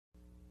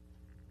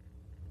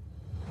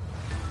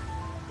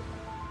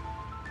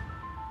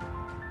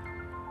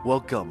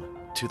Welcome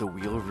to The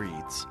Wheel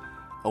Reads,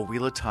 a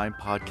Wheel of Time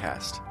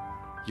podcast.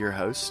 Your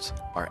hosts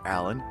are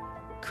Alan,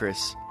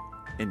 Chris,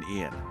 and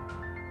Ian.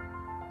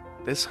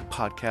 This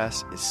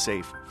podcast is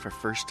safe for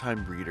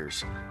first-time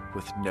readers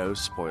with no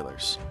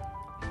spoilers.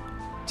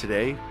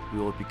 Today, we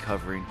will be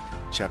covering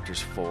chapters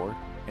 4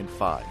 and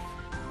 5,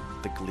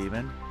 The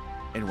Gleeman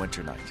and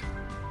Winter Night.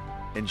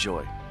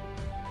 Enjoy.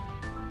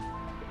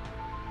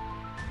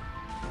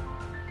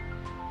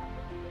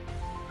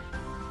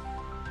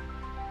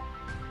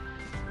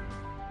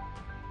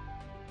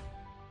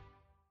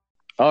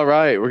 All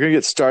right, we're going to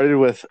get started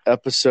with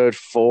episode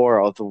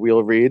 4 of The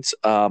Wheel Reads.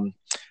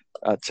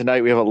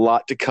 Tonight we have a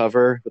lot to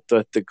cover with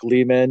the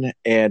Gleeman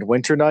and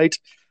Winter Night.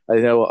 I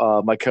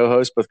know my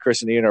co-hosts, both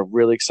Chris and Ian, are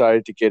really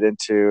excited to get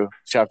into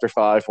chapter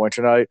 5,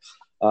 Winter Night.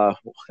 I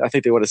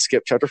think they want to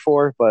skip chapter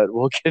 4, but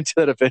we'll get into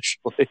that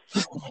eventually.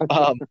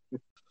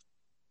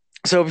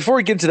 So before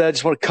we get into that, I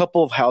just want a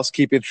couple of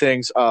housekeeping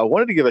things. I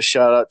wanted to give a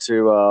shout out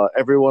to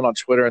everyone on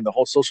Twitter and the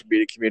whole social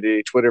media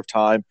community, Twitter of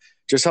Time,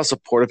 just how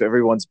supportive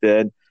everyone's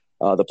been.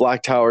 The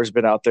Black Tower's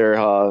been out there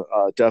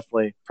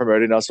definitely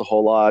promoting us a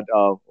whole lot.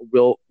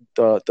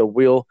 The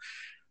Wheel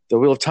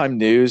of Time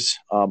News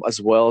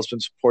as well has been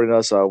supporting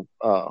us.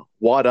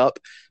 Wad Up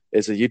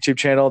is a YouTube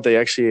channel. They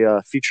actually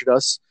featured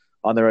us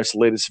on their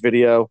latest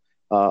video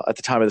at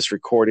the time of this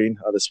recording.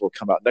 This will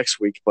come out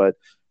next week, but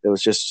it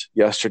was just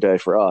yesterday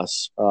for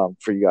us.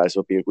 For you guys,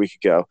 it'll be a week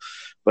ago.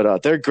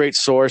 But they're a great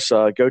source.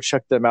 Go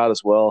check them out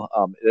as well.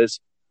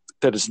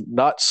 That is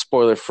not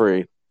spoiler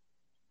free.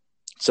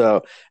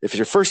 So if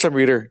you're a first-time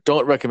reader,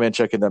 don't recommend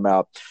checking them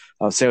out.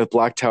 Same with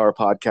Black Tower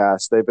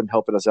Podcast. They've been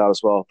helping us out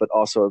as well, but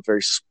also a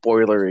very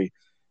spoilery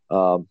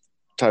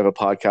type of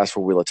podcast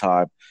for Wheel of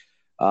Time.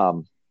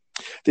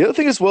 The other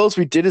thing as well as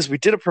we did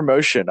a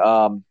promotion.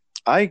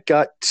 I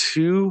got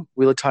 2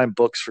 Wheel of Time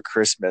books for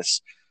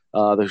Christmas.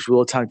 There's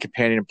Wheel of Time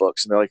companion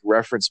books, and they're like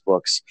reference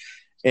books.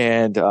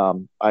 And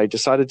I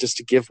decided just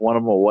to give one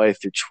of them away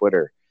through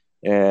Twitter,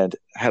 and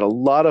had a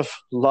lot of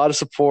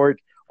support,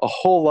 a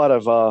whole lot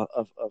of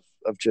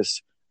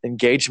just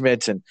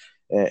engagement and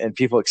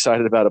people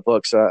excited about a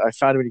book. So I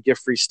found when you give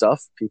free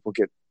stuff, people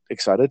get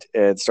excited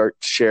and start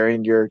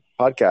sharing your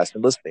podcast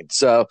and listening.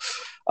 So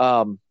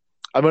I'm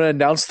going to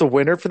announce the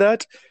winner for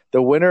that.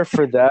 The winner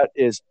for that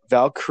is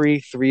Valkyrie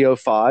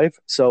 305.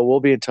 So we'll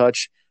be in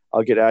touch.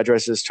 I'll get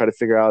addresses, try to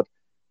figure out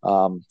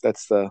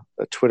that's the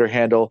Twitter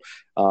handle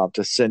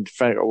to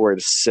find out where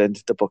to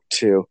send the book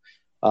to.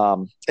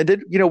 And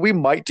then, we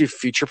might do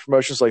future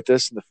promotions like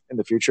this in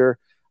the future.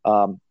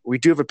 We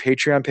do have a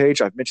Patreon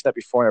page. I've mentioned that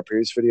before in our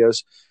previous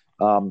videos.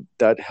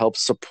 That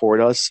helps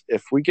support us.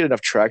 If we get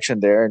enough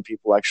traction there and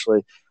people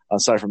actually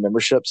sign up for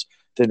memberships,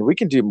 then we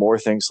can do more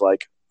things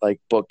like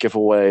book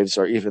giveaways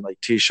or even like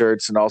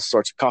T-shirts and all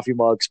sorts of coffee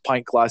mugs,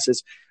 pint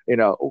glasses.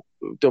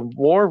 The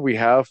more we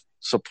have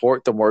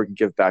support, the more we can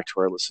give back to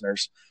our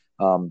listeners.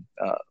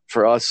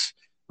 For us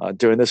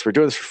doing this, we're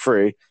doing this for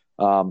free,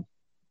 and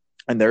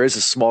there is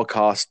a small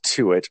cost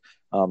to it.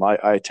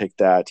 I take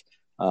that.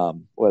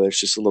 Whether it's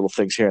just little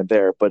things here and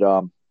there, but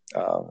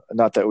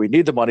not that we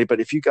need the money,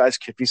 but if you guys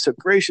could be so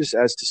gracious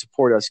as to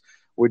support us,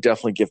 we'd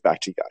definitely give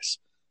back to you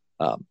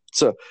guys.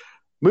 So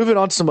moving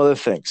on to some other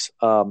things.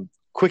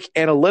 Quick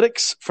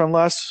analytics from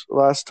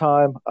last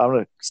time.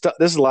 This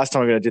is the last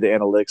time I'm going to do the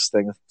analytics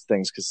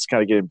things because it's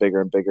kind of getting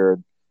bigger and bigger.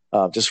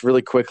 Just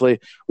really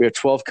quickly, we have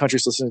 12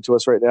 countries listening to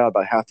us right now,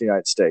 about half the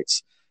United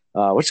States,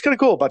 which is kind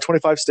of cool. About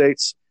 25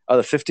 states out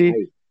of the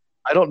 50.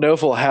 I don't know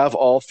if we'll have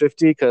all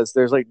 50 because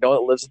there's no one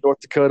that lives in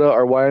North Dakota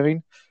or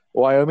Wyoming.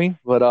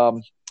 But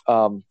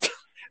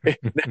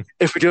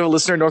if we do have a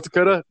listener in North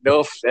Dakota,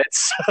 no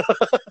offense.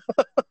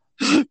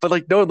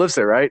 But no one lives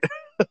there, right?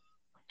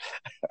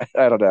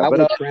 I don't know. I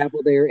will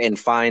travel there and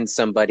find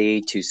somebody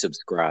to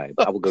subscribe.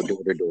 I will go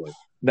door to door.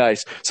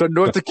 Nice. So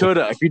North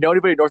Dakota, if you know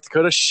anybody in North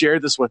Dakota, share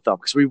this with them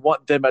because we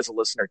want them as a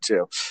listener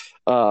too.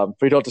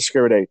 We don't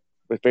discriminate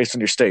based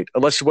on your state,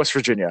 unless you're West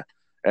Virginia.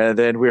 And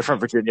then we're from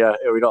Virginia,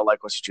 and we don't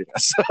like West Virginia.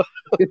 So.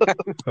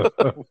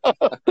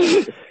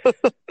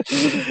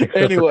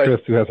 Anyway,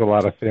 Chris, who has a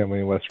lot of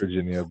family in West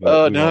Virginia,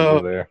 but we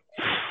won't go there.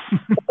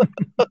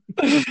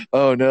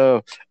 Oh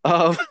no!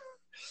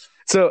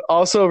 So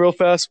also, real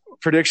fast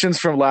predictions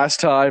from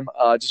last time.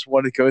 Just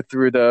want to go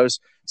through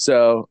those.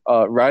 So,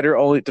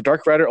 the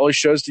Dark Rider only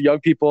shows to young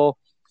people.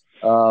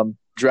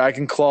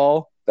 Dragon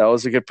Claw, that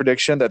was a good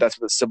prediction. That's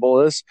what the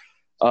symbol is.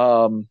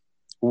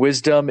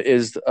 Wisdom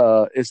is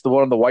the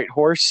one on the white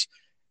horse,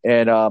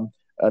 and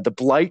the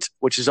Blight,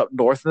 which is up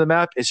north of the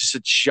map, is just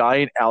a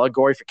giant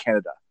allegory for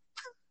Canada.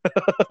 I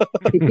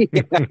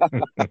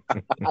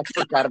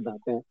forgot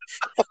about that.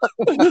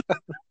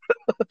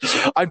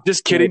 I'm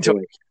just kidding.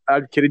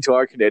 I'm kidding to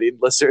our Canadian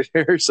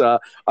listeners.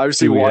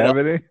 Obviously, do we have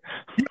any?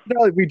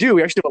 No, we do.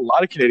 We actually have a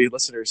lot of Canadian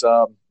listeners,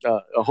 a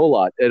whole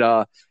lot,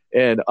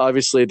 and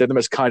obviously they're the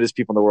most kindest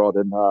people in the world.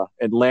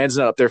 And Land's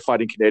not up there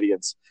fighting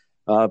Canadians.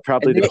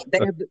 Probably they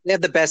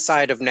have the best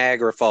side of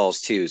Niagara Falls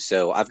too,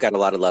 so I've got a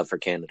lot of love for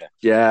Canada.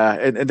 Yeah,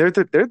 and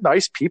they're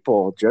nice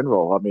people in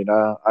general. I mean,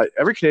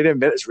 every Canadian I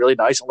met is really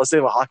nice, unless they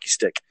have a hockey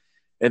stick,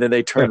 and then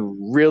they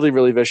turn really,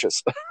 really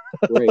vicious.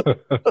 Great.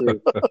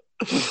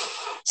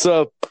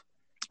 So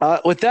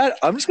with that,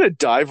 I'm just going to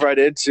dive right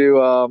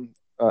into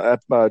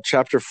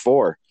chapter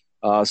 4.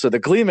 So the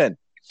Gleeman.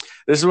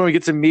 This is when we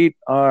get to meet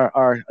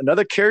our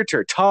another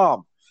character,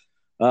 Tom.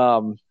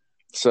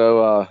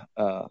 So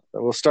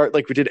we'll start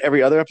like we did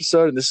every other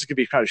episode, and this is going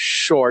to be kind of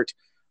short,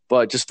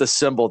 but just the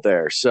symbol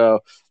there. So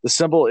the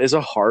symbol is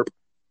a harp,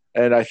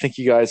 and I think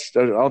you guys,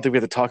 I don't think we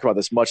have to talk about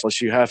this much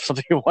unless you have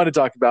something you want to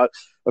talk about,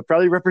 but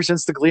probably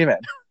represents the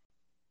Gleeman.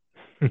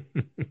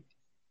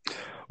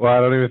 Well, I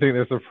don't even think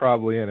there's a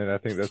probably in it. I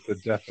think that's a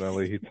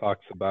definitely. He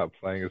talks about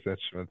playing his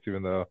instruments,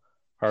 even though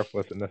harp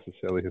wasn't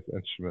necessarily his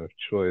instrument of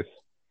choice.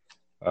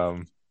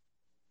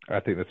 I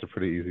think that's a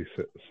pretty easy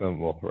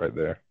symbol right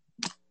there.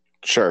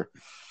 Sure.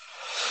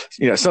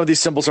 Some of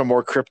these symbols are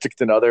more cryptic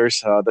than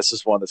others. This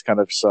is one that's kind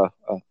of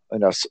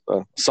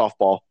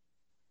softball.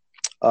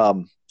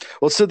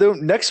 Well, so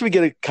next we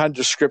get a kind of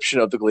description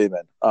of the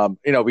Gleeman.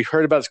 We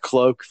heard about his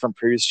cloak from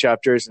previous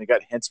chapters, and he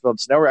got hints of him.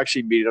 So now we're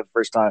actually meeting him the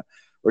first time.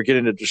 We're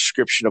getting a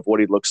description of what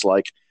he looks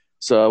like.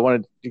 So I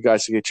wanted you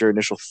guys to get your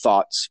initial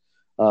thoughts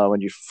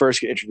when you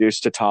first get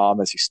introduced to Tom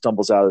as he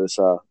stumbles out of this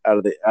out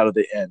of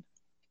the inn.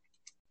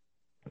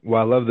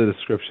 Well, I love the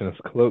description. His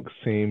cloak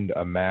seemed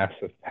a mass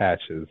of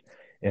patches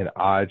in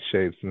odd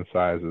shapes and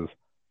sizes,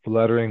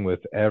 fluttering with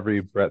every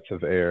breath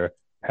of air,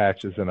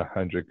 patches in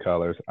 100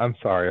 colors. I'm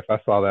sorry, if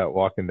I saw that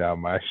walking down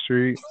my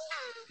street,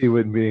 it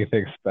wouldn't be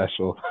anything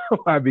special.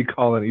 I'd be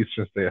calling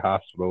Eastern State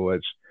Hospital,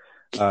 which,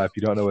 if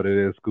you don't know what it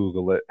is,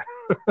 Google it.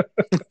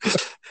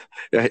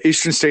 Yeah,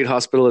 Eastern State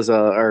Hospital is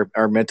our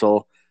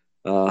mental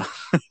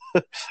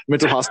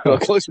hospital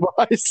close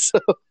by. So,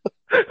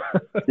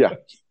 yeah.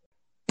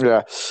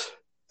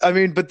 I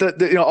mean, but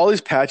the all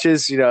these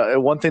patches,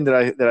 one thing that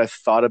I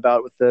thought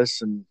about with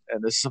this, and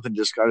this is something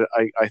just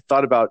I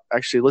thought about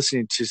actually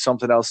listening to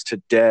something else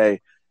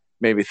today,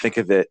 made me think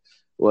of it,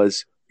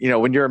 was,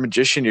 when you're a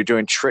magician, you're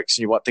doing tricks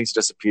and you want things to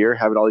disappear,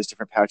 having all these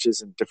different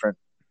patches in different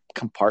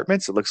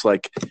compartments. It looks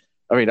like,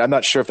 I'm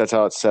not sure if that's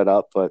how it's set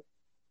up, but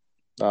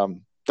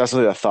that's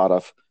something I thought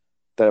of,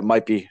 that it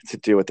might be to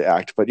do with the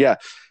act. But yeah,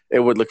 it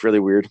would look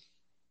really weird.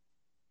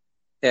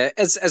 Yeah,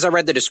 as I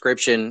read the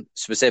description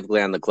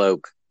specifically on the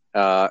cloak,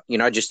 I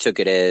just took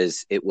it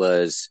as it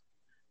was,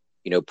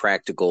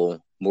 practical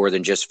more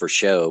than just for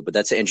show. But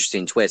that's an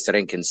interesting twist. I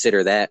didn't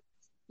consider that,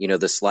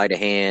 the sleight of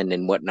hand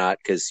and whatnot,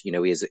 because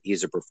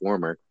he's a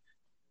performer.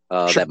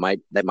 Sure. that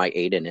might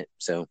aid in it.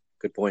 So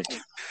good point.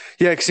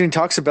 Yeah, because he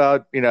talks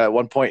about at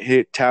one point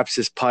he taps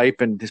his pipe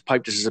and his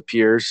pipe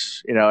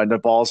disappears. And the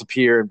balls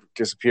appear and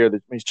disappear.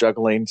 He's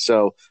juggling.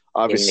 So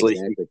obviously,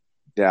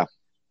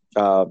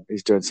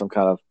 he's doing some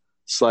kind of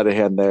sleight of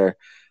hand there.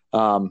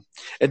 And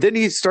then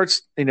he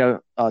starts,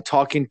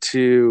 talking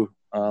to,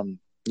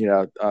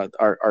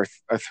 our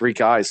three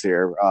guys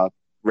here,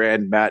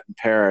 Rand, Matt, and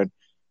Perrin,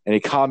 and he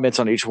comments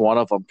on each one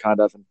of them kind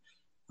of. And,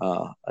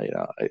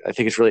 I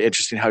think it's really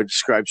interesting how he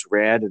describes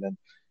Rand, and then,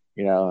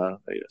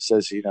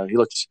 says, he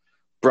looks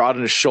broad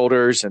in his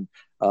shoulders, and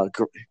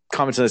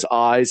comments on his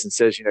eyes and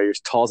says, you're as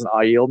tall as an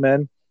Aiel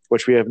man,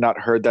 which we have not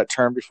heard that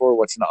term before.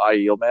 What's an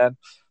Aiel man?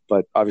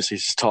 But obviously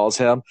he's as tall as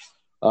him,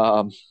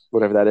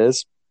 whatever that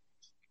is.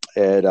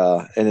 And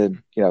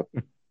then,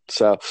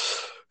 so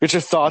get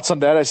your thoughts on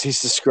that as he's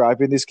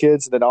describing these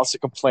kids, and then also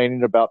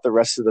complaining about the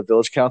rest of the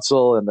village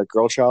council and the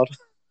girl child.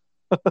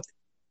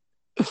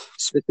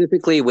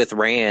 Specifically with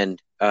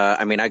Rand,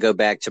 I go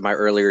back to my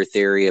earlier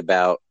theory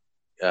about,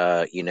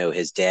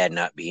 his dad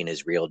not being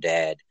his real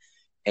dad.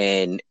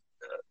 And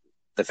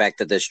the fact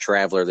that this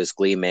traveler, this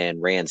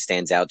Gleeman, Rand,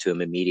 stands out to him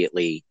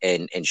immediately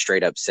and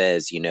straight up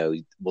says,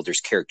 well,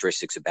 there's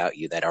characteristics about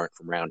you that aren't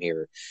from around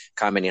here,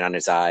 commenting on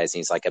his eyes. And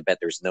he's like, I bet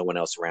there's no one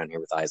else around here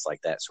with eyes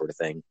like that, sort of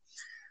thing.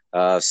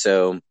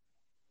 So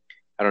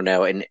I don't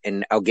know.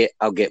 And I'll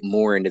get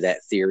more into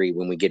that theory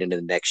when we get into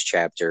the next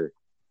chapter,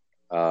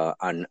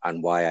 on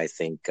why I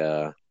think,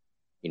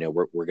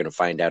 we're going to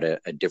find out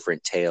a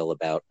different tale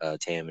about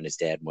Tam and his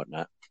dad and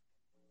whatnot.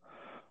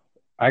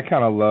 I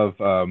kind of love,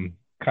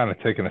 kind of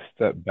taking a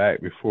step back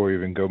before we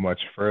even go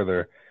much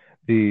further.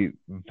 They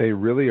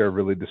really are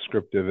really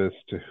descriptive as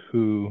to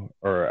who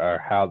or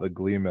how the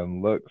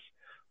Gleeman looks,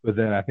 but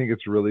then I think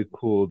it's really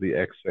cool the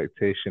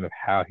expectation of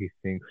how he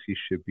thinks he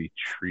should be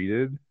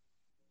treated,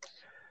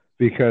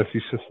 because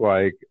he's just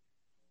like,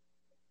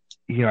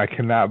 I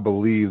cannot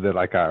believe that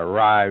I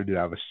arrived and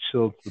I was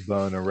chilled to the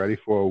bone and ready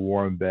for a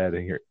warm bed,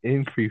 and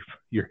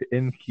your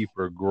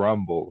innkeeper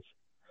grumbles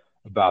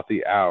about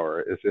the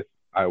hour as if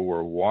I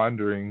were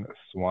wandering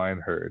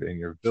swineherd, and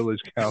your village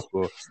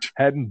council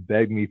hadn't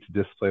begged me to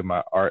display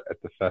my art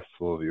at the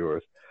festival of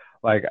yours.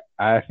 Like,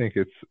 I think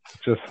it's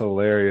just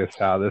hilarious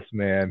how this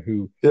man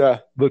who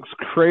looks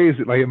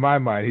crazy, like in my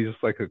mind, he's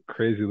just like a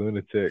crazy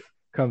lunatic,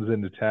 comes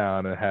into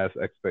town and has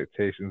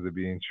expectations of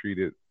being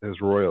treated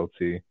as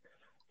royalty.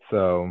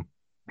 So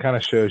kind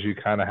of shows you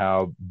kind of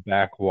how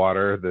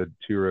backwater the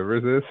Two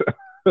Rivers is.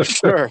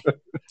 Sure.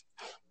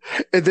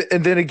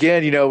 And then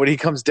again, when he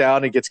comes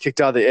down and gets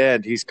kicked out of the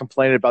end, he's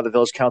complaining about the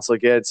village council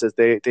again. Says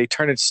they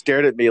turned and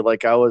stared at me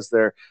like I was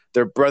their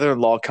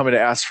brother-in-law coming to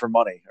ask for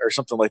money or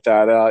something like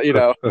that.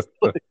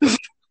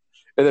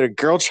 And then a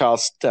girl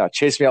child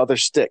chased me out with their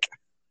stick,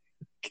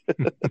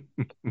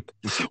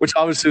 which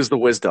obviously is the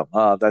wisdom.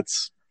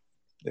 That's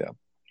yeah.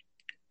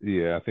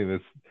 Yeah, I think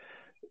that's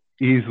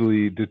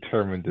easily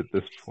determined at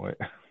this point.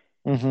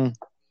 Mm-hmm.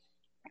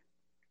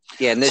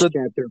 Yeah, in this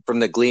chapter, from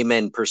the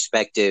Gleeman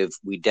perspective,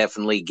 we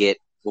definitely get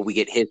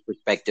his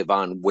perspective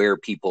on where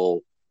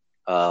people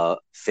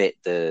fit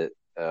the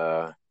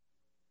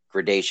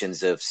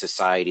gradations of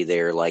society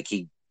there. Like,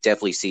 he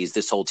definitely sees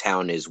this whole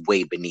town is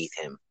way beneath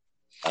him,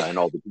 and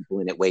all the people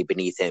in it way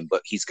beneath him.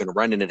 But he's going to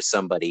run into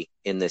somebody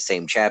in the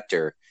same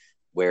chapter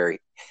where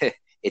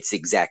it's the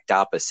exact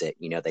opposite,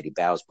 that he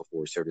bows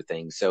before, sort of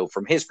thing. So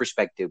from his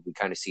perspective, we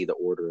kind of see the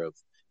order of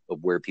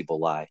where people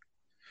lie.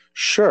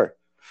 Sure.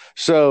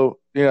 So,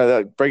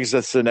 that brings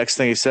us to the next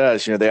thing he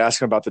says. They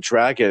ask him about the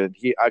dragon, and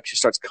he actually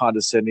starts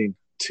condescending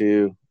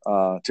to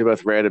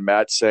both Rand and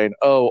Mat, saying,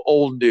 "Oh,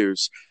 old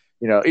news.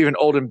 Even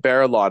old in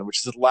Barillon, which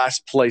is the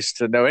last place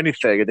to know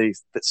anything." And then he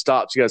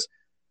stops. He goes,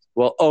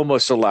 "Well,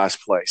 almost the last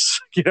place."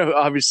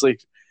 Obviously,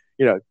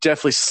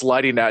 definitely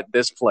sliding at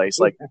this place,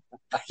 like,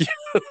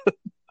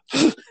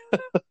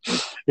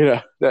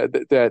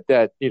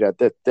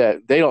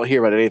 that they don't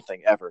hear about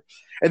anything ever.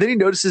 And then he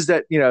notices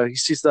that, he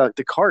sees the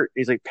cart.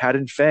 He's like,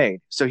 Padan Fain.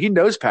 So he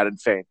knows Padan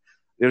Fain.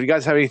 Do you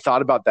guys have any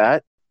thought about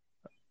that?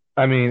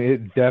 I mean,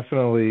 it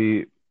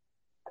definitely,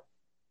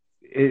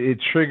 it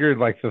triggered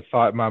like the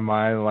thought in my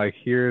mind, like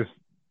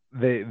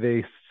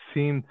they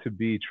seem to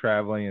be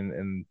traveling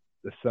in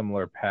a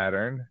similar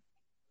pattern.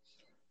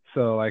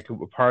 So like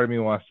part of me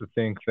wants to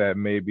think that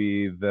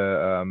maybe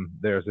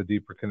there's a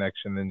deeper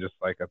connection than just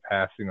like a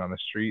passing on the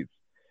streets.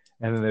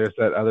 And then there's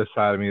that other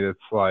side of me that's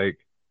like,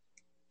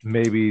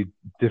 maybe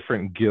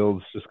different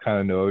guilds just kind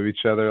of know of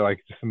each other. Like,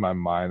 just in my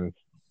mind, it's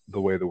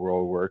the way the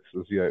world works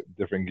is you have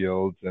different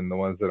guilds, and the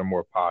ones that are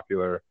more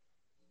popular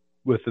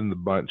within the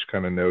bunch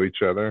kind of know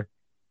each other.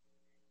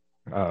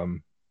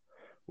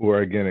 Or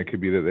again, it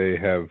could be that they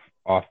have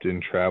often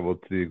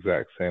traveled to the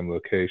exact same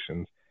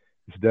locations.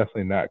 It's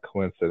definitely not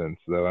coincidence,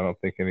 though. I don't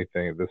think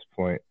anything at this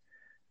point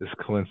is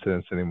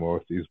coincidence anymore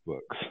with these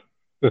books.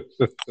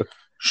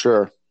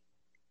 Sure.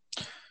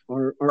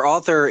 Our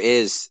author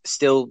is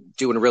still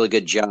doing a really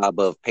good job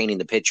of painting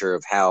the picture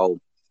of how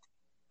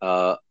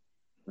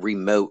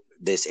remote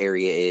this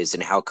area is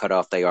and how cut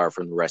off they are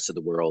from the rest of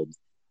the world,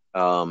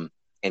 and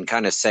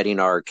kind of setting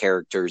our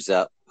characters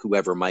up,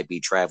 whoever might be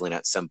traveling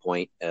at some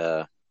point,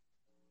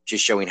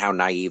 just showing how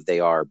naive they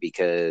are,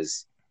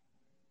 because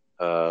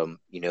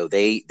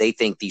they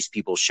think these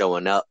people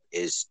showing up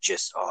is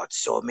just, oh, it's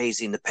so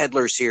amazing, the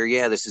peddler's here,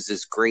 yeah, this is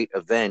this great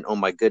event, oh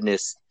my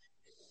goodness.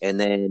 And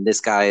then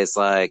this guy is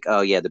like, oh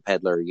yeah, the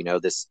peddler,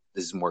 this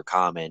is more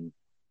common.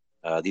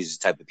 These are the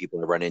type of people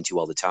I run into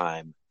all the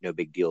time. No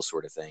big deal,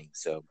 sort of thing.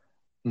 So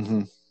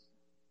mm-hmm.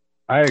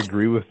 I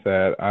agree with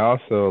that. I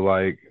also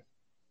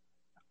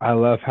I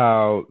love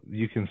how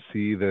you can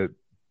see that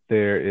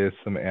there is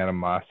some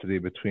animosity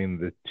between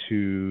the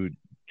two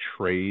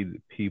trade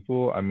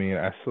people. I mean,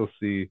 I still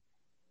see,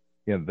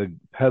 the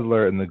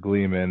peddler and the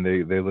gleeman,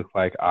 they look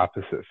like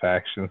opposite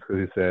factions,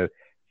 because he said,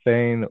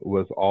 Thane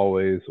was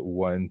always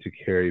one to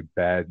carry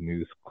bad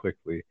news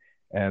quickly,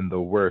 and the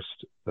worse,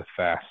 the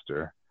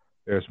faster.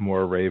 There's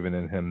more raven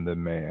in him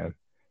than man.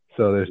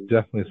 So there's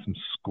definitely some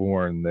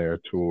scorn there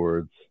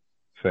towards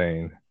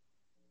Thane.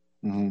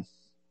 Mm-hmm.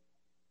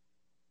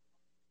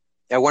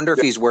 I wonder if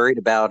he's worried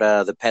about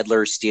the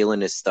peddler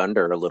stealing his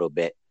thunder a little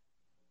bit,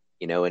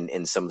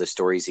 in some of the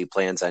stories he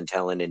plans on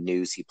telling and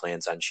news he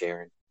plans on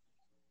sharing.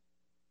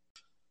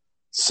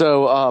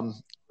 So,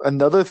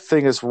 another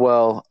thing as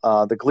well,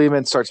 the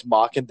Gleeman starts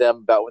mocking them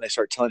about when they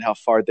start telling how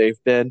far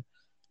they've been.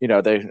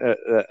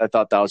 I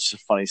thought that was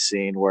just a funny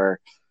scene where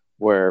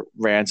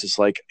Rand's is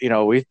like,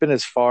 we've been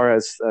as far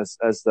as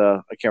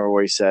the, I can't remember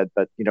what he said,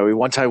 but we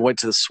one time went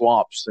to the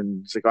swamps,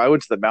 and it's like, I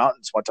went to the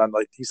mountains one time.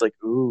 Like, he's like,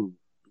 ooh,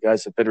 you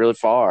guys have been really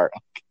far.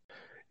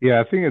 Yeah,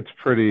 I think it's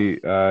pretty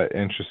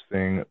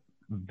interesting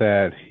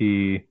that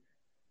he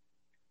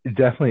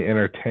definitely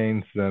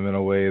entertains them in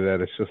a way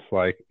that it's just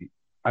like,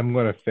 I'm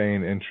going to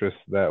feign interest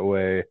that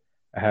way.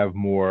 I have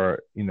more,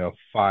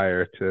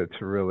 fire to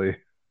really,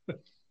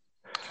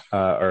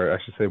 or I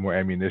should say more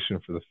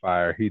ammunition for the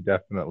fire. He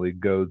definitely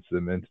goads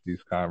them into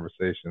these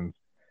conversations.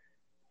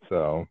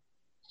 So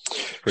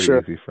it's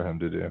pretty easy for him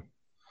to do.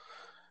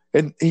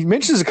 And he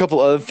mentions a couple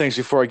other things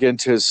before I get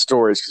into his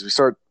stories, because we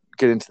start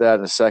getting into that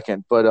in a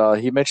second. But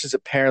he mentions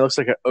that Perrin looks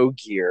like an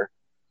ogier.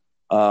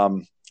 I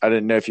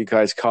didn't know if you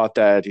guys caught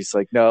that. He's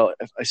like, no,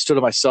 if I stood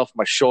on myself on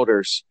my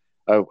shoulders,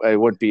 I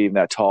wouldn't be even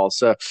that tall.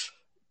 So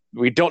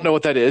we don't know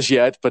what that is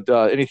yet, but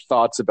any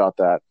thoughts about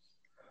that?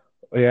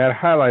 Yeah, I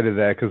highlighted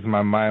that because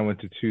my mind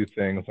went to two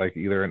things, like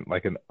either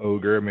like an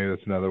ogre, maybe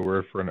that's another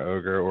word for an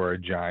ogre, or a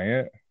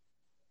giant.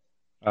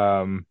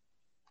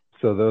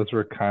 So those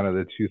were kind of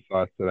the two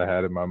thoughts that I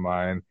had in my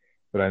mind.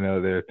 but I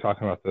know they're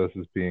talking about those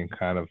as being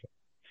kind of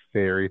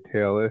fairy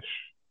tale-ish.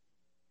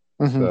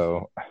 Mm-hmm.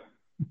 So,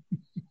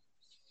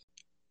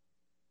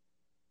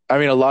 I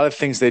mean, a lot of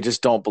things they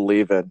just don't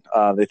believe in.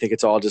 They think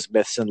it's all just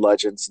myths and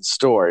legends and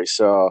stories.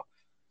 So,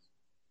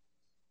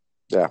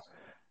 yeah.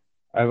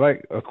 I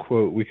like a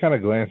quote. We kind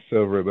of glanced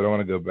over it, but I want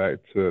to go back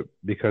to it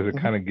because it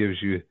Mm-hmm. kind of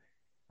gives you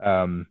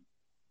um,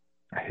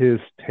 his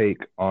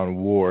take on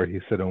war. He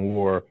said, in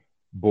war,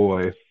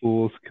 boy,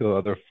 fools kill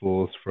other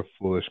fools for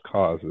foolish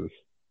causes.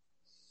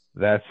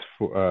 That's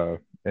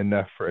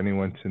enough for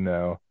anyone to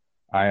know.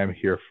 I am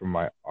here for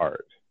my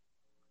art.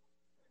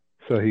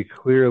 So he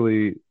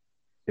clearly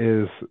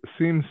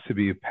seems to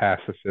be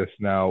pacifist.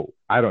 Now,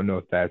 I don't know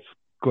if that's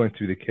going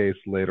to be the case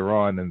later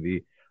on in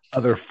the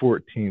other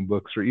 14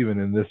 books or even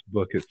in this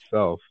book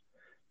itself,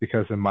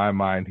 because in my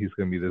mind he's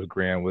going to be this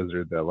grand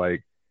wizard that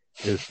like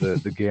is the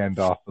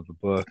Gandalf of the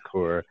book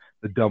or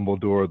the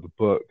Dumbledore of the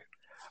book.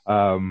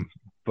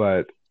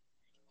 But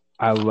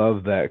I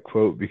love that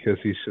quote because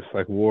he's just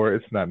like, war,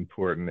 it's not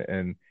important.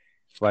 And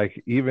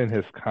like even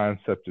his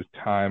concept of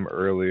time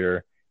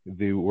earlier,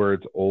 the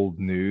words old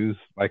news,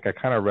 like I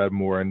kind of read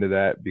more into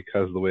that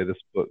because of the way this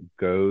book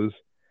goes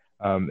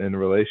in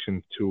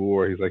relation to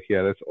war. He's like,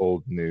 yeah, that's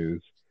old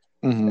news.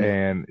 Mm-hmm.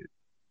 And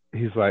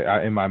he's like,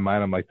 in my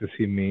mind, I'm like, does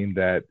he mean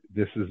that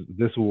this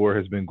war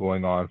has been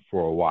going on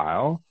for a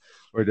while?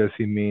 Or does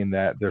he mean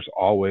that there's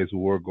always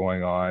war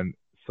going on?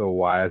 So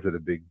why is it a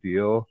big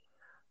deal?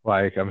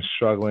 Like I'm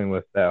struggling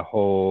with that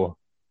whole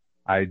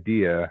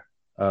idea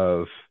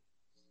of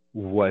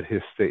what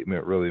his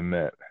statement really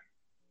meant.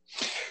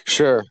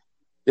 Sure.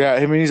 Yeah.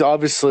 I mean, he's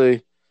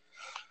obviously,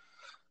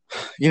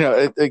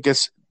 I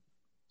guess,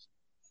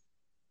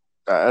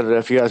 I don't know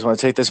if you guys want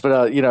to take this,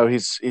 but,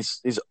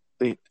 he's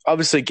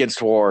obviously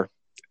against war,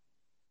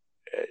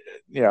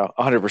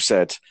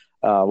 100%.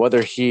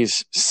 Whether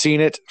he's seen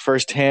it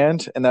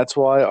firsthand and that's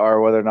why,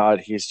 or whether or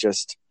not he's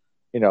just,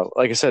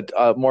 like I said,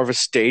 more of a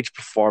stage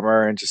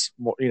performer and just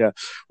more,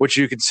 what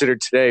you consider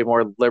today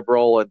more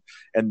liberal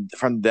and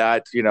from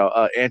that,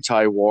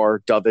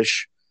 anti-war,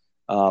 dovish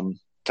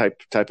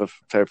type of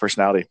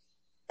personality.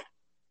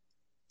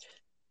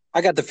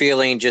 I got the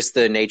feeling just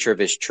the nature of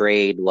his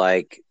trade,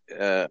 like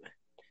that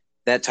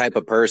type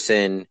of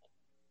person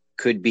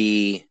could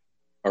be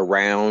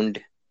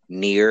around,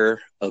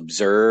 near,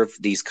 observe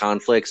these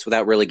conflicts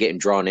without really getting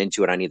drawn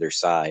into it on either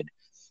side.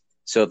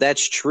 So if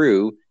that's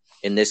true,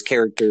 and this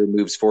character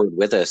moves forward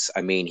with us,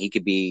 I mean, he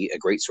could be a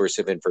great source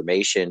of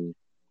information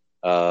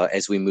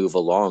as we move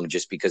along,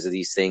 just because of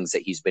these things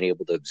that he's been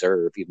able to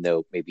observe, even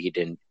though maybe he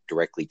didn't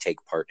directly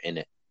take part in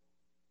it.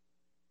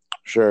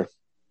 Sure.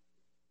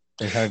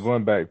 And kind of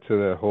going back to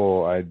the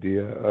whole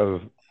idea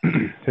of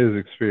his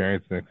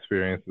experience and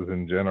experiences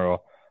in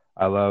general,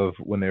 I love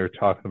when they were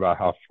talking about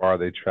how far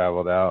they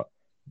traveled out,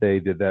 they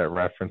did that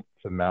reference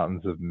to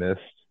Mountains of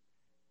Mist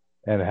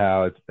and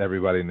how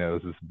everybody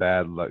knows it's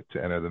bad luck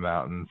to enter the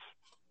mountains.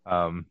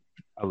 I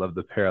love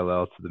the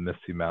parallel to the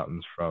Misty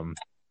Mountains from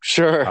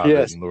Sure. Hobbit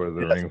Yes. and Lord of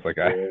the Yes. Rings.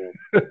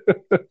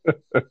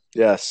 Like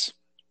Yes.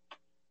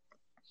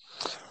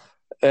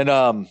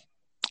 And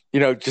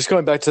just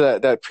going back to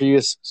that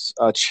previous,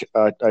 I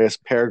guess,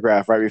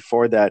 paragraph right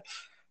before that,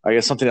 I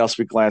guess something else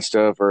we glanced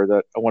over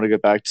that I want to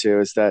get back to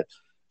is that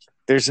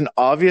there's an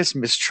obvious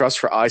mistrust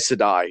for Aes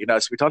Sedai.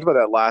 So we talked about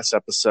that last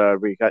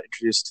episode. We got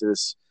introduced to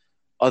this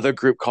other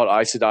group called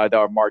Aes Sedai that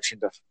were marching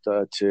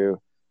to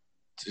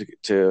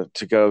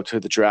go to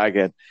the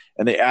dragon,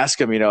 and they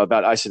ask him,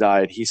 about Aes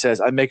Sedai, and he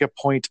says, "I make a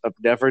point of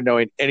never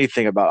knowing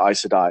anything about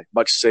Aes Sedai.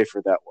 Much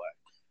safer that way."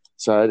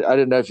 So I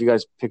didn't know if you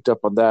guys picked up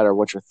on that or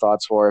what your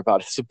thoughts were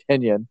about his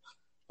opinion,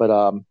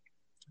 but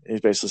he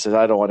basically says,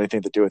 "I don't want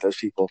anything to do with those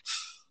people."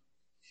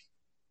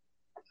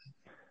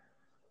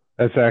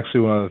 that's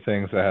actually one of the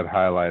things I had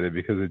highlighted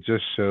because it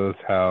just shows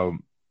how,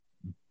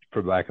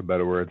 for lack of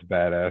better words,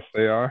 badass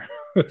they are.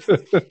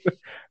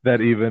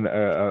 That even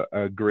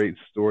a great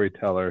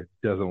storyteller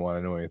doesn't want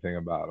to know anything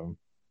about them.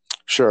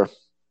 Sure.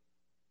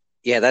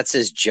 Yeah, that's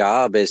his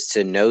job, is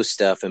to know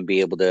stuff and be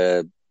able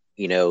to,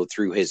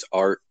 through his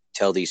art,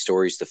 tell these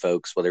stories to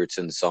folks, whether it's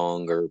in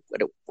song or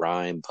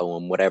rhyme,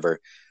 poem, whatever.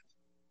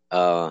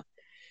 But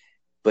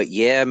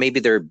yeah, maybe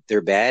they're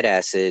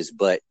badasses,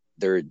 but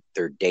they're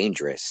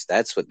dangerous.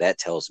 That's what that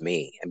tells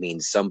me. I mean,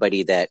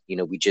 somebody that,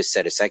 we just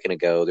said a second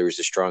ago, there's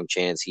a strong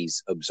chance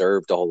he's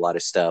observed a whole lot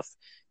of stuff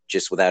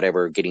just without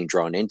ever getting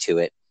drawn into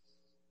it.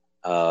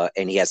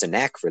 And he has a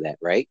knack for that,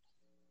 right?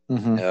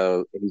 Mm-hmm.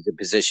 And he's in a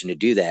position to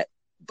do that.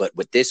 But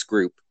with this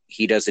group,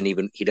 he doesn't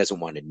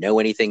want to know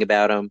anything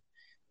about them.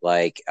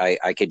 Like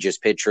I could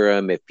just picture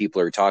him, if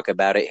people are talking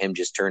about it, him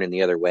just turning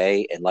the other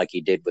way. And like he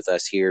did with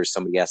us here,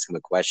 somebody asks him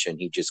a question,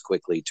 he just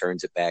quickly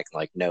turns it back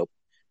like, nope,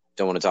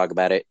 don't want to talk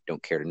about it.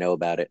 Don't care to know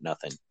about it.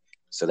 Nothing.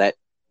 So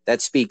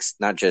that speaks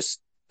not just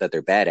that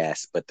they're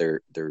badass, but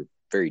they're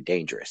very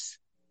dangerous.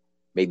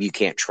 Maybe you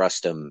can't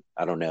trust them.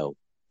 I don't know.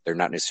 They're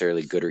not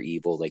necessarily good or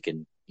evil. You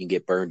can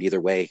get burned either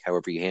way,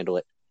 however you handle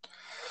it.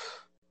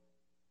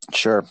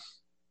 Sure.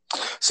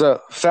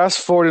 So fast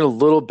forwarding a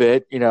little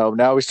bit,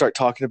 now we start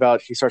talking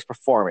about he starts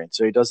performing.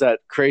 So he does that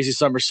crazy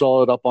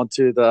somersault up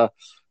onto the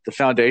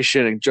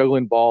foundation and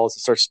juggling balls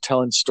and starts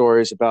telling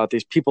stories about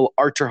these people,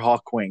 Arthur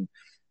Hawkwing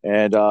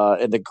and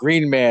the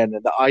Green Man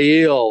and the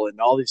Aiel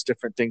and all these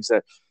different things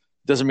that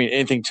doesn't mean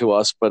anything to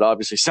us, but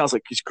obviously sounds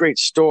like these great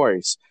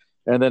stories.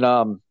 And then,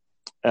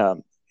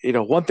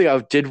 one thing I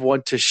did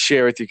want to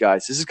share with you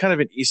guys, this is kind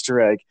of an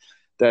Easter egg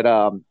that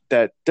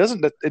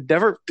it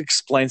never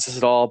explains this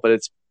at all,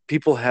 but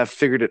fans have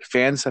figured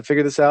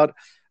this out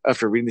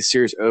after reading the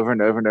series over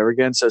and over and over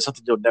again. So it's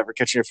something you'll never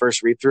catch in your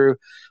first read through.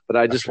 But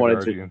I just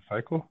wanted to.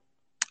 Cycle?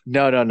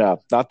 No,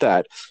 not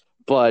that.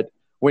 But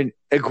when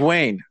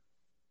Egwene,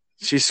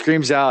 she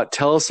screams out,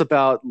 "Tell us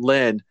about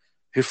Lyn,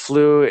 who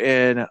flew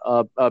in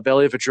a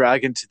belly of a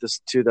dragon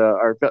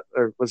or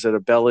was it a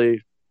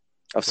belly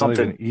of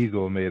something? An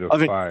eagle made of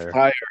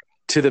fire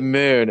to the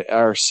moon,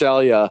 or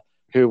Celia,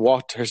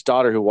 his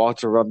daughter who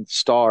walked around the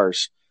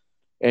stars."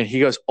 And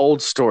he goes,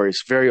 old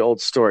stories, very old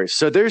stories.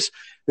 So there's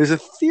a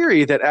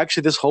theory that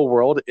actually this whole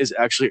world is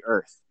actually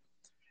Earth.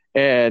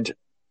 And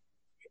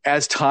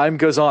as time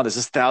goes on, this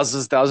is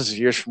thousands and thousands of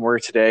years from where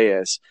today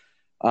is,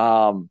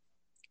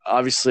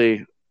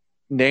 obviously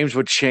names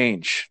would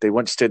change. They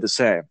wouldn't stay the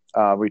same.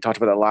 We talked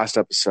about that last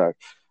episode.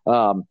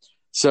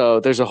 So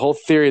there's a whole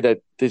theory that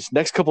these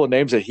next couple of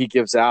names that he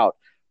gives out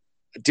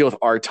deal with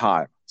our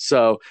time.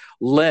 So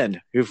Lyn,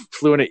 who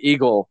flew in an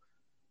eagle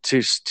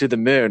to the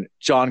moon,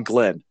 John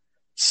Glenn.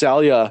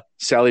 Celia,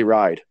 Sally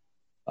Ride,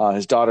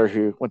 his daughter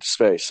who went to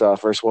space,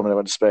 first woman that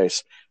went to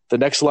space. The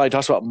next line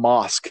talks about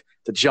Mosk,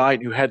 the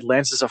giant who had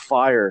lances of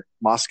fire,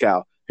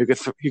 Moscow, who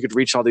could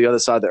reach on the other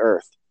side of the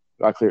Earth,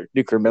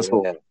 nuclear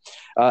missile. Yeah.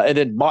 And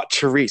then Mott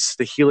Therese,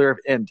 the healer of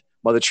Ind,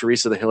 Mother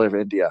Teresa, the healer of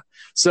India.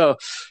 So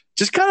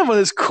just kind of one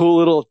of this cool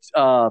little,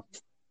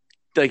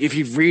 like if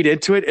you read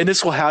into it, and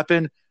this will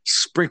happen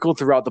sprinkled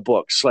throughout the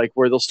books, like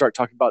where they'll start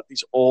talking about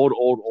these old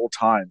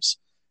times,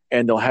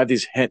 and they'll have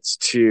these hints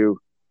to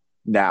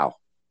now,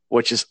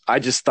 which is I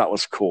just thought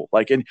was cool.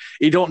 Like, and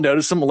you don't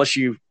notice them unless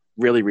you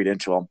really read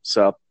into them.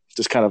 So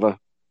just kind of a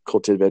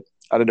cool tidbit.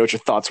 I don't know what your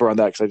thoughts were on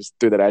that because I just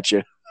threw that at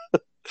you.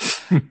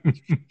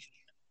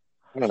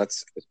 No,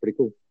 that's pretty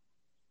cool.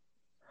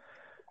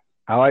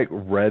 I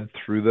read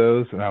through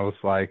those and I was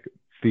like,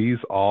 these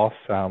all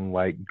sound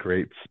like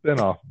great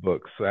spin-off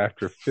books. So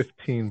after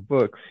 15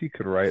 books, he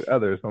could write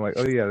others. I'm like,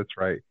 oh yeah, that's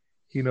right.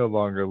 He no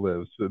longer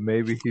lives, but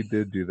maybe he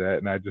did do that,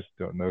 and I just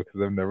don't know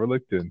because I've never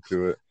looked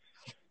into it.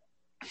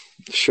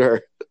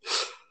 Sure.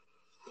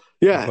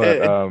 Yeah.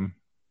 But,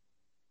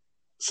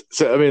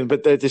 so, I mean,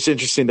 but it's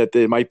interesting that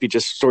they might be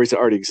just stories that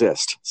already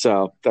exist.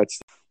 So that's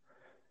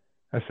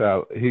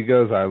how he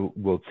goes. I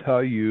will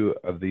tell you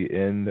of the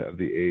end of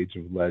the age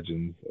of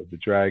legends of the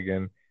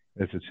dragon,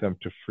 and its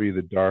attempt to free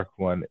the Dark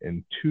One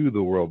into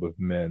the world of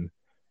men,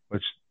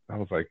 which I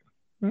was like,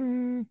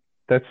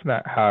 that's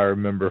not how I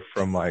remember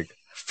from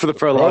for the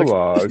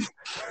prologue.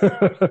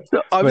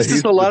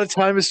 Obviously, a lot of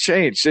time has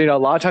changed. A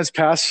lot of times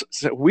past,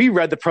 we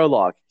read the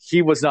prologue.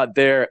 He was not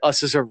there.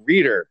 Us as a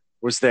reader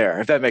was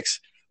there,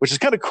 which is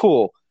kind of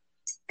cool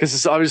because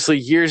it's obviously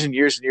years and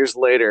years and years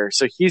later.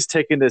 So he's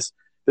taking this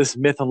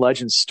myth and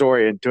legend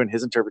story and doing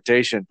his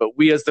interpretation. But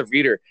we as the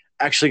reader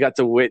actually got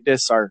to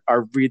witness or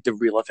read the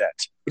real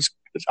event, which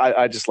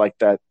I just like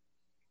that.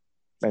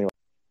 Anyway.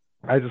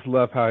 I just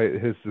love how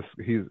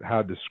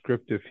how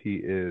descriptive he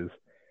is.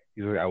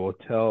 He's like, I will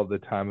tell the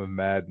time of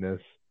madness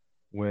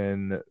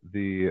when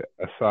the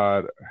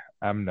Assad,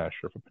 I'm not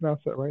sure if I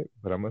pronounced that right,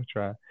 but I'm going to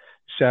try,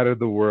 shattered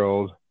the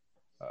world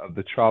of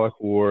the Trolloc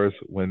Wars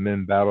when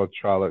men battled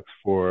Trollocs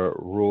for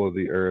rule of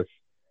the earth,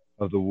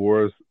 of the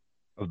wars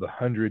of the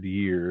 100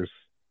 years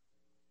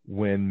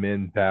when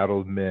men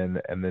battled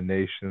men and the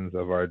nations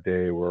of our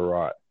day were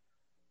wrought.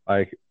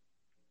 Like,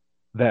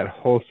 that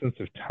whole sense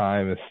of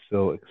time is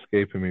still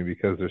escaping me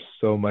because there's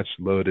so much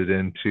loaded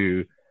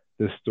into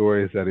the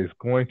stories that he's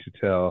going to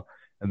tell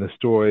and the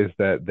stories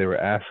that they were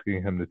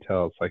asking him to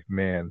tell. It's like,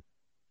 man,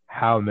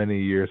 how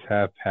many years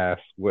have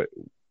passed?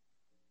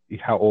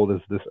 How old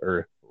is this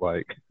earth?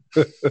 Like,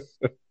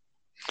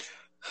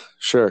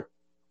 sure.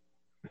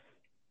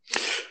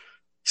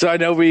 So I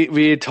know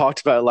we had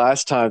talked about it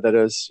last time that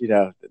it was,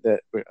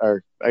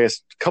 I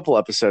guess a couple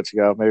episodes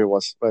ago, maybe it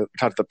was, we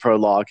talked the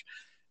prologue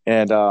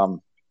and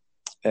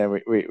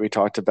we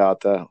talked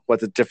about what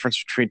the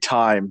difference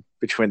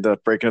between the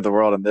breaking of the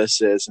world and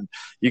this is, and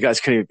you guys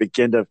couldn't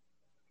even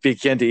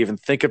begin to even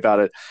think about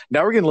it.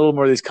 Now we're getting a little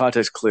more of these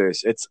context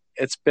clues.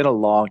 It's been a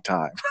long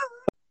time.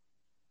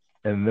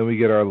 And then we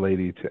get Our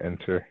Lady to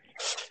enter.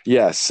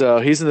 Yeah, so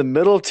he's in the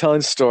middle of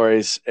telling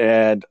stories,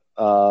 and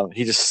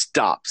he just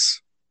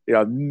stops,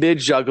 mid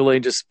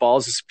juggling, just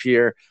balls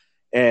disappear,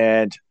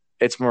 and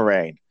it's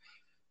Moiraine.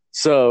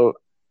 So,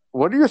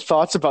 what are your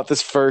thoughts about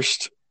this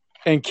first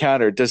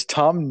encounter? Does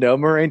Tom know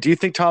Moiraine? Do you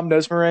think Tom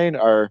knows Moiraine,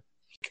 or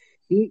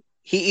he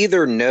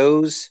either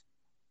knows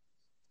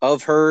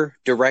of her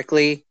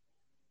directly,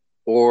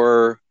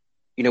 or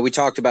we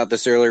talked about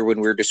this earlier when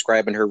we were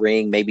describing her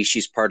ring. Maybe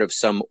she's part of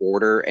some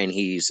order and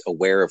he's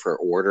aware of her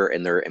order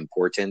and their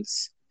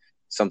importance.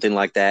 something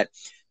like that.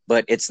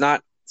 But it's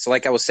not. So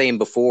like I was saying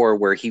before,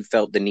 where he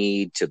felt the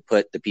need to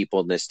put the people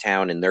in this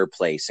town in their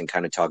place and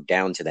kind of talk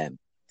down to them.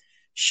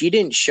 She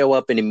didn't show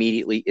up and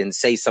immediately and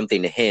say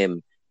something to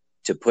him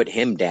to put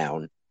him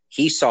down.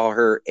 He saw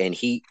her and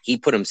he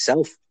put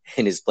himself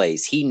in his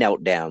place. He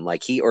knelt down,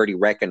 like he already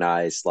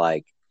recognized,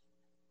 like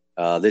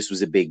this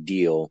was a big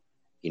deal,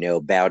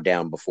 bowed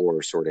down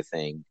before sort of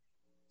thing.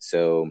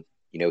 So,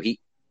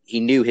 he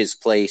knew his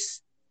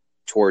place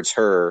towards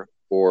her,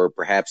 or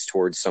perhaps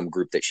towards some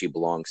group that she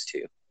belongs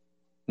to.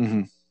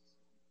 Mm-hmm.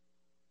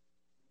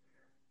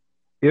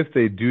 If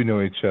they do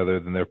know each other,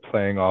 then they're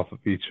playing off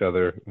of each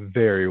other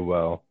very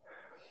well,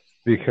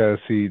 because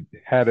he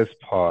had his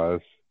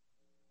pause.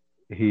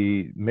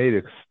 He made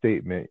a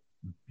statement,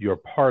 "Your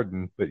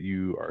pardon, but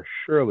you are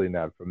surely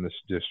not from this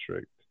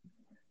district."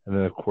 And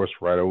then, of course,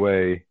 right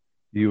away,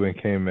 Ewan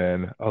came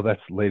in. "Oh,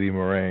 that's Lady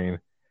Moraine."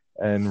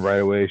 And right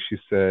away she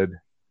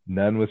said,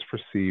 "None was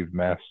perceived,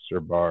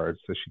 Master Bard."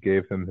 So she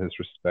gave him his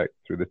respect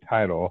through the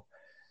title.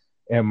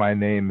 "And my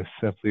name is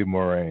simply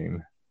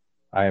Moraine.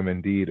 I am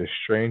indeed a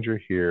stranger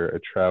here, a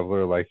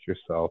traveler like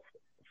yourself,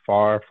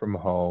 far from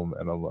home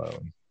and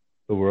alone.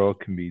 The world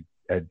can be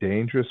a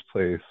dangerous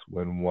place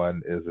when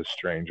one is a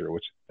stranger,"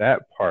 which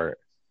that part,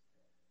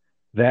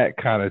 that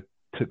kind of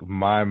took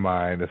my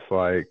mind. It's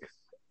like,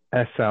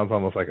 that sounds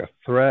almost like a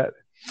threat.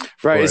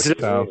 Right. It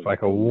sounds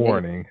like a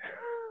warning.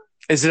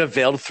 Is it a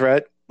veiled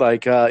threat?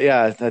 Like,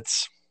 yeah,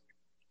 that's.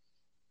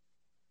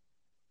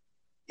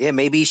 Yeah,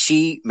 maybe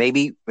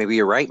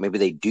you're right. Maybe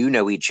they do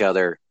know each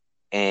other.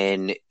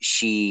 And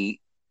she,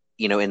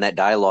 in that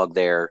dialogue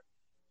there,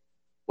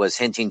 was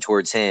hinting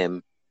towards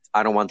him,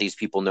 "I don't want these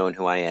people knowing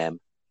who I am.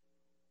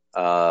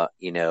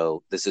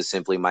 This is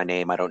simply my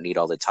name. I don't need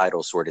all the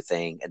titles," sort of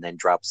thing. And then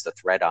drops the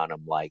threat on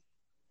him, like,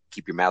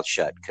 "Keep your mouth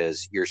shut,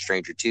 because you're a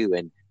stranger too,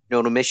 and no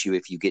one will miss you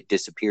if you get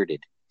disappeared."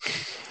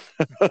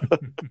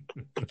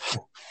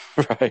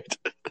 Right.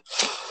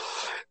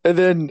 And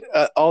then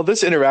all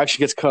this interaction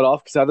gets cut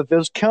off because now the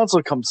village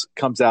council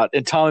comes out,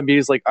 and Tom immediately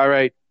is like, "All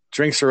right,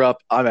 drinks are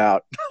up. I'm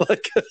out."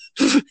 Like,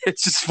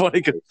 it's just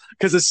funny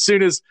because as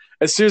soon as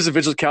the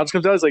village council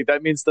comes out, it's like,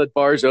 that means the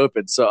bar's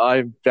open. So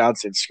I'm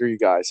bouncing. Screw you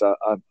guys.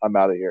 I'm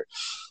out of here.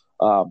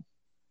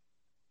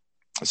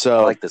 So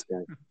I like this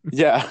guy.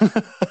 Yeah.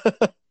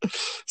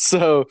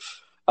 So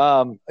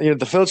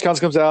the village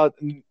council comes out,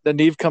 the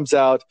Neve comes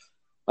out,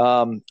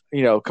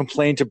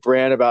 complain to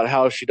Bran about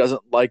how she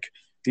doesn't like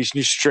these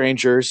new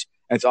strangers,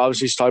 and it's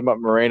obviously she's talking about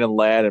Moraine and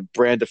Lan, and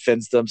Bran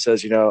defends them,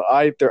 says,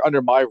 they're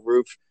under my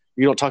roof.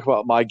 You don't talk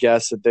about my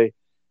guests. And they,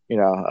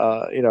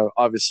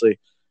 obviously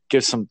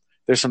there's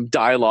some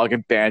dialogue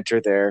and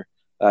banter there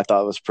that I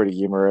thought was pretty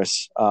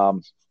humorous.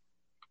 You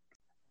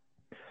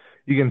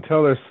can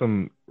tell there's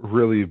some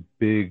really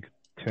big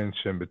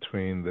tension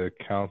between the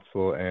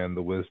council and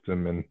the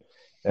Wisdom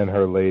and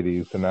her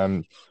ladies, and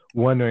I'm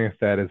wondering if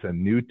that is a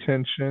new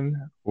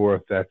tension or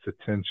if that's a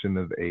tension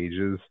of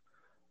ages.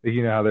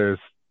 How there's,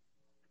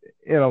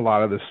 in a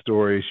lot of the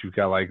stories, you've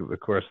got, like, of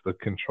course, the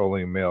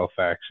controlling male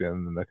faction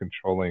and the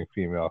controlling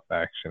female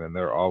faction, and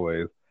they're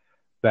always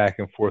back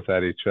and forth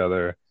at each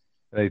other.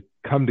 They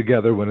come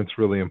together when it's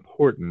really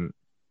important,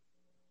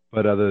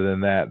 but other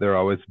than that, they're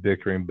always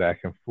bickering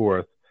back and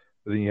forth.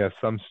 But then you have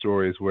some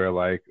stories where,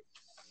 like,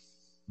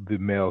 the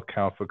male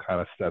council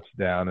kind of steps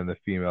down and the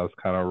females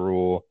kind of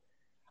rule.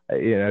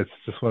 It's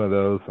just one of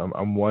those.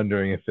 I'm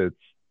wondering if it's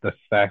the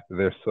fact that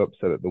they're so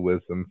upset at the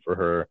Wisdom for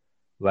her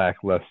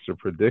lackluster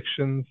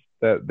predictions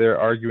that they're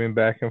arguing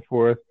back and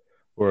forth,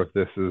 or if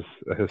this is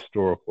a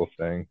historical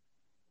thing.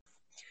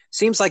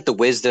 Seems like the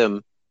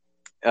Wisdom,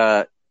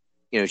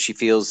 she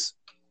feels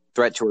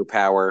threat to her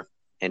power,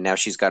 and now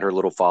she's got her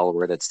little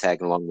follower that's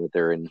tagging along with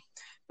her, and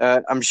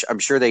I'm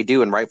sure they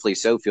do, and rightfully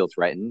so, feel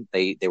threatened.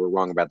 They were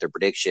wrong about their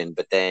prediction,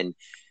 but then,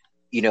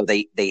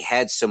 they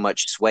had so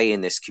much sway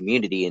in this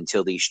community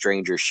until these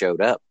strangers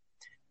showed up,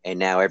 and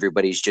now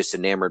everybody's just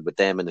enamored with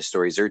them and the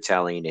stories they're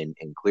telling,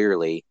 and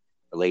clearly,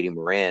 Lady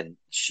Moraine,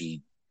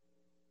 she,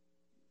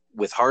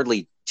 with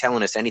hardly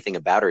telling us anything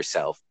about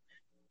herself,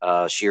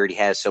 she already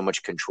has so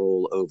much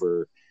control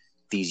over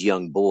these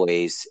young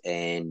boys,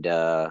 and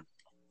and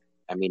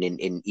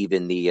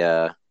even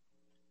the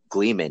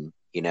Gleeman,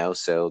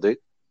 so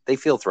they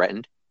feel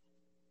threatened.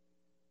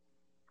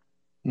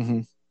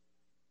 Mm-hmm.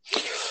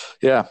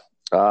 Yeah,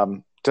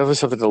 definitely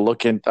something to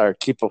look in or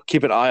keep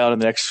an eye on in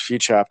the next few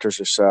chapters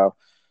or so.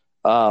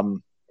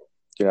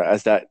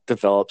 As that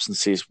develops and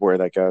sees where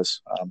that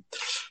goes.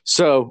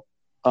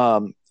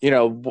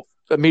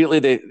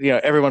 Immediately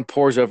everyone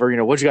pours over,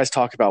 what'd you guys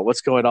talk about?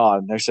 What's going on?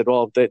 And they said,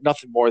 well,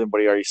 nothing more than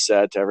what he already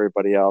said to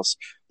everybody else.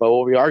 But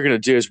what we are going to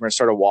do is we're going to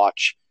start a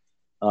watch,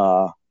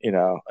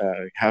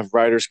 have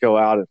riders go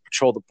out and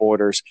patrol the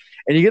borders.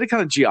 And you get a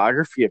kind of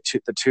geography of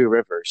the two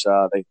rivers.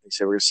 They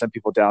say we're going to send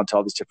people down to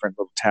all these different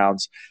little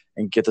towns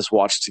and get this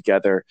watch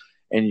together.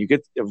 And you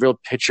get a real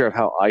picture of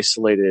how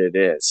isolated it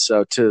is.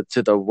 So to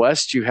the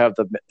west, you have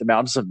the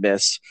Mountains of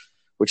Mist,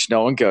 which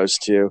no one goes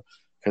to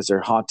because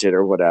they're haunted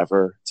or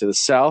whatever. To the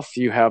south,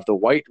 you have the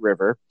White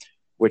River,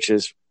 which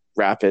is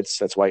rapids.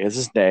 That's why he has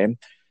his name.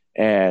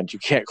 And you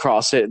can't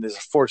cross it. And there's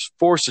a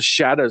forest of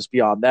shadows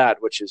beyond that,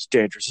 which is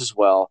dangerous as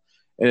well.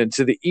 And then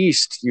to the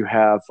east, you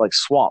have like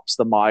swamps,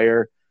 the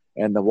mire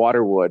and the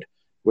waterwood,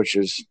 which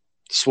is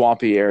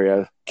swampy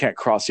area. Can't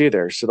cross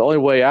either. So the only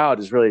way out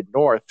is really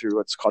north through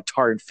what's called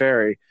Tarn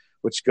Ferry,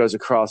 which goes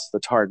across the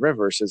Tarn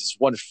River. So it's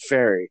one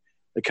ferry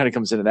that kind of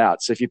comes in and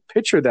out. So if you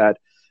picture that,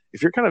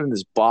 if you're kind of in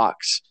this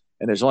box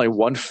and there's only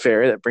one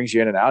ferry that brings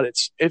you in and out,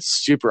 it's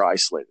super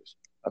isolated.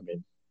 I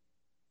mean,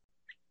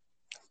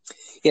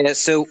 yeah.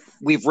 So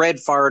we've read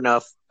far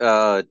enough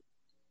to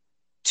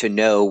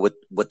know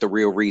what the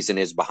real reason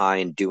is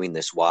behind doing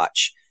this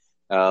watch.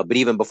 But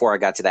even before I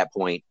got to that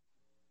point,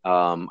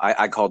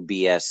 I called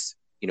BS.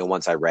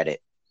 Once I read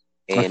it,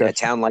 and a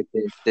town like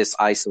this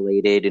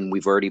isolated, and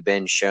we've already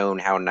been shown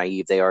how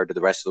naive they are to the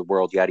rest of the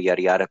world. Yada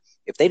yada yada.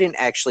 If they didn't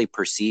actually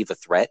perceive a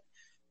threat,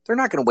 they're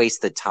not going to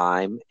waste the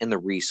time and the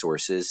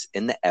resources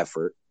and the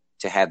effort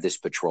to have this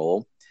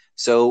patrol.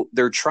 So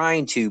they're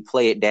trying to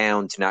play it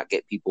down to not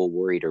get people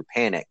worried or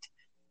panicked.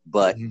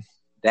 But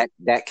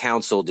that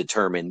council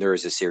determined there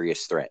is a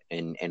serious threat.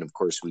 And of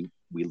course, we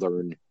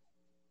learn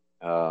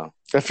a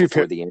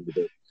the end of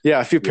it. Yeah,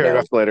 a few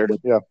paragraphs later.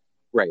 Yeah.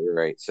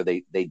 Right. So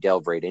they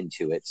delve right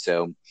into it.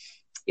 So,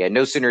 yeah,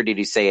 no sooner did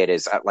he say it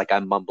as like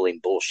I'm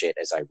mumbling bullshit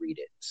as I read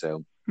it.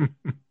 So,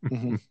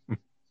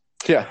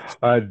 yeah,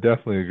 I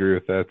definitely agree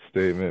with that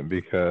statement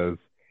because,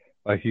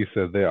 like you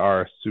said, they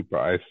are super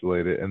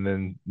isolated. And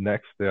then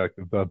next day, like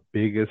the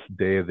biggest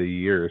day of the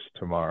year is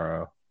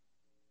tomorrow.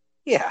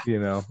 Yeah.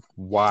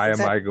 Why am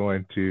I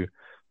going to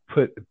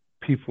put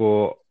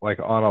people like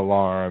on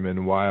alarm,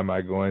 and why am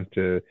I going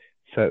to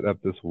set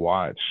up this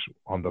watch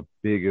on the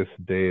biggest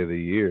day of the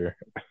year?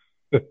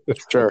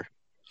 Sure.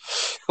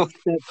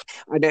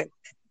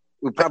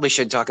 We probably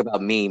should talk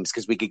about memes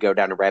because we could go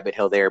down a rabbit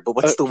hole there. But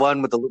what's the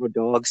one with the little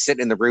dog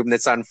sitting in the room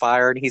that's on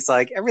fire, and he's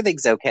like,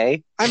 "Everything's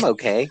okay. I'm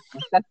okay."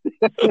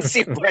 That's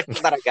the impression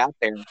that I got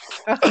there.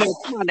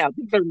 Come on now,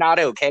 things are not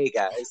okay,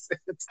 guys.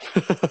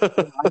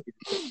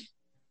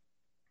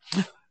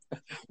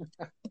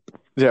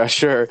 Yeah,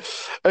 sure.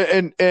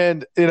 And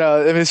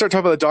start talking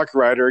about the Dark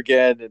Rider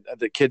again, and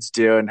the kids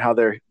do, and how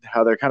they're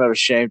kind of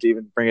ashamed to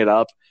even bring it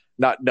up,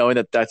 not knowing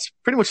that that's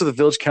pretty much what the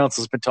village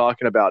council's been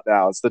talking about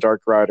now. It's the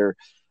Dark Rider.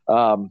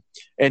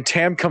 And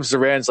Tam comes to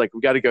Rand's like,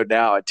 "We got to go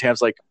now." And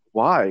Tam's like,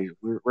 "Why?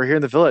 We're here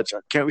in the village.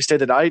 Can't we stay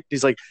the night?"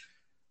 He's like,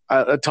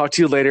 "I'll talk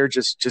to you later.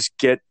 Just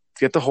get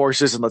the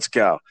horses and let's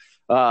go."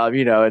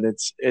 And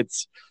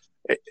it's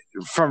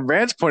from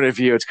Rand's point of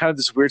view, it's kind of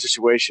this weird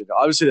situation.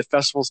 Obviously, the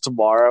festival's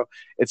tomorrow.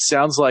 It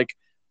sounds like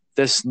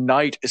this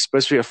night is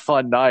supposed to be a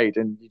fun night,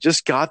 and you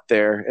just got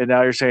there, and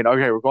now you're saying,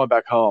 "Okay, we're going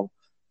back home."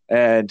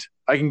 And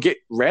I can get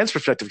Rand's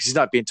perspective because he's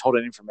not being told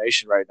any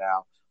information right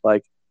now.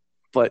 Like,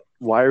 but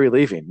why are we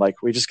leaving?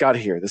 Like, we just got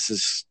here.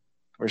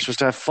 We're supposed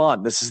to have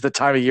fun. This is the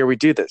time of year we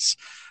do this.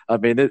 I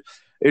mean,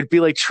 it'd be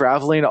like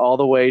traveling all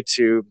the way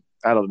to,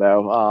 I don't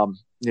know,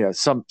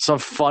 some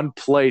fun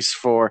place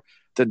for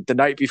the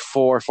night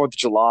before 4th of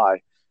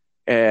July,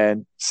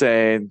 and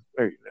saying,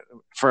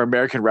 for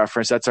American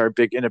reference, that's our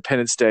big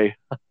Independence Day.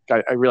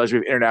 I realize we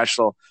have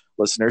international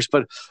listeners,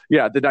 but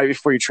yeah, the night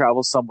before you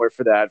travel somewhere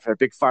for a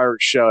big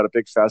fireworks show at a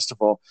big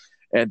festival.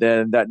 And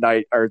then that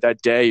night or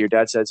that day, your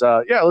dad says,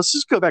 "Yeah, let's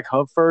just go back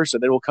home first,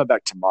 and then we'll come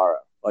back tomorrow."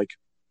 Like,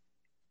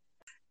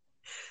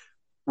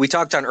 we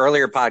talked on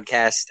earlier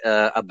podcast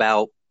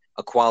about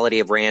a quality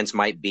of Rand's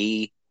might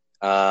be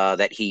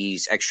that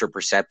he's extra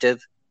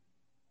perceptive.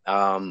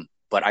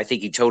 But I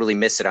think he totally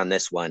missed it on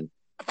this one.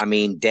 I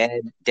mean,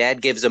 Dad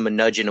gives him a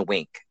nudge and a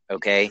wink.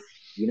 Okay,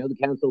 the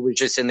council was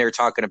just in there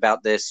talking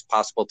about this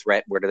possible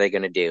threat. What are they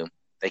going to do?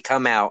 They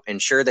come out,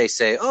 and sure, they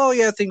say, "Oh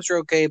yeah, things are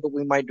okay, but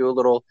we might do a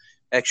little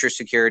extra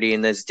security."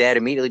 And his dad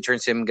immediately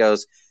turns to him and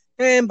goes,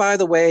 "And by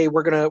the way,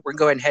 we're gonna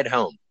go ahead and head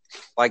home."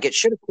 Like, it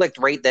should have clicked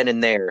right then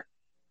and there.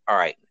 All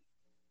right,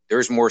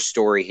 there's more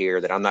story here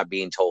that I'm not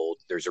being told.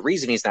 There's a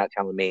reason he's not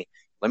telling me.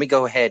 Let me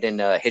go ahead and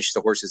hitch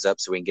the horses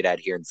up so we can get out of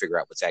here and figure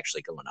out what's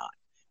actually going on.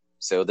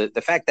 So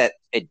the fact that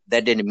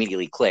that didn't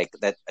immediately click,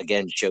 that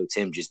again shows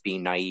him just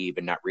being naive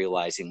and not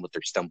realizing what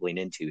they're stumbling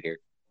into here.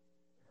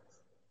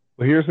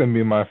 Well, here's going to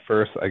be my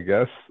first, I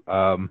guess,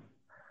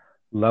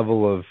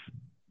 level of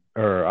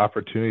or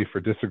opportunity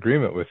for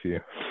disagreement with you.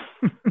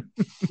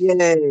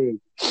 Yay!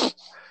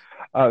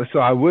 So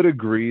I would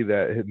agree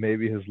that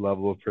maybe his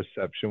level of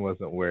perception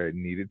wasn't where it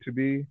needed to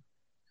be,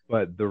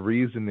 but the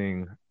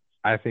reasoning,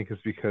 I think, is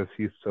because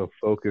he's so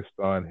focused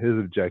on his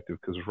objective,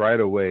 because right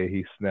away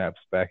he snaps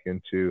back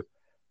into,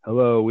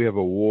 "Hello, we have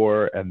a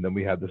war, and then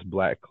we have this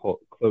black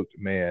cloaked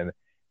man.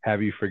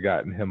 Have you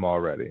forgotten him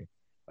already?"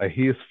 Like,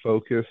 he is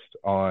focused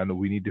on,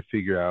 we need to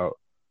figure out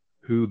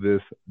who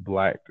this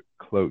black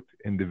cloaked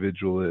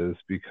individual is,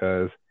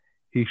 because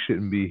he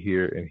shouldn't be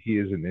here and he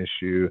is an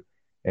issue,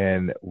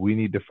 and we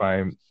need to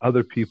find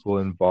other people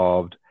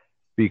involved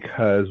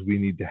because we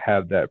need to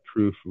have that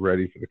proof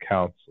ready for the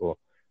council,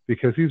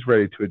 because he's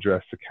ready to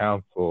address the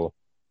council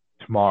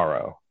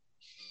tomorrow.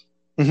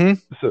 Mm-hmm.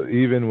 So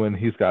even when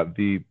he's got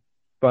the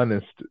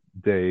funnest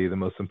day, the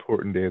most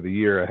important day of the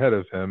year ahead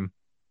of him.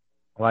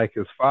 Like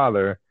his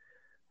father,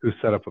 who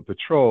set up a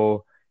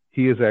patrol,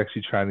 he is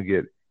actually trying to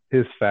get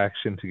his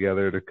faction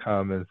together to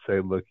come and say,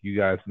 look, you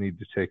guys need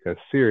to take us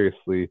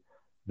seriously.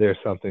 There's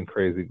something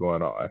crazy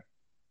going on.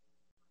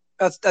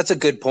 That's a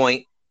good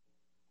point.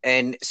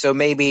 And so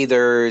maybe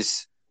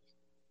there's,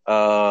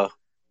 I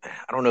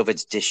don't know if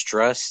it's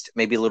distrust,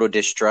 maybe a little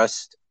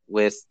distrust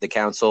with the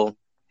council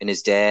and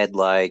his dad,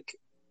 like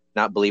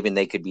not believing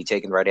they could be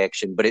taking right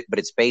action. But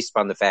it's based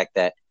on the fact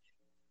that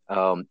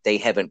they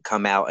haven't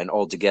come out and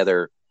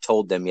altogether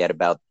told them yet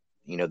about,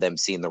 them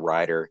seeing the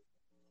rider.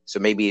 So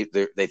maybe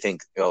they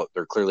think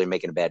they're clearly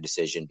making a bad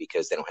decision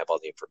because they don't have all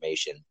the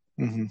information.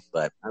 Mm-hmm.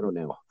 But I don't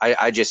know.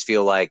 I just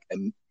feel like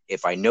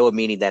if I know a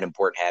meeting that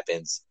important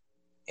happens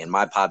and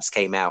my pops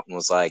came out and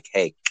was like,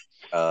 hey,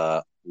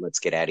 let's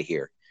get out of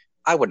here,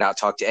 I would not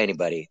talk to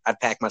anybody. I'd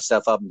pack my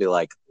stuff up and be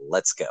like,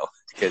 let's go.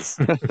 Because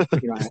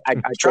I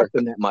trust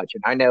him that much.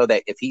 And I know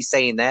that if he's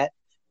saying that,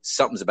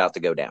 something's about to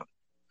go down.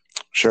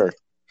 Sure.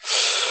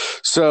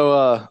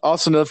 So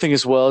also another thing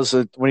as well is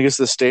that when he gets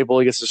to the stable,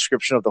 he gets a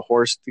description of the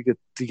horse.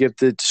 To get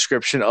the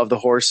description of the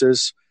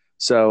horses.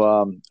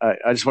 So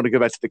I just want to go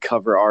back to the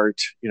cover art.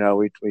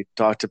 We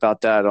talked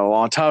about that a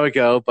long time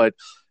ago, but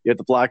you had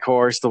the black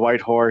horse, the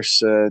white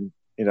horse, and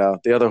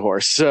the other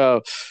horse.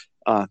 So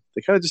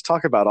they kind of just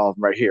talk about all of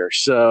them right here.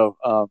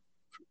 So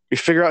we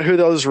figure out who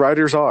those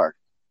riders are.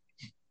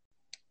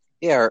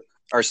 Yeah,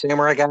 our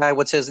samurai guy.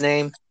 What's his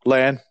name?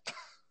 Lan.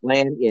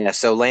 Yeah.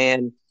 So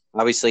Lan,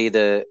 obviously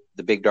the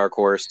big dark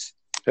horse.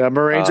 Yeah,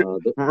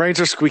 Marines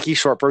are squeaky,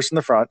 short person in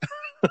the front.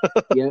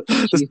 Yep,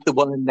 she's the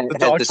one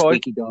that had the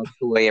squeaky dog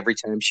toy every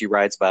time she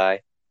rides by.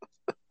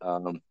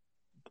 And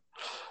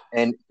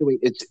wait,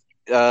 it's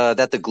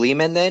that the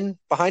Gleeman then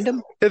behind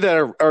him?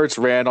 Yeah, or it's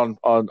Rand on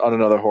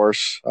another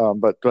horse.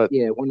 But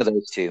yeah, one of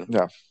those two.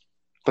 Yeah,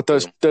 but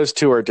those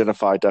two are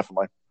identified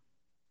definitely.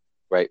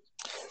 Right.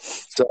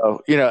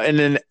 So and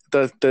then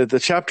the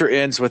chapter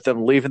ends with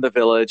them leaving the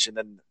village, and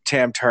then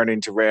Tam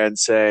turning to Rand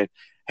saying,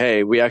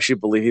 "Hey, we actually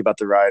believe you about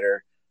the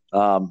rider.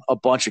 A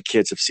bunch of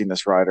kids have seen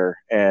this rider,"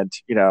 and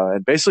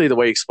and basically the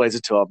way he explains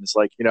it to them is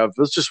like, if it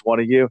was just one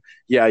of you,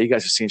 yeah, you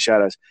guys have seen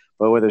shadows,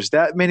 but when there's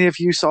that many of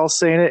you all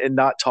saying it and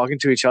not talking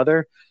to each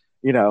other,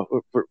 it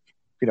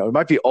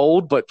might be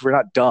old, but we're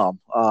not dumb.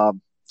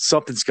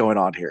 Something's going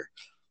on here.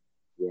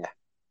 Yeah.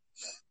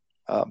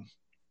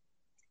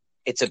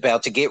 It's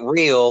about to get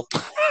real.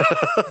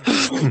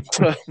 Yes.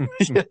 All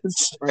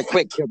right,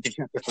 quick, jump to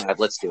chapter 5.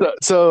 Let's do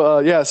it. So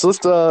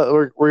let's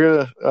we're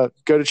gonna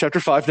go to chapter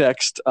 5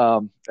 next.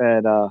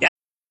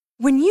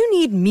 When you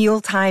need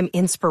mealtime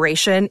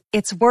inspiration,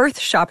 it's worth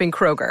shopping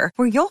Kroger,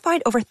 where you'll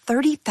find over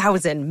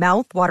 30,000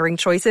 mouth-watering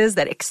choices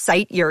that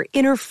excite your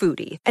inner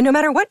foodie. And no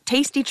matter what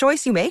tasty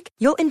choice you make,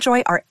 you'll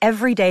enjoy our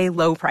everyday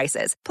low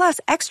prices, plus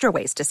extra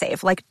ways to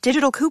save, like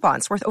digital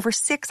coupons worth over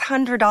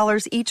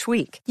 $600 each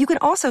week. You can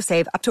also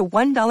save up to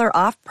 $1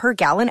 off per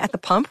gallon at the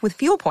pump with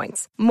fuel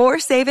points. More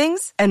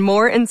savings and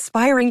more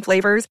inspiring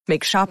flavors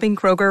make shopping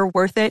Kroger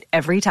worth it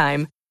every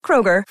time.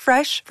 Kroger,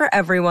 fresh for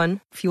everyone.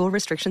 Fuel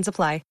restrictions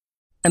apply.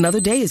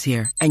 Another day is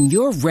here, and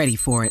you're ready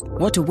for it.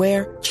 What to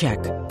wear? Check.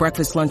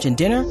 Breakfast, lunch, and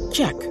dinner?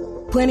 Check.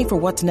 Planning for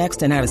what's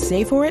next and how to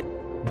save for it?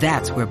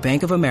 That's where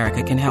Bank of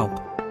America can help.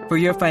 For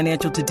your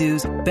financial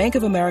to-dos, Bank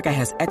of America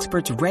has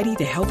experts ready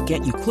to help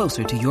get you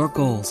closer to your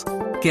goals.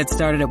 Get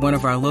started at one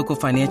of our local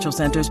financial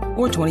centers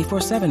or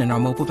 24/7 in our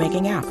mobile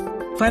banking app.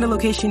 Find a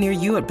location near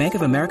you at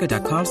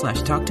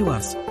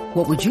bankofamerica.com/talktous.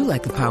 What would you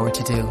like the power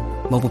to do?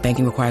 Mobile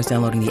banking requires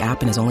downloading the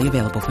app and is only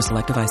available for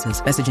select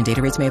devices. Message and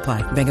data rates may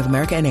apply. Bank of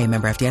America NA,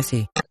 member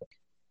FDIC.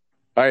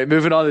 All right,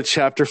 moving on to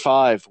chapter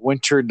 5,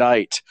 Winter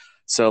Night.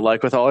 So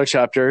like with all our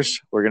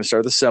chapters, we're going to start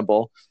with the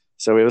symbol.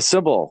 So we have a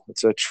symbol.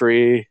 It's a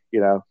tree,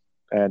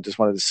 and just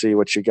wanted to see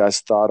what you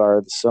guys thought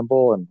are the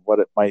symbol and what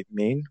it might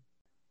mean.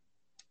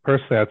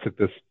 Personally, I took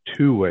this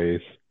 2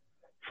 ways.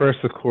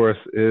 First, of course,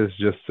 is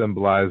just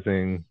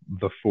symbolizing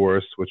the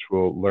forest, which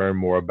we'll learn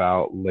more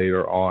about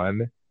later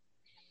on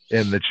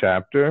in the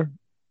chapter.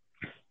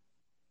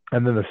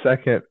 And then the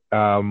second,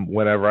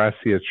 whenever I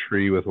see a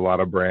tree with a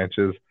lot of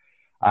branches,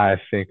 I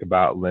think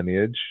about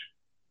lineage.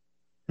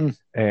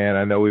 And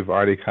I know we've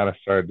already kind of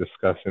started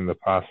discussing the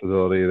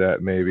possibility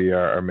that maybe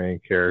our main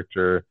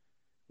character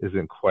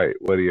isn't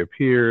quite what he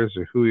appears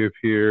or who he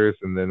appears.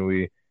 And then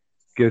we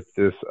get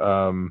this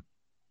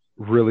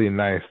really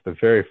nice, the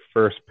very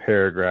first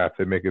paragraph,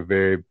 they make a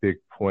very big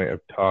point of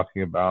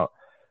talking about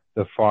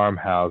the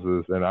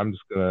farmhouses. And I'm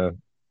just going to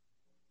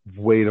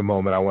wait a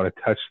moment. I want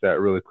to touch that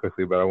really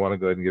quickly, but I want to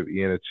go ahead and give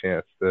Ian a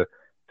chance to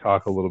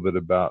talk a little bit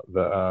about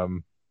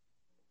the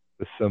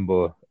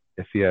symbol,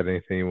 if he had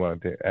anything you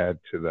wanted to add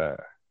to that.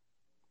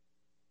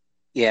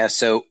 Yeah,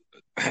 so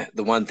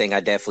the one thing I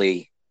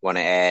definitely want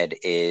to add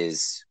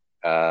is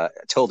I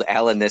told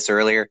Alan this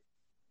earlier.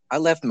 I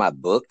left my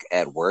book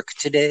at work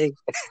today.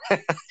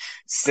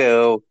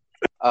 So,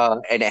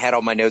 and it had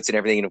all my notes and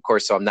everything. And of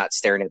course, so I'm not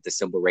staring at the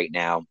symbol right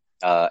now.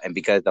 And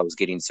because I was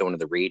getting so into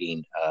the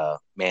reading,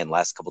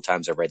 last couple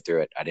times I read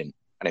through it, I didn't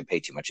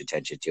pay too much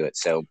attention to it.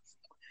 So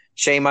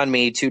Shame on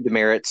me. 2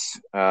 demerits.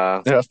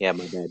 Yeah,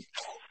 my bad.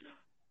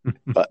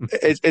 But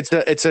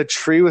it's a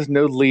tree with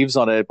no leaves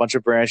on it, a bunch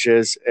of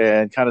branches,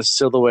 and kind of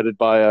silhouetted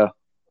by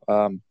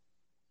in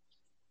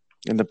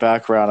the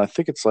background. I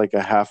think it's like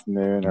a half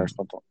moon or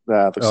something.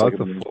 Yeah, it looks like a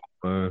full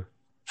moon.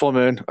 Full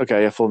moon.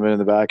 Okay, yeah, full moon in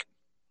the back.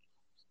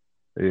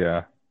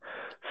 Yeah.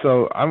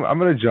 So I'm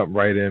going to jump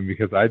right in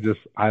because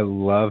I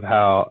love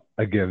how,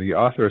 again, the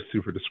author is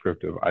super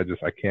descriptive. I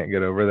can't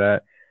get over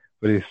that.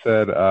 But he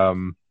said,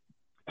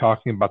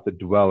 talking about the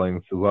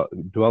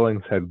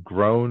dwellings had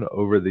grown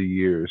over the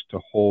years to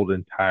hold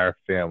entire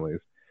families,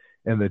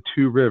 and the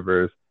 2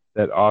 rivers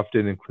that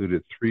often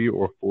included 3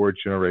 or 4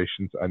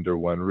 generations under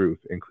one roof,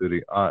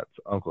 including aunts,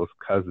 uncles,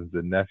 cousins,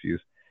 and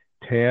nephews.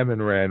 Tam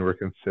and Rand were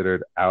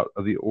considered out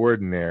of the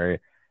ordinary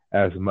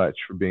as much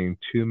for being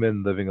 2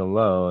 men living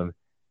alone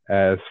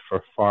as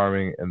for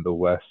farming in the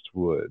West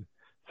Wood.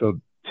 So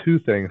 2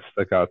 things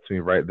stuck out to me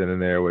right then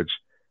and there, which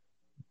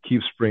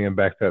keeps bringing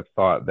back that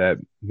thought that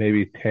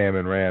maybe Tam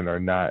and Rand are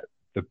not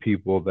the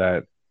people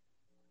that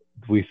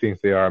we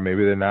think they are.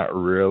 Maybe they're not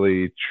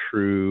really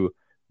true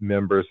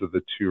members of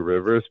the 2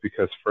 rivers,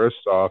 because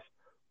first off,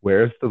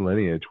 where's the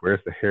lineage?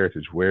 Where's the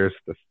heritage? Where's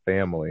the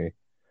family?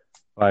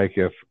 Like,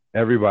 if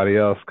everybody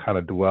else kind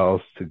of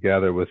dwells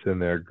together within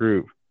their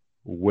group,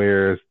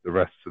 where's the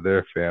rest of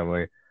their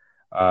family?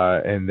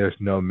 And there's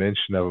no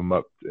mention of them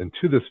up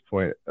to this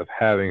point of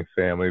having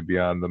family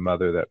beyond the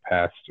mother that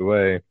passed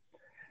away.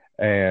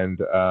 And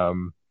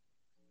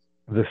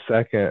the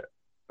second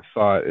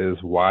thought is,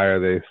 why are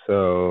they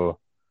so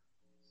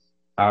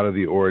out of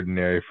the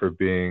ordinary for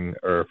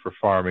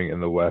farming in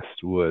the West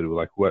Wood?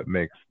 Like, what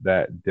makes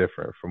that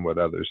different from what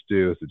others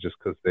do? Is it just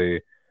because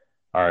they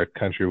are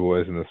country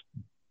boys in this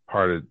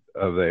part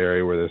of the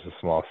area where there's a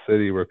small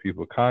city where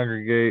people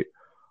congregate,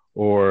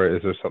 or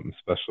is there something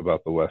special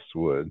about the West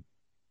Wood?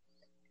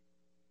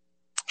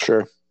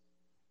 Sure.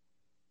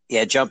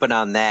 Yeah, jumping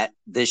on that,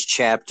 this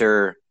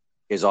chapter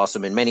is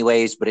awesome in many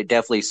ways, but it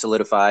definitely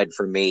solidified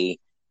for me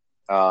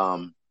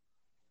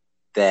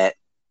that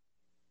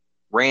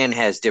Rand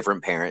has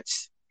different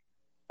parents.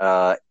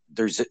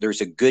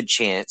 There's a good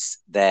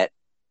chance that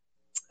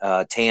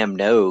Tam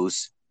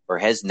knows or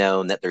has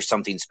known that there's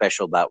something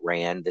special about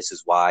Rand. This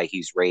is why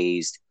he's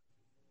raised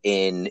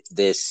in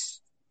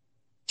this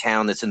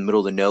town that's in the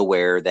middle of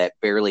nowhere that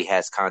barely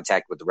has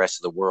contact with the rest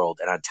of the world.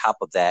 And on top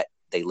of that,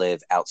 they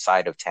live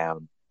outside of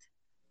town.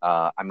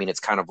 I mean, it's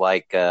kind of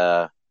like,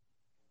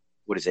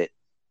 what is it?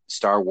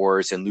 Star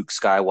Wars and Luke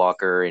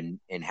Skywalker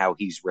and how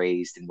he's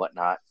raised and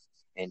whatnot,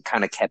 and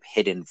kind of kept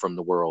hidden from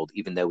the world,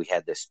 even though we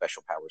had this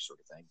special power sort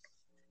of thing.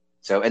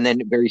 So, and then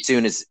very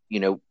soon as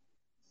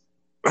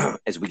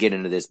we get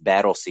into this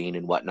battle scene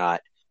and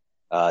whatnot,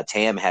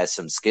 Tam has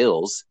some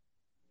skills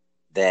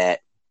that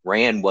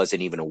Rand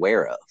wasn't even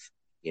aware of,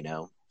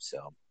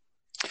 So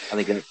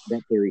I think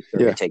that theory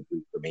started to take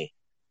root for me.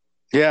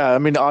 Yeah, I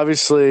mean,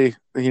 obviously,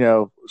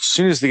 as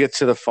soon as they get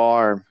to the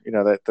farm,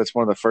 that's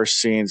one of the first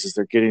scenes is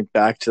they're getting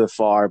back to the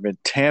farm, and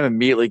Tam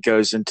immediately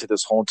goes into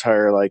this whole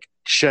entire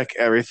check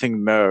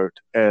everything mode,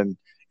 and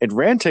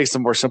Rand takes the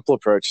more simple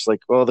approach. It's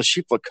like, well, the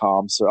sheep look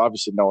calm, so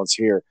obviously no one's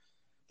here.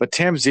 But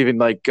Tam's even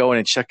going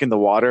and checking the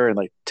water and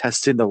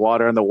testing the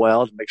water in the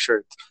well to make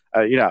sure,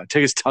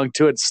 take his tongue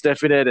to it,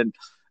 sniffing it, and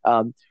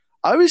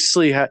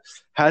obviously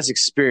has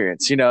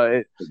experience.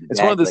 It's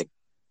one of those.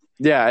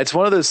 Yeah, it's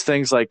one of those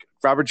things. Like,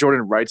 Robert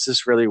Jordan writes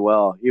this really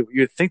well.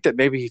 You'd think that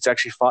maybe he's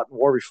actually fought in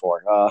war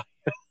before.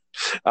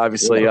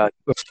 Obviously,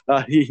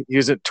 he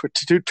was at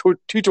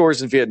two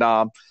tours in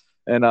Vietnam,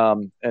 and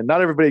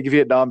not everybody in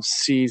Vietnam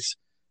sees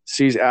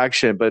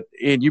action. But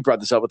Ian, you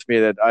brought this up with me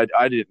that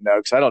I didn't know,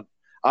 because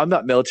I'm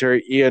not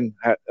military. Ian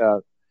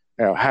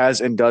has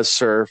and does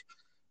serve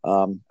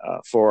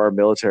for our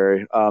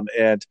military,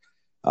 and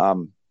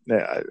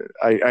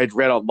I'd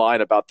read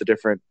online about the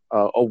different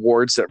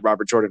awards that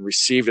Robert Jordan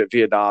received at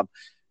Vietnam,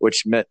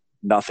 which meant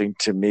nothing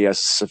to me as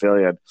a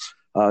civilian.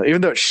 Even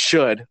though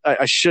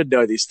I should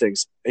know these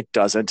things, it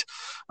doesn't.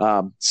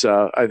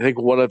 So I think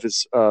one of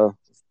his,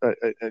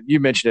 you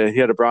mentioned it,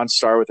 he had a Bronze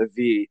Star with a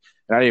V,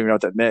 and I didn't even know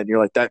what that meant. And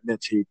you're like, that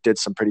meant he did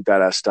some pretty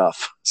badass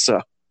stuff. So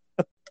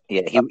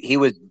yeah, he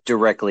was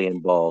directly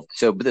involved.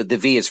 So the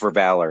V is for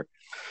valor.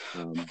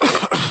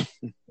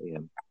 Yeah,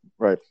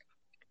 right.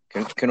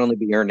 Can only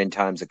be earned in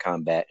times of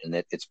combat, and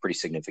it's pretty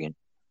significant.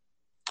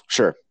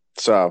 Sure.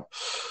 So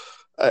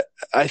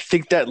I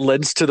think that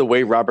lends to the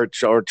way Robert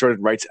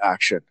Jordan writes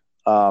action.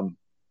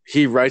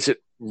 He writes it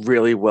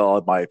really well,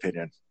 in my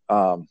opinion.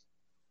 And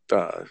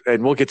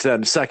we'll get to that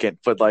in a second,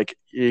 but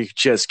you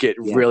just get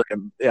really,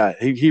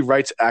 he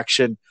writes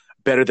action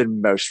better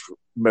than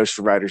most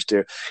writers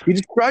do. He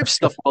describes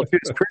stuff well too,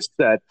 as Chris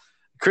said.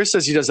 Chris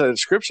says he does that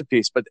description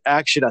piece, but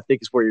action, I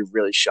think, is where he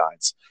really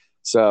shines.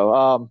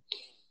 So,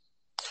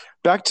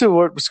 back to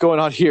what was going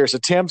on here. So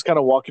Tam's kind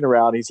of walking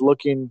around. He's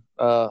looking,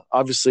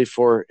 obviously,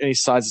 for any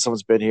signs that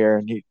someone's been here.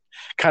 And he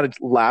kind of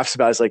laughs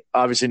about it. He's like,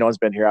 obviously, no one's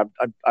been here.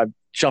 I'm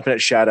jumping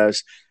at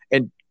shadows.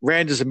 And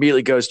Rand just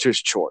immediately goes to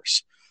his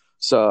chores.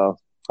 So,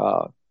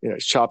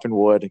 he's chopping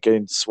wood and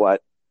getting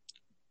sweat.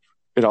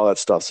 and all that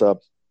stuff. So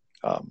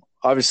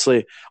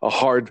obviously a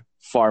hard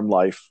farm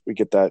life. We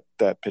get that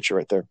picture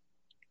right there.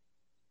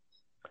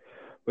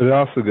 But it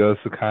also goes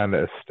to kind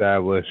of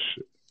establish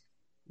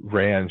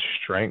Rand's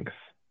strength,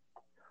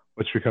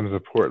 which becomes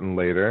important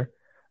later.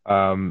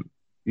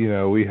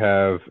 We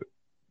have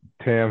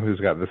Tam, who's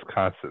got this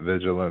constant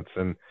vigilance.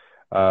 And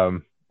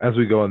as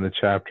we go in the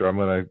chapter, I'm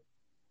going to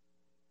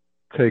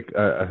take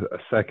a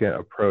second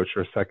approach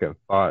or second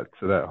thought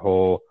to that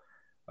whole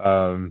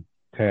Tam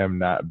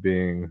not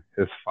being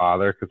his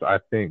father, because I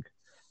think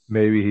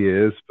maybe he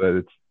is, but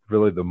it's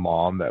really the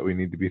mom that we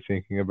need to be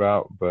thinking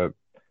about. But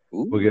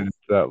we'll get into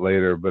that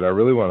later. But I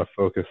really want to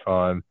focus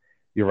on,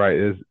 you're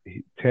right,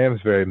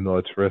 Tam's very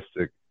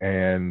militaristic,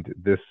 and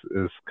this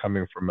is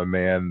coming from a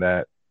man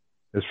that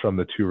is from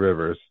the Two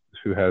Rivers,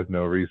 who has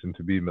no reason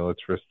to be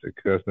militaristic,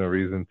 who has no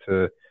reason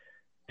to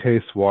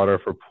taste water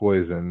for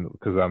poison,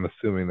 because I'm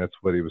assuming that's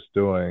what he was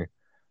doing.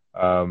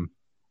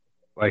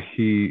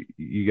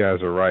 You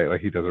guys are right,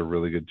 like he does a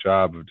really good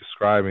job of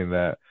describing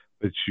that,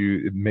 but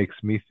it makes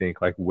me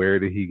think, like, where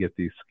did he get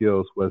these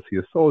skills? Was he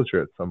a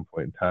soldier at some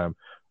point in time?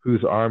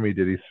 Whose army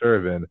did he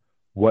serve in?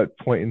 What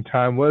point in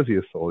time was he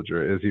a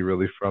soldier? Is he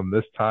really from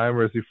this time,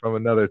 or is he from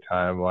another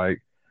time?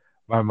 Like,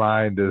 my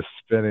mind is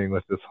spinning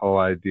with this whole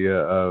idea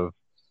of,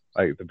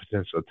 like, the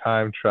potential of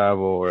time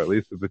travel, or at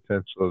least the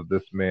potential of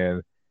this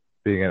man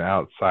being an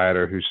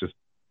outsider who's just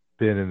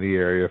been in the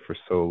area for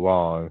so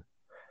long.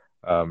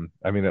 At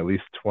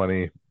least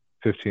 15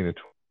 to 20.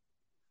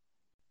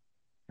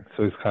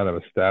 So he's kind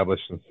of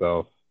established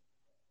himself.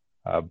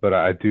 But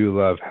I do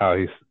love how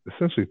he's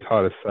essentially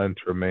taught his son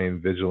to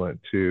remain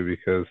vigilant too,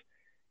 because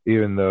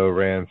even though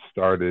Rand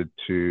started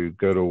to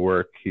go to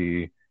work,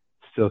 he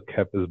still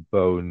kept his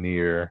bow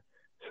near.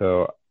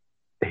 So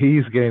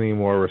he's gaining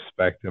more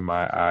respect in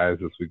my eyes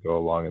as we go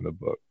along in the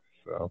book.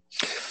 So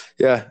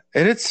yeah,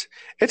 and it's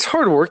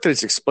hard work that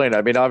it's explained.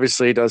 I mean,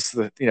 obviously he does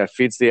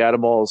feeds the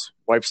animals,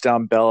 wipes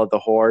down Bella the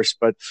horse,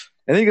 but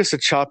and then he goes to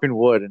chopping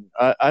wood. And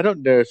I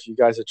don't know if you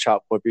guys have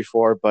chopped wood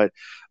before, but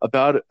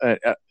about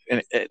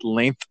at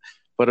length.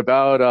 But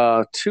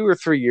about 2 or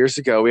 3 years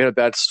ago, we had a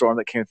bad storm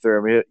that came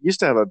through. We used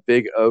to have a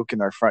big oak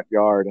in our front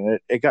yard, and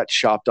it got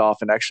chopped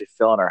off and actually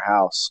fell on our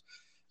house.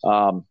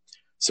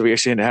 So we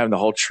actually ended up having the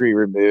whole tree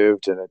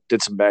removed, and it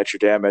did some major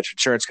damage.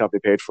 Insurance company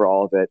paid for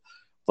all of it.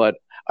 But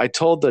I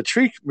told the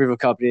tree removal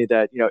company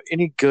that,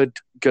 any good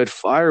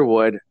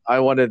firewood, I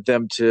wanted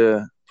them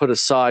to put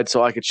aside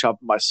so I could chop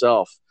it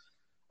myself.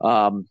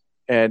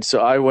 And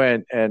so I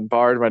went and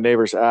borrowed my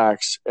neighbor's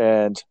axe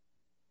and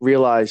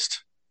realized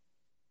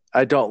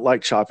I don't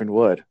like chopping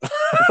wood.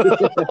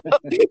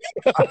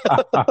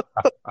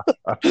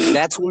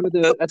 That's one of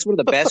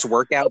the best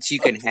workouts you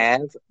can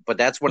have, but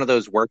that's one of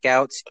those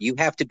workouts you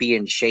have to be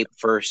in shape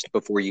first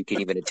before you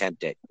can even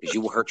attempt it, because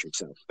you will hurt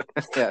yourself.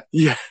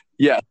 Yeah.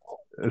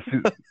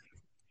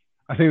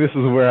 I think this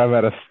is where I'm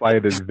at a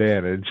slight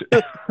advantage.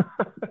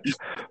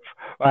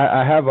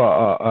 I have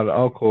an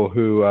uncle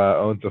who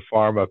owns a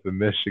farm up in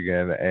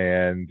Michigan,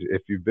 and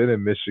if you've been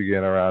in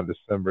Michigan around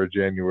December,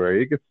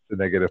 January, it gets to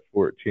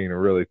 -14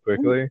 really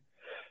quickly.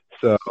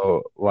 So,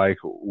 like,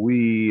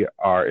 we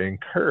are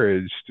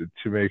encouraged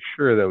to make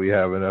sure that we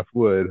have enough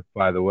wood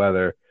by the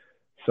weather.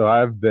 So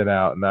I've been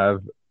out and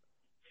I've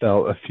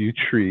felled a few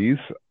trees.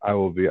 I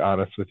will be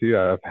honest with you.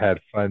 I've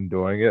had fun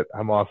doing it.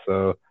 I'm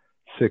also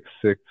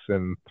 6'6"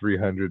 and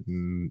 300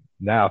 and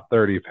now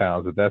 30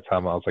 pounds. At that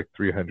time, I was like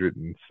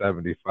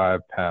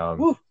 375 pounds.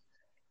 Woo.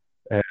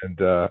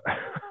 And,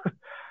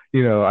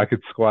 I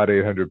could squat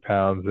 800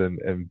 pounds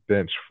and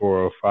bench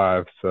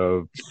 405.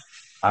 So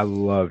I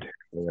loved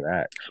handling an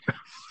axe.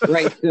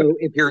 Right. So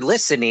if you're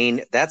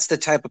listening, that's the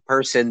type of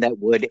person that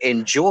would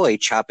enjoy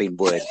chopping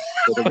wood.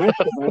 For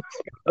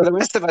the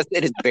rest of us,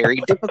 it is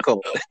very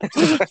difficult.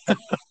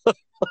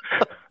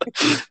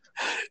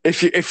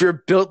 If you're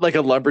built like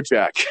a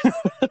lumberjack.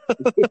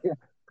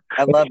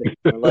 I love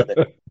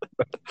it.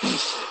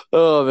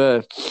 Oh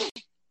man.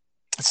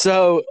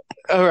 So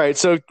all right,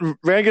 so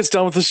Rand gets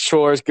done with his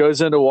chores,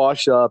 goes in to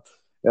wash up,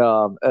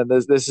 and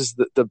this is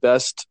the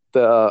best.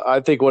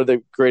 I think one of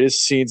the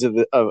greatest scenes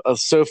of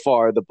so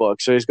far in the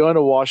book. So he's going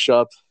to wash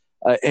up,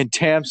 and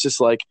Tam's just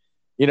like,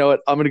 you know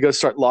what? I'm going to go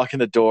start locking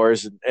the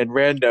doors, and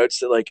Rand notes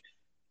that, like,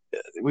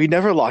 we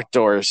never lock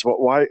doors.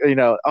 Why?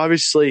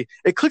 Obviously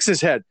it clicks in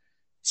his head.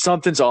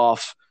 Something's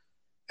off.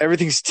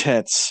 Everything's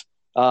tense.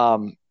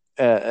 And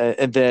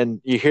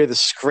then you hear the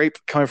scrape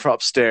coming from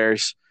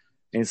upstairs,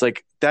 and he's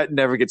like, that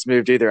never gets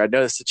moved either. I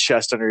noticed the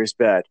chest under his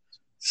bed.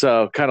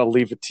 So kind of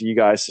leave it to you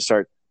guys to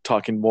start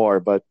talking more,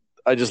 but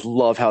I just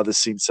love how this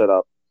scene's set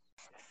up.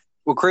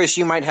 Well, Chris,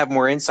 you might have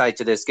more insight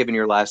to this given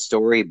your last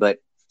story, but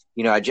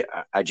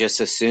I just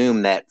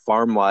assume that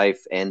farm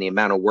life and the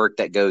amount of work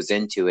that goes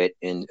into it,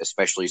 and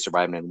especially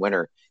surviving in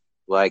winter,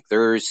 like,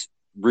 there's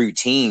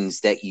routines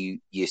that you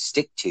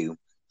stick to,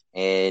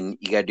 and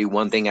you got to do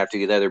one thing after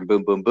the other,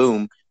 boom, boom,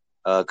 boom,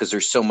 because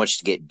there's so much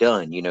to get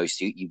done,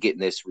 so you get in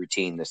this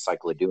routine, this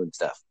cycle of doing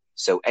stuff.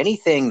 So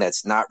anything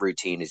that's not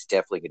routine is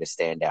definitely going to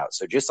stand out.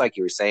 So just like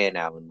you were saying,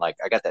 Alan, like,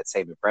 I got that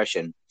same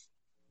impression.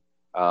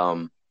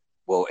 What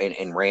well,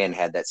 and Rand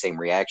had that same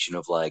reaction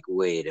of like,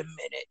 wait a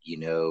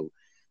minute,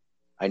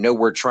 I know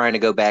we're trying to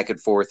go back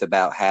and forth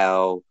about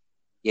how,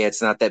 yeah,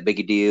 it's not that big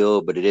a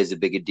deal, but it is a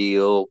big a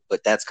deal.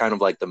 But that's kind of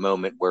like the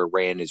moment where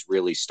Rand is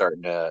really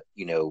starting to,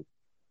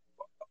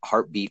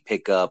 heartbeat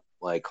pick up,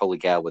 like, holy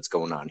cow, what's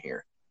going on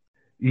here?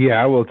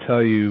 Yeah, I will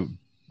tell you,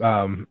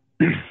 because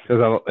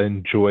I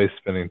enjoy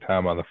spending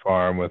time on the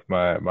farm with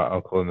my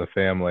uncle and the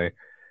family.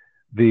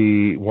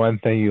 The one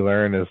thing you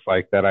learn is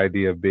like that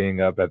idea of being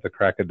up at the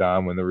crack of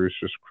dawn when the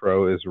roosters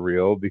crow is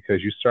real,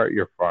 because you start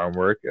your farm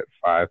work at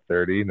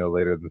 5:30, no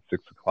later than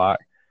 6 o'clock.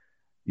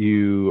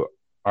 You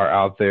are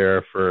out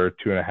there for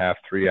 2.5,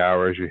 3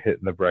 hours. You're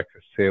hitting the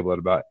breakfast table at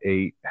about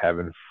 8,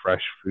 having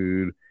fresh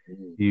food.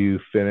 You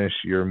finish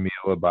your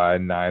meal by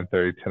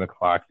 9:30, 10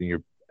 o'clock, and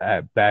you're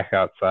back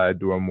outside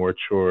doing more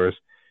chores.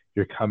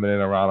 You're coming in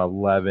around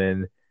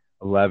 11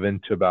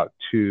 to about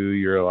 2.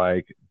 You're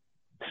like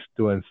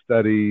doing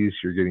studies.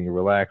 You're getting your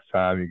relaxed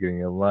time. You're getting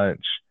your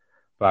lunch.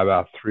 By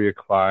about 3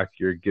 o'clock,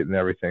 you're getting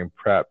everything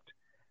prepped.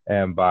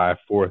 And by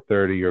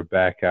 4:30, you're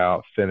back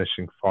out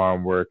finishing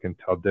farm work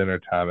until dinner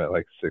time at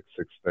like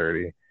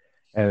 6:30.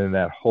 And in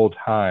that whole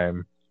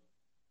time,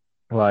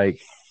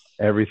 like,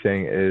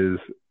 everything is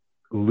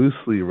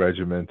loosely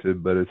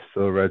regimented, but it's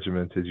still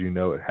regimented.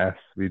 It has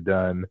to be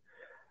done.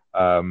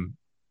 And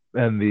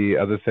the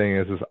other thing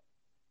is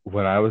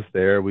when I was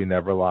there, we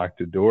never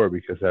locked a door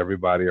because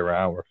everybody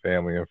around were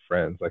family and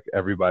friends. Like,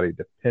 everybody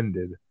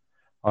depended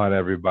on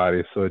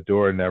everybody. So a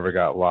door never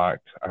got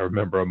locked. I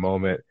remember a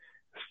moment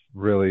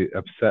really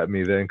upset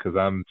me then, because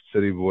I'm a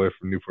city boy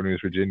from Newport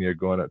News, Virginia,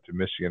 going up to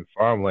Michigan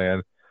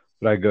farmland.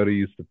 But I go to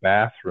use the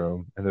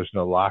bathroom and there's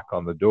no lock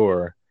on the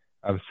door.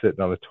 I'm sitting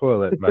on the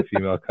toilet. My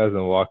female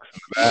cousin walks in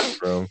the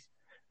bathroom,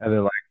 and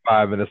then like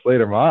 5 minutes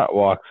later, my aunt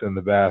walks in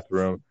the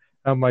bathroom.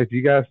 I'm like, do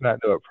you guys not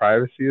know what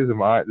privacy is? And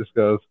my aunt just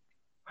goes,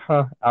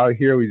 out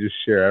here we just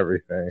share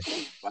everything.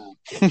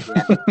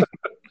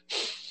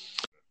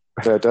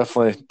 Yeah,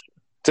 definitely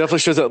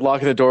shows that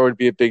locking the door would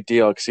be a big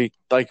deal, because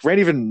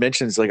Rand even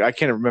mentions, like, I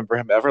can't remember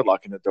him ever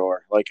locking the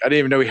door. Like, I didn't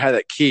even know he had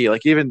that key.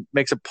 Like, he even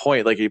makes a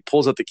point, like, he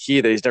pulls out the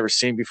key that he's never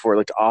seen before. It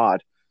looked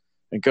odd,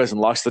 and goes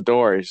and locks the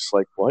door. He's just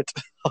like, what?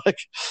 Like,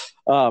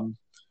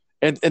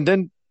 and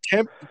then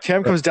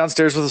Tam comes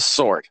downstairs with a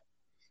sword.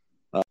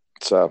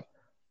 So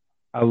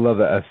I love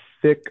that. A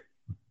thick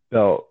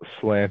belt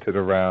slanted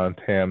around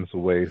Tam's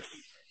waist,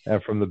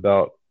 and from the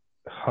belt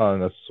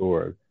hung a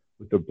sword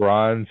with the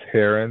bronze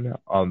heron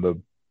on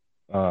the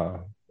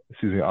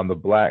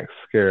black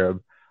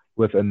scarab,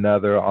 with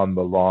another on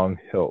the long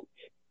hilt.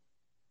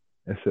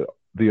 And so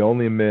the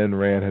only men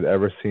Rand had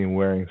ever seen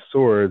wearing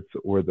swords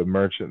were the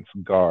merchants'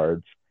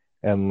 guards,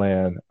 and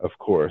Lan, of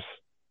course.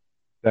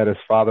 That his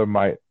father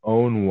might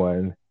own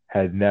one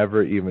had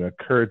never even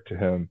occurred to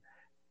him.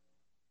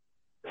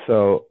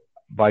 So,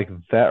 like,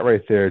 that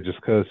right there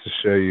just goes to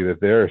show you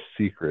that there are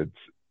secrets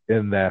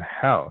in that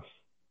house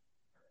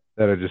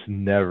that are just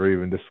never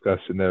even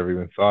discussed and never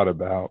even thought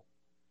about.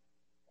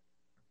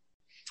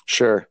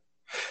 Sure.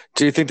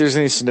 Do you think there's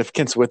any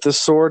significance with this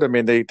sword? I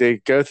mean,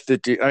 they go through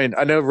I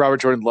know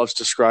Robert Jordan loves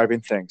describing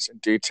things in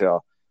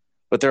detail,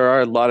 but there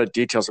are a lot of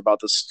details about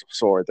this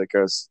sword that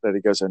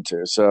he goes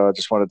into. So I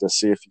just wanted to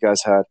see if you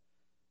guys had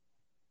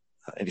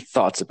any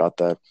thoughts about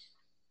that.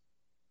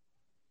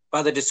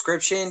 By the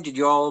description,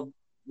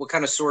 what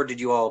kind of sword did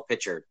you all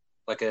picture?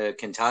 Like a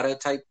Kintata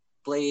type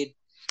blade?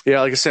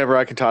 Yeah, like a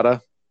samurai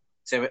Kintata.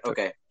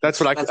 Okay. That's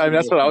what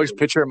I always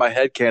picture in my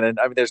head canon.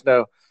 I mean, there's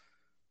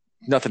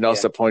nothing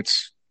else that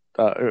points.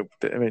 I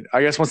mean,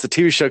 I guess once the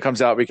TV show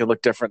comes out, we can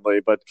look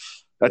differently, but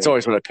that's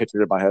always what I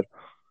pictured in my head.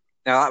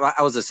 No,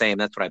 I was the same.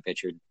 That's what I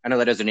pictured. I know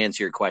that doesn't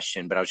answer your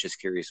question, but I was just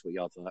curious what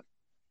y'all thought.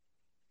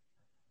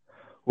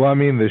 Well, I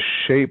mean, the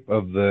shape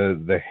of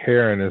the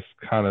heron is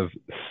kind of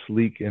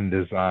sleek in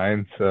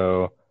design,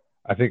 so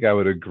I think I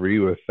would agree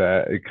with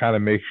that. It kind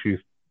of makes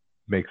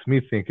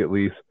me think, at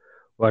least,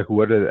 like,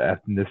 what are the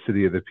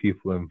ethnicity of the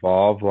people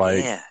involved?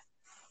 Like, yeah.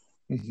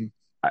 Mm-hmm.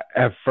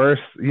 At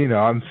first,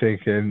 I'm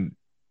thinking,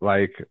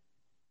 like,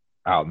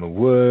 out in the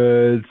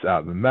woods,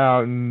 out in the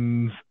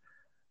mountains.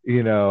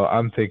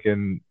 I'm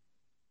thinking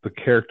the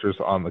characters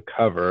on the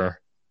cover,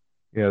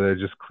 they're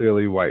just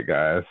clearly white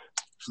guys.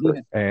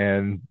 Yeah.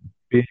 And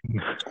being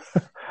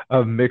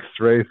of mixed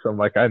race, I'm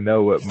like, I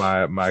know what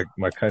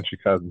my country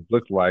cousins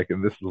look like,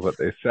 and this is what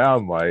they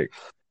sound like.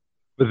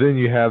 But then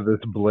you have this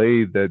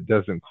blade that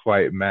doesn't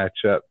quite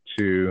match up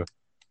to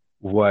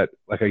what,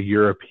 like, a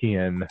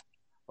European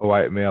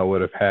white male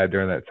would have had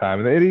during that time.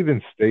 And it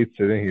even states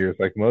it in here. It's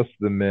like most of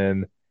the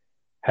men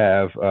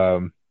have,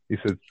 he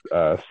said,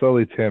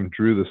 slowly Tam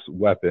drew this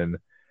weapon.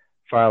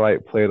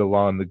 Firelight played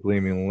along the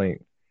gleaming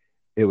length.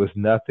 It was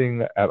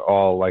nothing at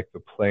all like the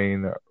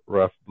plain,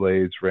 rough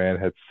blades Rand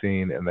had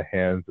seen in the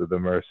hands of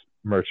the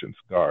merchant's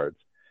guards.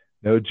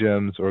 No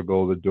gems or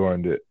gold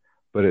adorned it,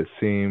 but it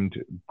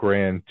seemed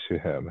grand to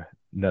him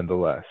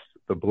nonetheless.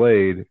 The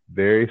blade,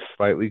 very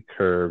slightly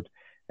curved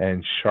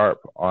and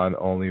sharp on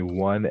only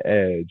one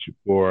edge,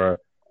 bore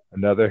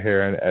another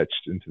heron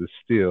etched into the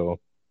steel.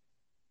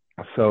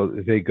 So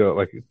they go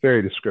like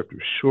very descriptive.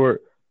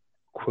 Short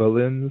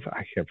quillins,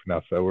 I can't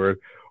pronounce that word,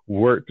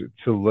 worked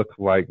to look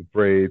like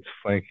braids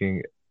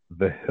flanking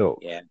the hilt.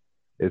 Yeah.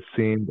 It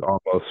seemed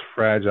almost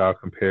fragile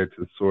compared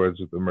to the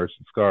swords of the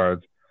merchant's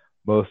guards.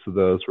 Most of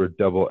those were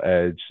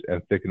double-edged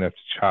and thick enough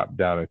to chop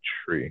down a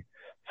tree.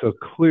 So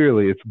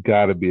clearly it's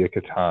got to be a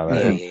katana.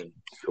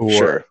 Mm-hmm.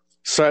 Sure.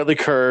 Slightly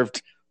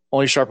curved,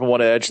 only sharp on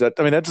one edge. That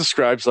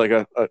describes like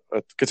a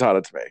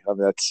katana to me. I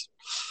mean, that's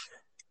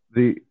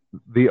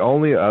the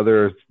only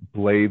other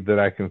blade that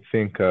I can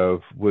think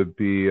of would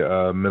be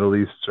Middle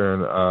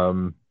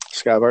Eastern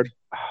scabbard.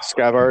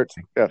 Scabbard.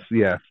 Yes,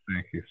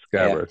 thank you.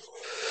 Scabbard. Yeah.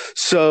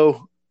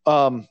 So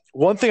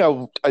one thing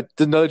I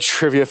another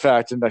trivia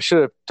fact, and I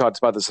should have talked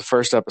about this the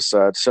first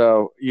episode.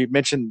 So you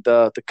mentioned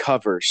the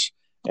covers,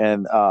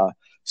 and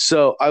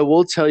so I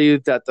will tell you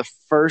that the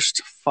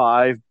first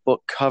 5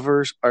 book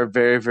covers are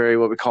very, very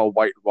what we call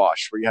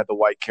whitewash, where you have the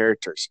white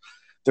characters.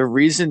 The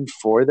reason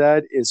for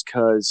that is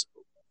because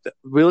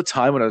Wheel of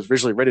Time, when it was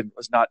originally written,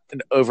 was not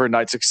an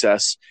overnight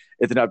success.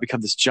 It did not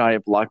become this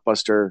giant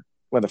blockbuster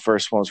when the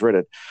first one was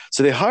written.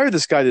 So they hired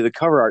this guy to do the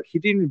cover art. He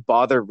didn't even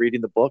bother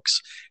reading the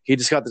books. He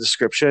just got the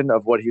description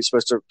of what he was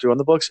supposed to do on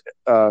the books,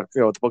 what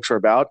the books were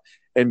about,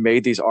 and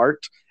made these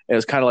art. And it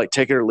was kind of like,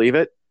 take it or leave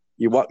it.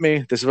 You want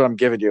me? This is what I'm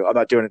giving you. I'm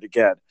not doing it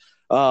again.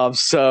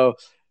 So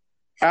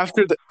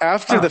after the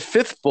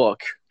 5th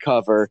book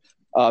cover,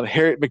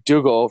 Harriet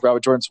McDougal,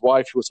 Robert Jordan's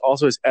wife, who was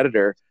also his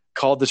editor,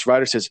 called this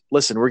writer, says,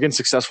 listen, we're getting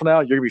successful now.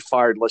 You're going to be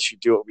fired unless you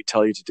do what we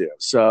tell you to do.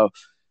 So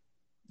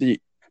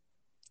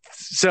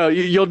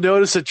you'll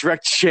notice a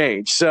direct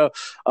change. So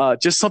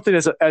just something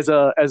as a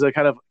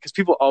kind of, because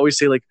people always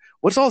say like,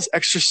 what's all this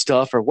extra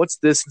stuff or what's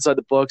this inside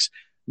the books?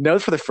 No,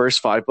 for the first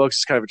 5 books,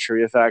 it's kind of a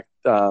trivia fact,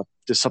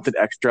 just something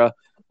extra.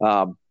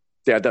 The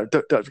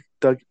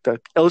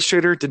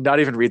illustrator did not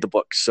even read the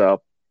book.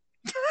 So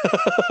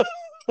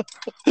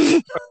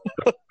I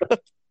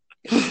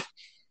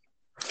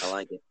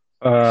like it.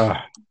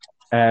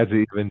 Adds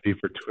an even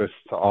deeper twist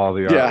to all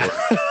the artwork.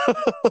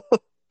 Yeah.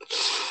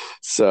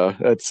 So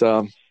it's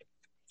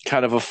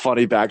kind of a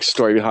funny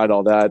backstory behind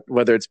all that,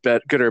 whether it's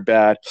good or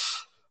bad,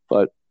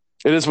 but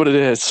it is what it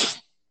is.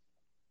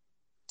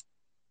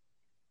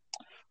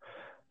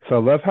 So I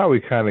love how we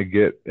kind of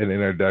get an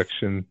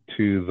introduction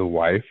to the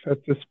wife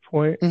at this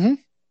point. Mm-hmm.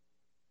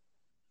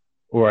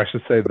 Or I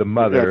should say the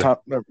mother.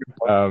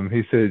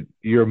 He said,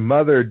 your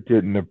mother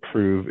didn't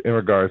approve in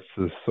regards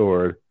to the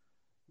sword,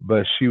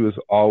 but she was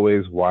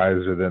always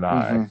wiser than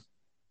Mm-hmm.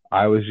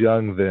 I was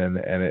young then,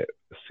 and it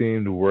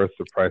seemed worth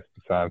the price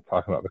of time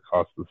talking about the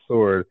cost of the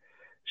sword.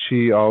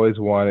 She always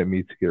wanted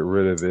me to get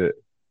rid of it,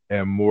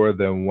 and more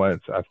than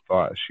once I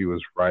thought she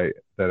was right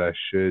that I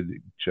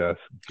should just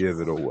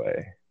give it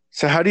away.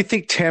 So how do you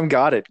think Tam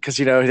got it? Because,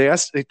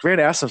 Grant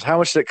asked him, how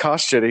much did it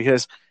cost you? And he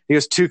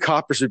goes, 2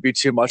 coppers would be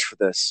too much for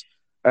this.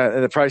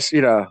 And the price,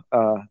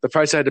 the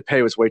price I had to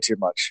pay was way too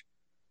much.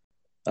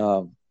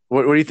 What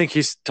do you think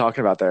he's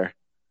talking about there?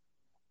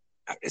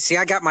 See,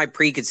 I got my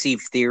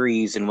preconceived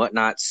theories and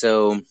whatnot,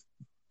 so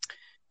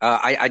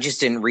I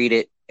just didn't read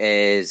it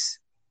as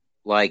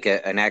like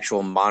an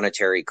actual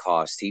monetary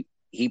cost.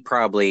 He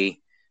probably,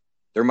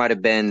 there might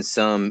have been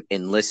some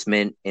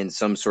enlistment in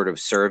some sort of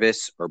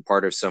service or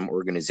part of some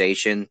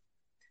organization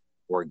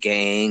or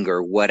gang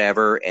or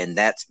whatever, and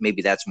that's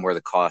more the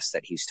cost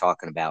that he's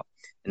talking about.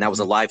 And that was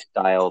a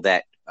lifestyle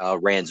that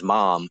Rand's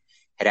mom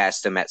had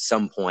asked him at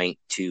some point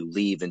to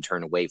leave and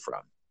turn away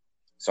from.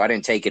 So I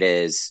didn't take it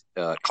as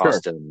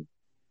cost him,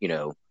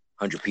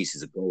 100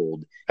 pieces of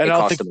gold. And it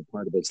cost him a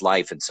part of his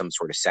life and some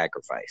sort of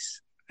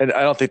sacrifice. And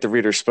I don't think the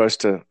reader's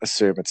supposed to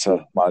assume it's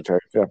a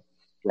monetary. Yeah.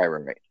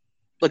 Right.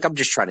 Look, I'm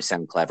just trying to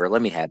sound clever.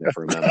 Let me have it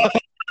for a moment.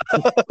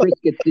 Chris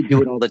gets to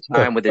do it all the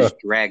time with his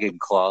dragon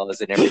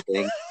claws and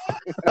everything.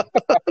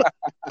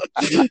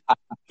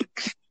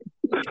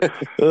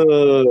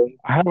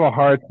 I have a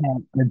hard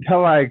time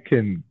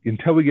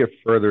until we get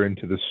further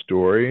into the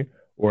story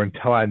or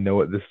until I know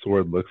what this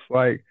sword looks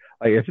like.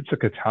 Like if it's a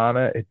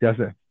katana, it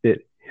doesn't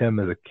fit him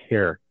as a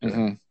character.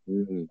 Mm-hmm.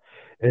 Mm-hmm.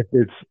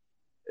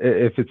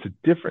 If it's a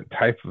different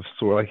type of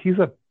sword, like he's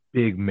a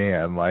big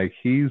man, like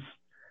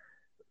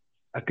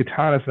a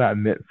katana's not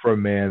meant for a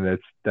man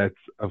that's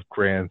of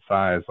grand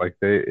size. Like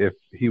if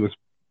he was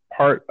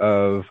part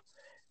of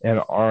an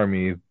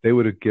army, they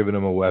would have given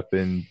him a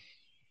weapon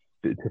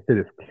to fit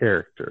his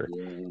character.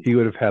 Yeah. He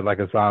would have had like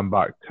a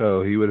Zanbak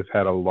toe. He would have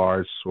had a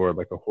large sword,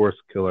 like a horse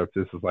killer. If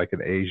this is like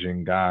an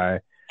Asian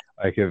guy,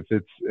 like if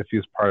he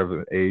was part of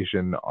an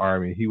Asian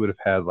army, he would have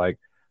had like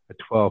a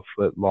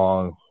 12-foot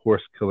long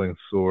horse killing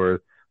sword.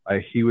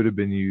 Like he would have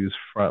been used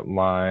front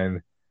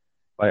line.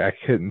 Like I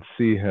couldn't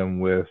see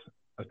him with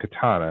a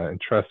katana. And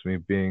trust me,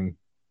 being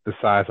the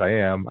size I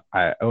am,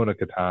 I own a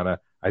katana.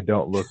 I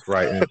don't look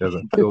right, and it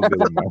doesn't feel good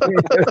in my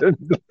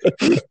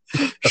hand.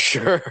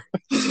 Sure.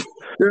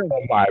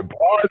 My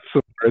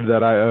broadsword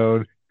that I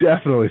own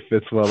definitely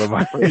fits well in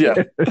my hand.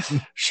 Yeah,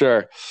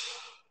 sure.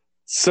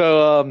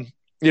 So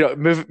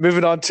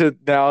moving on to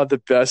now the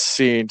best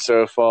scene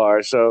so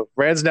far. So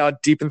Rand's now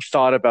deep in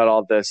thought about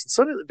all this. And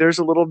suddenly there's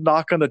a little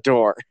knock on the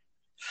door.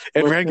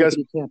 And Rand goes,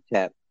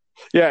 tap.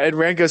 Yeah, and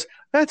Rand goes,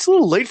 that's a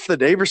little late for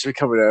the neighbors to be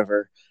coming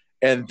over.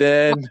 And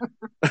then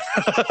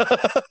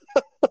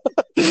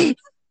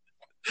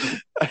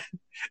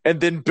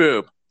and then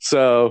boom.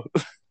 So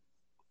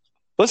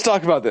let's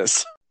talk about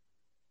this.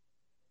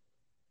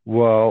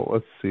 Well,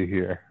 let's see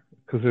here,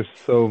 because there's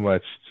so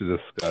much to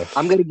discuss.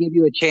 I'm going to give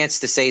you a chance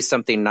to say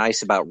something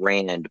nice about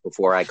Rand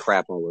before I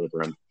crap all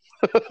over him.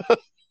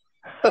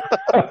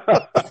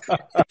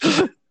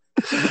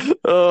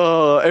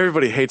 Oh,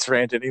 everybody hates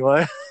Rand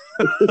anyway.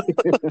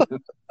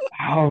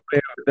 Oh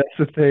man, that's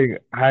the thing.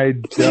 I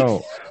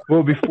don't.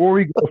 Well, before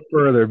we go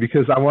further,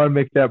 because I want to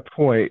make that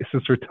point,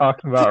 since we're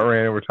talking about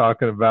Rand, we're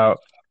talking about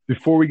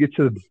before we get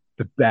to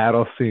the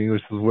battle scene,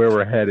 which is where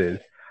we're headed.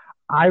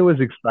 I was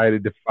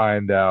excited to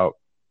find out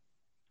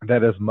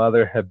that his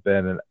mother had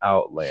been an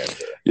outlander.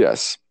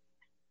 Yes.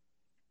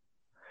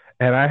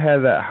 And I had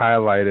that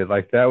highlighted,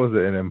 like that was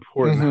an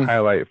important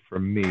highlight for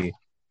me,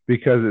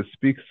 because it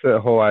speaks to the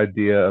whole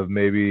idea of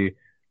maybe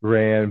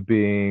Rand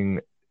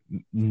being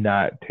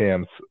not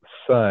Tam's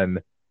son.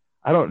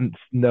 I don't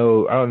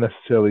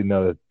necessarily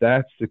know that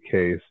that's the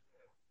case,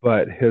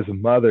 but his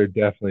mother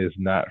definitely is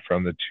not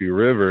from the Two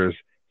Rivers.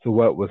 So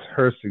what was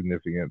her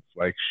significance?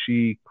 Like,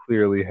 she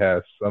clearly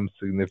has some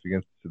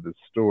significance to the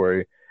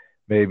story.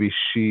 Maybe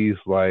she's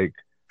like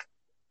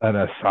an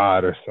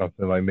Assad or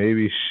something. Like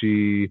maybe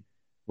she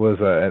was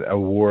a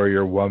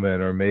warrior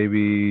woman, or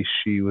maybe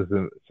she was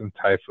some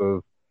type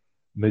of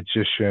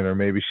magician, or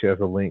maybe she has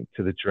a link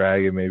to the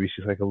dragon. Maybe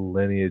she's like a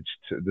lineage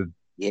to the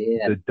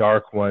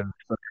Dark One.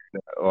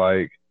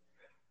 Like,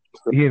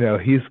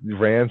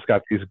 Rand's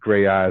got these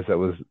gray eyes that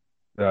was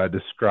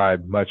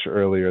described much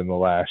earlier in the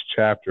last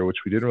chapter,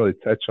 which we didn't really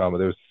touch on, but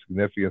there was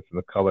significance in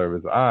the color of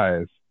his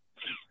eyes.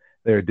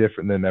 They're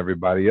different than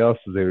everybody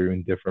else's. They were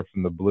even different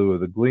from the blue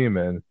of the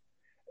Gleeman.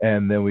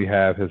 And then we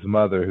have his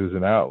mother, who's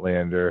an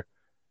outlander,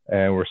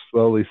 and we're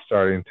slowly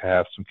starting to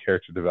have some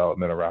character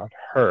development around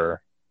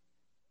her.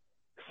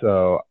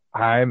 So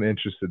I'm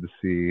interested to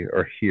see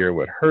or hear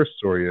what her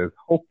story is.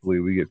 Hopefully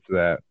we get to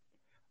that.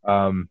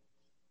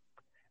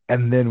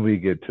 And then we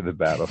get to the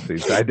battle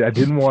scenes. I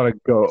didn't want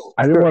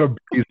to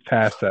breeze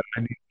past that.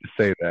 I need to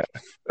say that.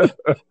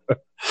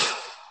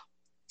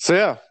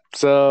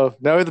 So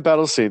now we have the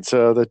battle scene.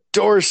 So the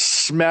door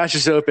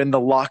smashes open, the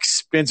lock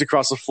spins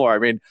across the floor. I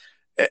mean,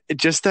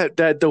 just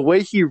that the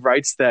way he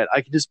writes that,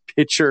 I can just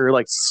picture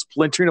like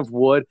splintering of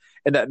wood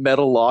and that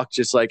metal lock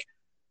just like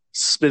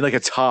spin like a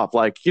top.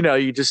 Like,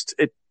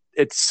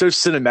 it's so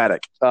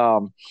cinematic.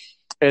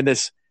 And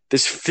this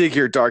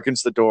figure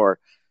darkens the door,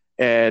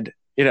 and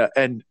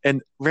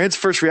Rand's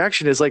first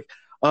reaction is like,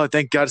 oh,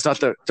 thank God it's not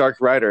the Dark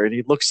Rider. And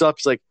he looks up,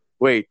 he's like,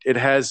 wait, it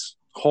has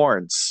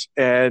horns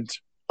and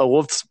a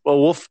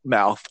wolf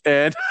mouth,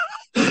 and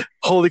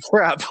holy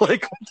crap.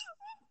 Like,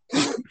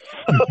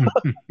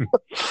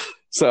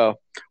 so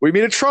we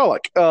meet a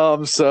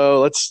Trolloc. So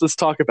let's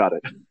talk about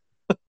it.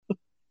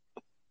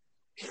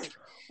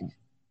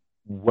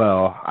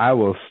 Well, I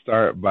will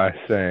start by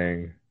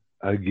saying,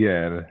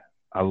 again,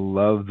 I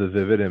love the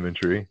vivid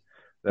imagery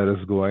that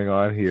is going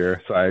on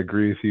here. So I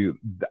agree with you.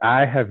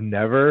 I have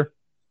never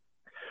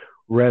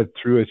read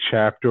through a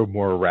chapter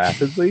more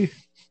rapidly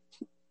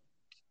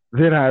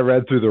than I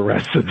read through the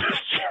rest of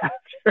this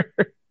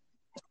chapter.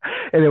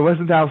 And it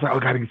wasn't that I was like, oh,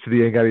 gotta get to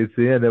the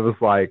end. It was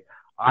like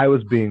I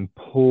was being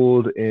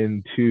pulled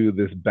into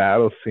this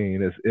battle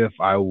scene as if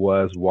I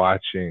was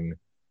watching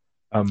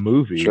a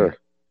movie. Sure.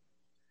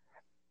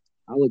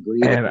 I'll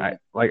agree. And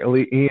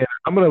Ian,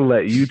 I'm gonna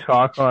let you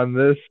talk on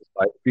this,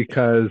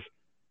 because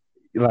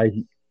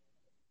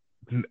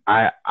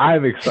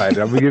I'm excited.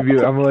 I'm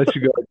gonna let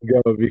you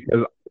go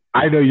because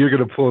I know you're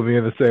gonna pull me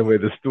in the same way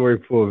the story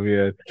pulled me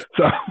in.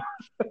 So,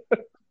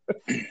 all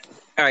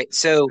right.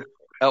 So,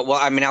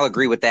 I'll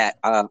agree with that.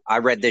 I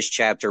read this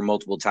chapter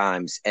multiple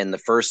times, and the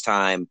first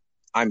time,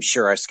 I'm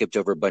sure I skipped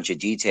over a bunch of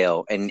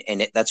detail, and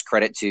that's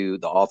credit to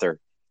the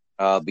author,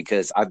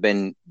 because I've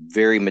been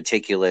very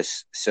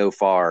meticulous so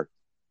far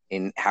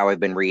in how I've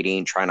been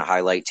reading, trying to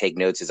highlight, take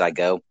notes as I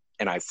go,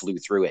 and I flew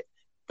through it.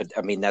 But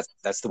I mean,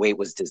 that's the way it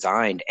was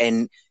designed,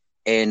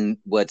 and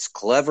what's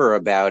clever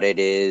about it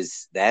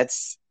is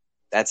that's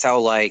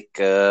how like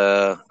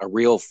a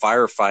real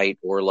firefight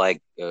or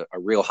like a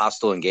real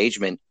hostile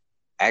engagement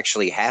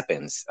actually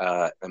happens.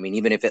 I mean,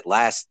 even if it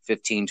lasts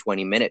 15,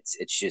 20 minutes,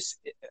 it's just,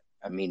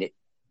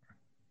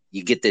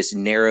 you get this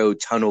narrow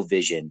tunnel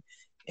vision,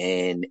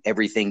 and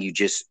everything you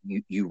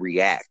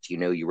react,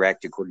 you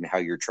react according to how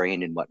you're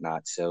trained and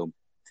whatnot. So,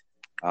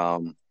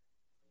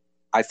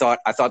 I thought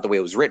the way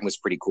it was written was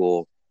pretty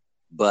cool,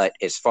 but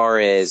as far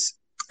as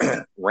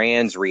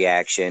Rand's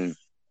reaction,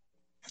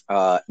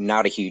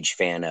 not a huge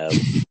fan of.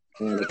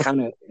 And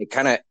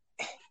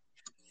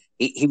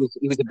he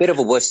was a bit of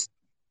a wuss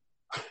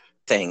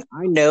thing.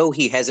 I know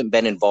he hasn't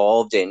been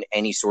involved in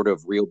any sort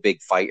of real big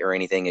fight or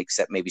anything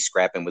except maybe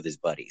scrapping with his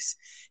buddies.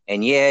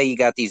 And yeah, you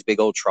got these big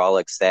old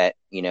Trollocs that,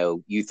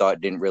 you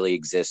thought didn't really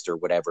exist or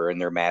whatever, and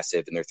they're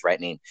massive and they're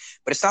threatening.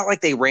 But it's not like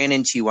they ran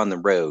into you on the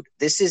road.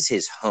 This is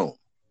his home,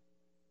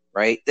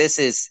 right? This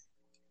is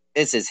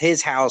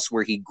his house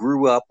where he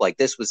grew up. Like,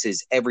 this was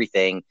his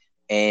everything.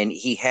 And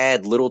he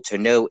had little to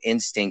no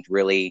instinct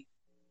really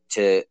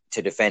to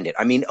defend it.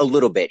 I mean, a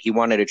little bit. He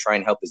wanted to try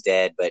and help his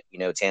dad, but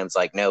Tam's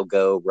like, no,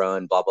 go,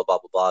 run, blah, blah, blah,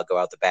 blah, blah, go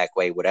out the back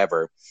way,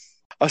 whatever.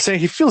 I was saying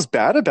he feels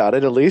bad about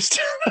it, at least.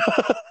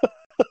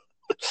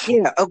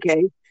 Yeah,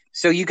 okay.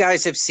 So you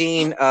guys have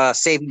seen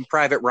Saving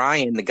Private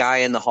Ryan, the guy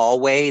in the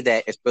hallway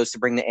that is supposed to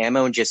bring the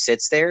ammo and just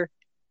sits there?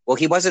 Well,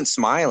 he wasn't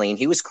smiling.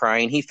 He was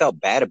crying. He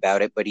felt bad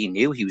about it, but he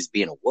knew he was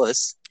being a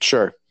wuss.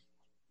 Sure.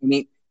 I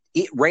mean,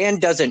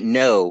 Rand doesn't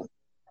know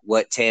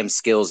what Tam's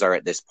skills are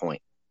at this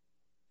point.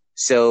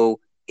 So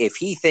if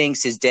he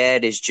thinks his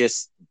dad has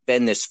just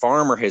been this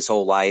farmer his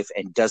whole life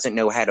and doesn't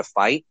know how to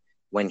fight,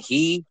 when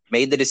he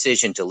made the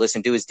decision to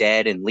listen to his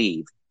dad and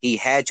leave, he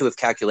had to have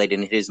calculated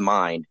in his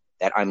mind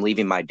that I'm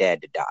leaving my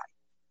dad to die.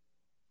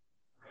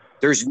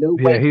 There's no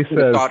way he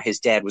thought his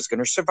dad was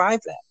going to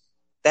survive that.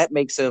 That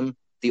makes him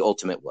the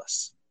ultimate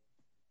wuss.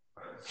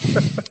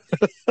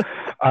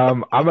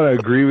 I'm going to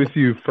agree with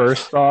you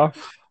first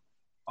off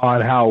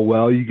on how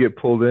well you get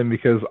pulled in,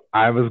 because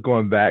I was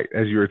going back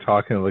as you were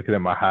talking and looking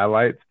at my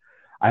highlights.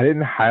 I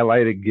didn't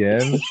highlight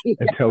again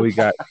until we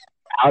got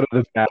out of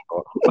the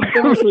battle.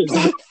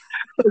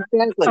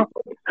 Exactly.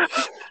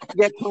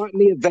 You got caught in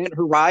the event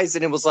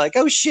horizon and was like,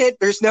 oh shit,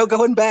 there's no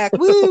going back.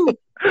 Woo!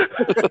 I'm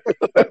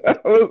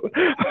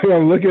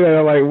looking at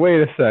it like,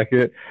 wait a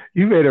second,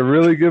 you made a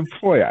really good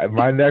point.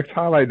 My next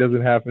highlight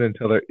doesn't happen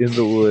until they're in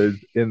the woods,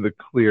 in the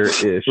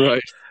clear-ish.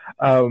 Right.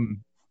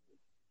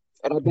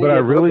 And I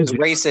really was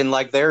racing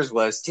like theirs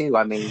was too.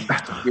 I mean,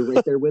 you're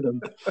right there with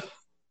them.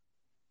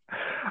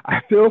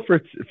 I feel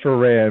for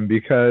Rand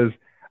because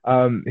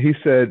he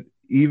said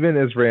even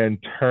as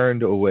Rand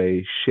turned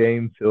away,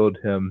 shame filled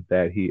him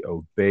that he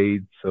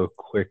obeyed so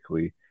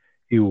quickly.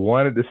 He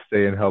wanted to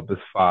stay and help his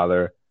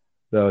father,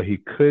 though he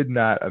could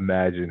not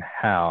imagine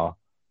how,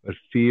 but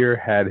fear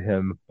had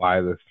him by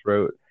the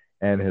throat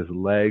and his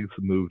legs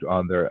moved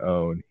on their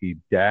own. He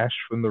dashed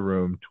from the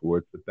room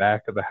towards the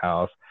back of the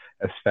house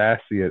as fast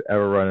as he had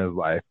ever run in his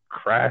life.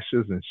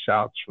 Crashes and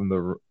shouts from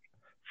the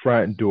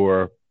front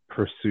door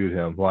pursued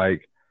him.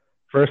 Like,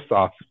 first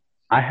off,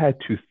 I had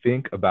to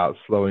think about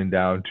slowing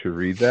down to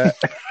read that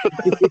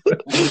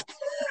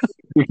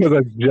because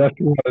I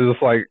just wanted to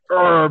just like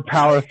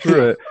power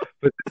through it.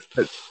 But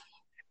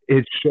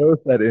it shows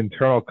that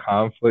internal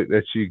conflict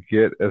that you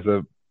get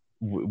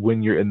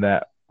when you're in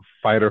that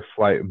fight or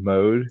flight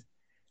mode.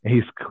 And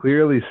he's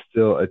clearly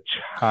still a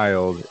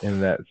child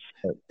in that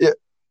sense. Yeah.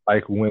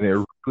 Like when it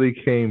really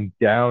came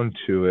down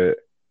to it.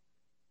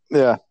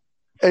 Yeah.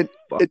 The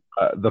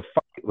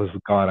fight was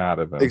gone out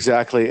of him.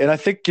 Exactly. And I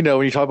think,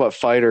 when you talk about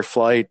fight or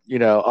flight,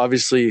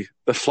 obviously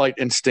the flight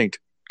instinct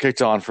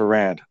kicked on for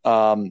Rand.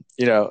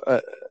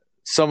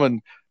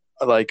 Someone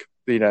like,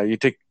 you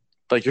take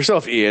like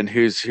yourself, Ian,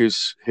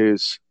 who's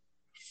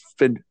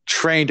been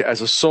trained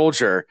as a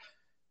soldier,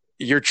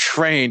 you're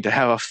trained to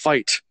have a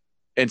fight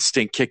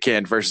instinct kick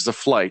in versus a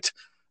flight.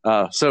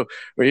 So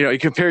you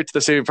compare it to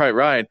the Saving Private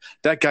Ryan,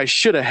 that guy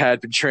should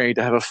have been trained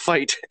to have a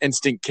fight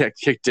instinct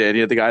kicked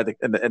in. The guy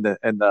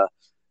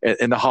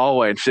in the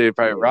hallway in Saving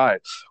Private Ryan.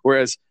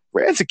 Whereas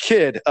Rand's a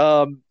kid.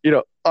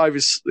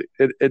 Obviously,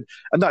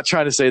 I'm not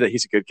trying to say that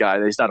he's a good guy.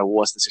 That he's not a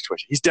wuss in the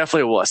situation. He's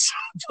definitely a wuss,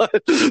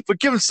 but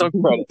give him some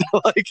credit.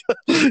 Like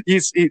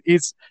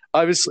he's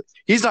obviously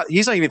he's not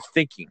even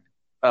thinking.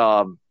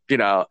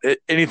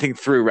 Anything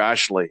through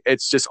rationally.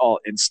 It's just all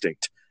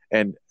instinct,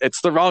 and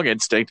it's the wrong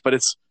instinct, but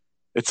it's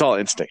all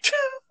instinct.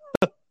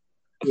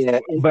 Yeah,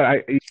 but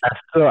I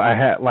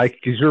had like,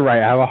 because you're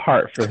right, I have a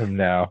heart for him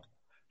now,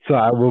 so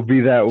I will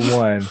be that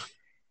one.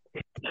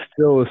 He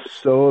still was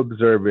so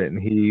observant,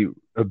 and he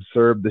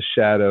observed the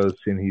shadows,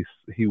 and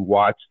he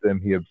watched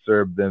them, he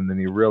observed them, then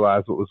he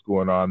realized what was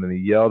going on, and he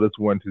yelled at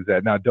one to his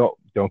dad. Now, don't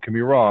get me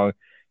wrong,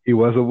 he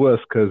was a wuss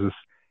because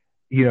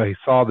he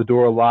saw the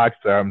door locked,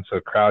 so I'm so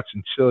crouch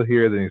and chill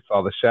here. Then he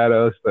saw the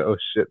shadows, but oh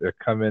shit, they're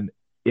coming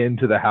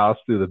into the house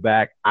through the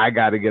back. I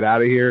got to get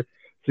out of here.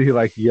 So he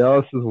like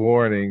yells his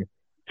warning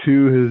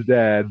to his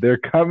dad. They're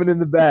coming in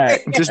the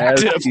back.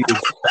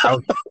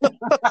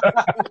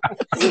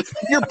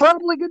 You're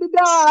probably going to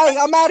die.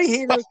 I'm out of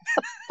here.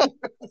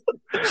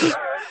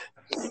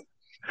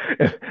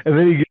 And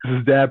then he gives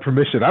his dad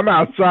permission. I'm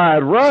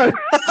outside. Run.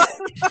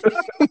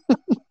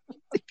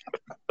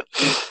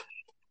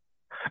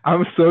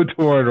 I'm so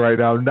torn right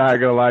now. I'm not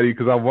gonna lie to you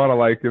because I want to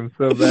like him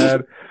so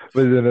bad,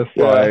 but then it's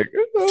like.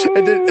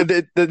 And then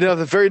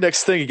the very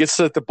next thing, he gets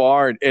to the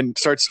barn and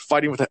starts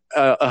fighting with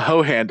a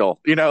hoe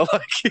handle.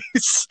 Like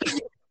he's,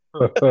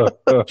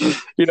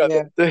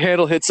 the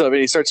handle hits him and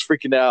he starts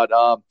freaking out.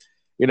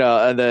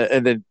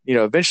 And then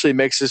eventually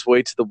makes his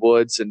way to the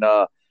woods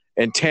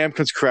and Tam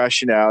comes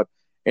crashing out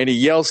and he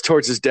yells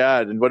towards his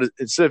dad. And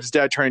instead of his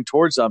dad turning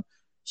towards him,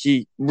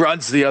 he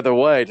runs the other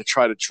way to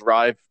try to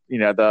drive,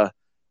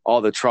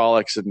 all the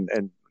Trollocs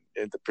and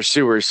the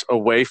pursuers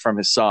away from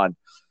his son.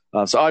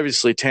 So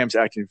obviously Tam's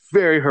acting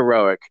very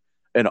heroic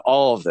in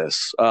all of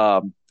this.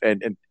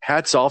 And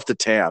hats off to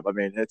Tam. I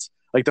mean, it's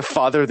like the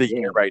father of the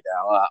year right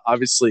now.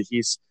 Obviously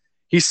he's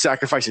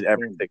sacrificing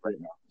everything right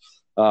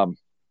now.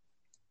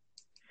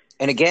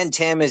 And again,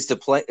 Tam is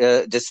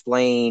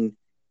displaying,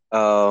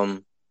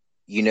 some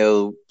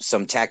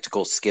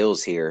tactical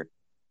skills here.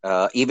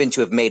 Even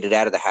to have made it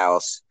out of the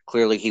house,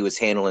 clearly he was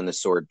handling the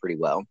sword pretty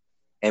well.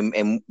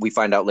 And we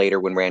find out later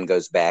when Rand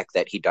goes back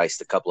that he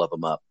diced a couple of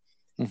them up.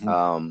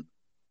 Mm-hmm.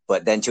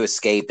 But then to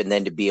escape and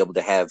then to be able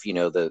to have,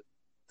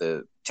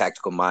 the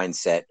tactical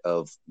mindset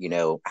of,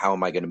 how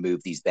am I going to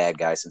move these bad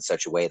guys in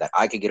such a way that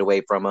I could get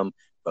away from them,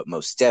 but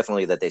most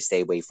definitely that they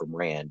stay away from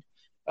Rand.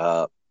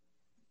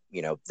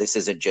 This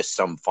isn't just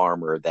some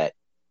farmer that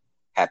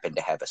happened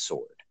to have a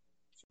sword.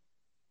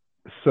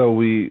 So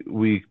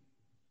we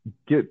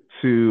get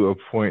to a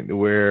point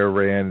where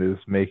Rand is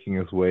making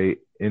his way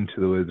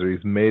into the woods, or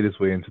he's made his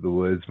way into the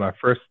woods. My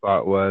first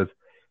thought was,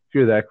 if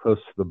you're that close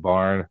to the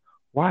barn,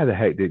 why the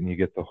heck didn't you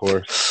get the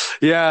horse?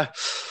 Yeah,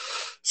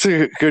 it's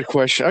a good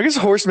question. I guess a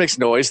horse makes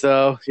noise,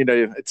 though.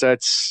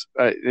 There's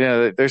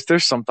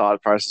some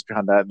thought process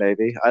behind that.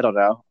 Maybe, I don't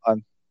know.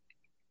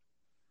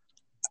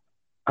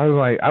 I was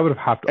like, I would have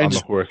hopped on the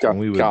horse and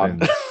we would have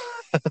been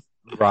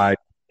right.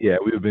 Yeah,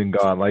 we would have been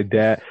gone. Like,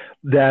 Dad,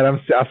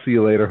 I'll see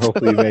you later.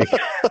 Hopefully you make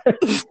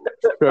it.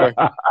 Sure.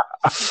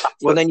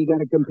 Well, then you got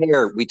to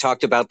compare. We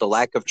talked about the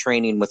lack of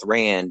training with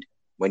Rand.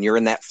 When you're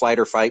in that flight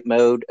or fight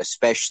mode,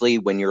 especially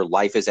when your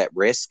life is at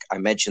risk, I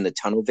mentioned the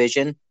tunnel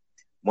vision.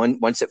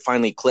 Once it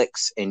finally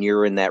clicks and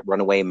you're in that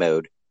runaway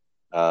mode,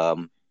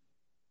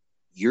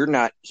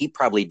 he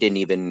probably didn't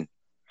even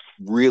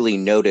really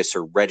notice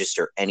or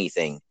register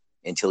anything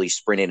until he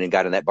sprinted and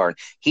got in that barn.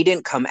 He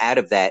didn't come out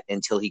of that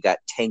until he got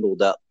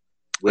tangled up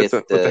with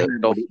what do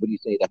you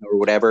say, that or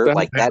whatever.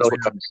 That's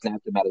what kind of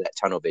snapped him out of that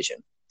tunnel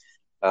vision.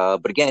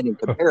 But again, in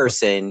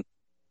comparison,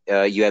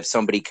 you have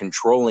somebody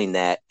controlling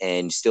that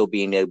and still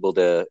being able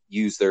to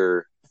use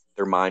their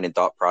mind and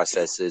thought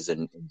processes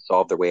and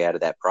solve their way out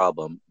of that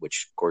problem,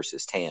 which of course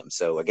is Tam.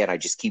 So again, I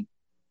just keep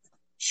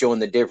showing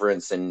the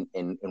difference and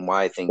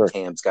why I think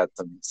Tam's got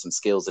some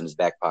skills in his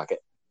back pocket.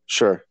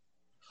 Sure.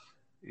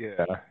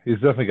 Yeah, he's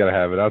definitely got to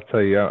have it. I'll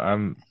tell you,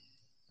 I'm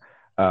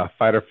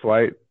fight or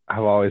flight.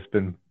 I've always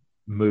been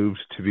moved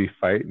to be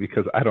fight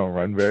because I don't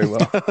run very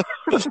well. I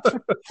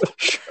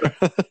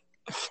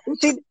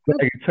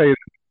can tell you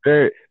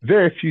very,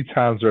 very few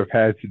times where I've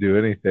had to do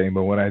anything,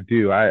 but when I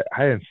do, I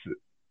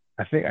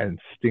think I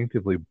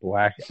instinctively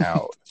black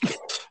out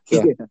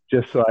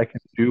just so I can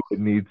do what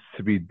needs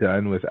to be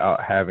done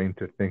without having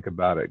to think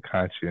about it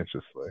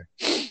conscientiously.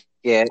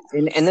 Yeah,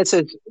 and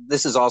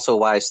this is also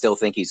why I still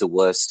think he's a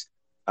wuss.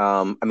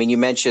 I mean, you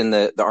mentioned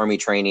the Army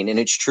training, and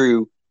it's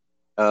true.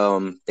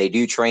 They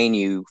do train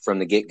you from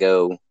the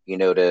get-go,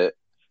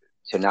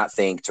 to not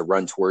think, to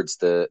run towards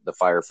the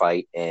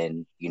firefight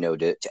and,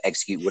 to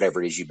execute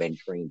whatever it is you've been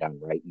trained on,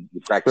 right?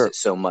 You practice it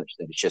so much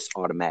that it's just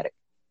automatic.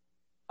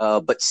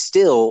 But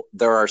still,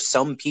 there are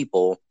some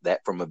people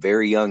that from a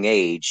very young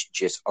age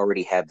just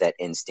already have that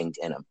instinct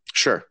in them.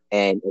 Sure.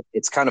 And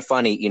it's kind of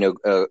funny,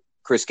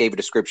 Chris gave a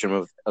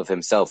description of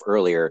himself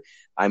earlier.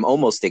 I'm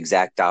almost the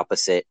exact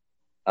opposite.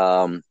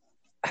 I'm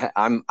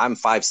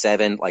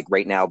 5'7", like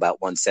right now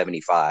about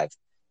 175.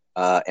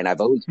 And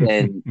I've always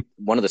been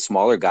one of the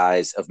smaller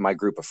guys of my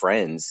group of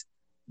friends.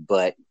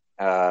 But,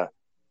 Alan,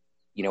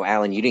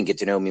 you didn't get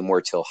to know me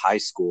more till high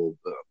school.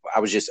 I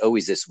was just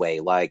always this way.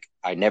 Like,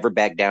 I never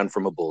backed down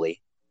from a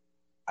bully.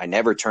 I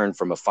never turned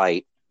from a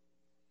fight.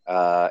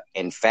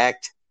 In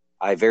fact,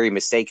 I very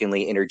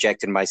mistakenly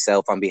interjected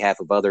myself on behalf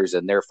of others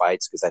in their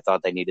fights because I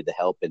thought they needed the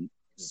help, and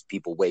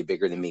people way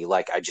bigger than me.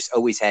 Like, I just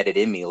always had it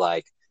in me,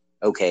 like,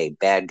 okay,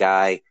 bad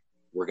guy,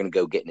 we're going to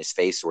go get in his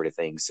face sort of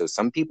thing. So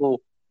some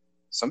people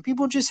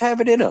just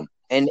have it in them.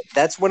 And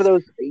that's one of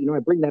those, I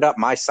bring that up,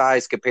 my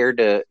size compared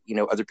to,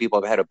 other people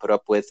I've had to put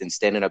up with and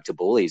standing up to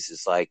bullies.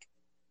 Is like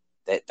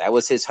that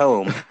was his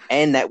home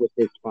and that was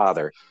his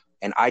father.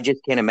 And I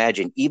just can't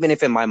imagine, even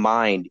if in my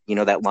mind,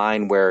 that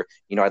line where,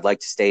 I'd like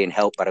to stay and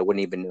help, but I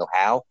wouldn't even know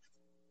how,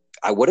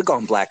 I would have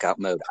gone blackout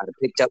mode. I'd have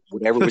picked up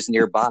whatever was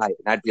nearby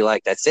and I'd be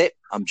like, that's it.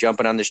 I'm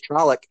jumping on this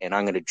Trolloc and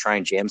I'm going to try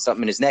and jam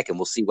something in his neck and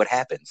we'll see what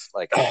happens.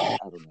 Like, I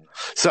don't know.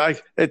 So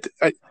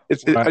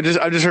I'm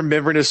just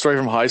remembering a story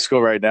from high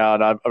school right now,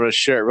 and I'm going to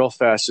share it real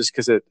fast just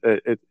because it's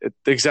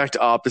the exact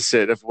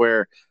opposite of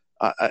where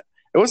it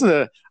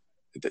wasn't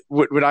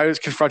when I was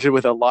confronted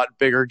with a lot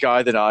bigger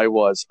guy than I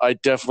was. I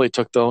definitely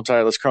took the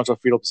entire let's crouch on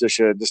fetal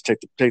position and just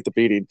take the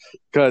beating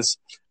because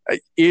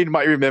Ian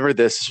might remember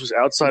this. This was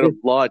outside of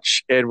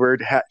lunch, and we're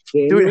doing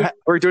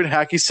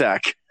hacky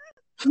sack.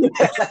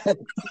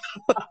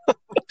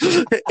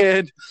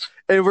 and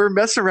we're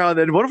messing around,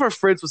 and one of our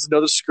friends was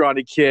another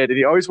scrawny kid, and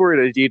he always wore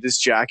an Adidas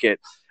jacket.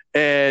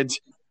 And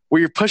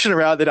we were pushing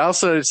around, and I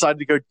also decided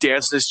to go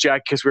dance in his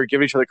jacket because we were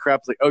giving each other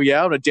crap. Like, oh yeah,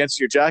 I'm gonna dance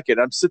in your jacket.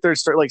 I'm sitting there and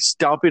start like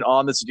stomping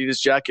on this Adidas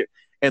jacket,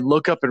 and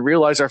look up and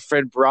realize our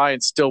friend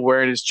Brian's still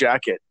wearing his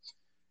jacket.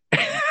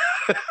 Yeah,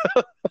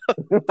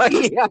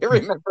 I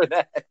remember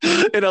that.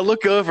 And I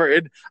look over,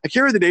 and I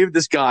can't remember the name of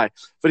this guy,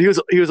 but he was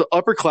an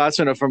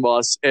upperclassman from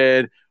us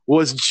and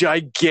was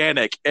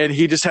gigantic. And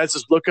he just has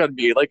this look on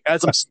me, like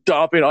as I'm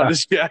stomping on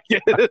his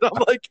jacket, and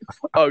I'm like,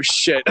 "Oh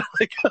shit!"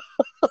 Like,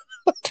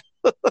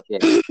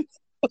 yeah.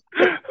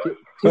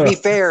 To be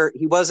fair,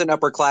 he was an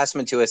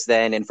upperclassman to us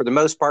then, and for the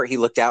most part, he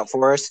looked out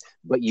for us.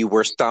 But you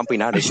were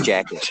stomping on his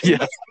jacket.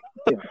 Yeah.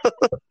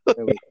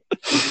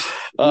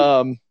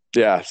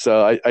 Yeah.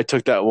 So I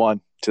took that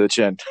one to the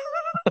chin.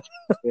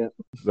 Yeah.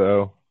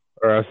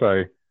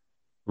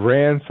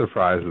 Rand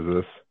surprises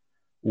us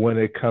when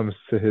it comes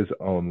to his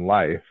own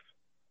life,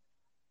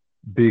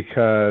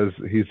 because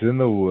he's in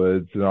the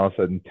woods and all of a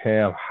sudden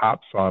Tam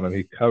hops on him.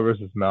 He covers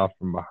his mouth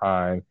from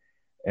behind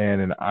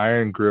and an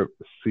iron grip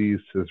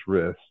seized his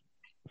wrist.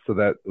 So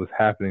that was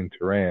happening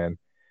to Rand.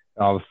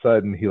 And all of a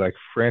sudden he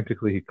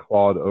frantically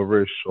clawed over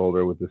his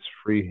shoulder with his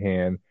free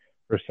hand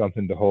for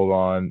something to hold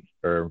on,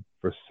 or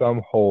for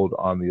some hold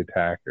on the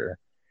attacker.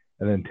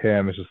 And then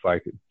Tam is just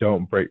like,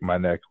 "Don't break my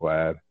neck,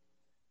 lad."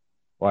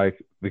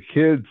 Like, the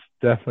kid's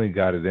definitely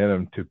got it in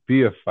him to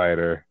be a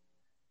fighter.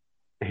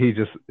 He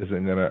just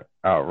isn't going to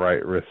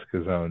outright risk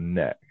his own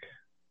neck.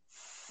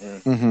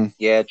 Mm-hmm.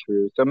 Yeah,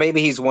 true. So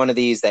maybe he's one of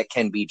these that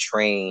can be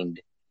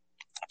trained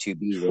to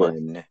be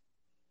one.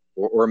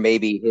 Or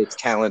maybe his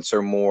talents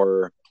are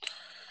more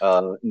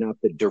not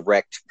the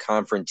direct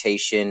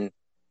confrontation,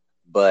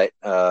 but,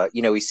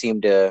 he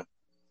seemed to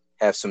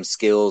have some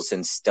skills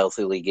in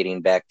stealthily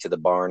getting back to the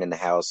barn and the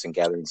house and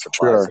gathering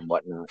supplies and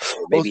whatnot.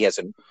 So maybe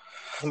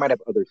he might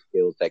have other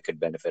skills that could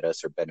benefit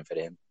us or benefit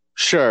him.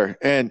 Sure.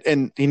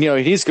 And he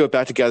needs to go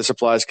back to gather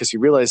supplies because he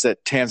realized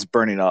that Tam's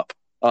burning up.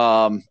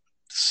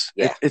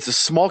 It's a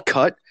small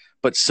cut,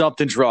 but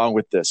something's wrong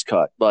with this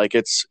cut. I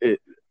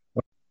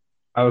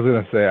was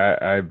going to say,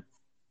 I'm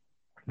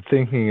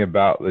thinking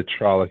about the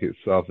Trolloc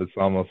itself. It's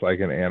almost like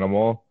an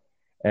animal.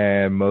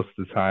 And most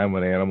of the time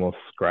when animals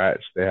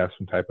scratch, they have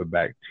some type of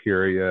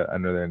bacteria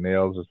under their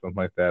nails or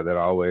something like that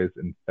always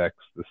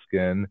infects the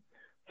skin.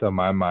 So in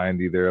my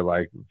mind, either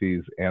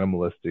these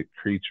animalistic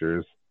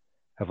creatures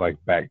have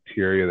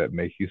bacteria that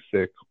make you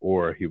sick,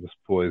 or he was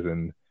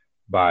poisoned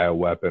by a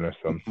weapon or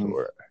some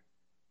sort.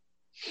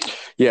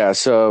 Yeah.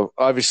 So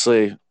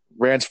obviously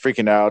Rand's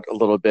freaking out a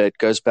little bit,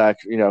 goes back,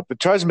 but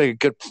tries to make a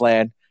good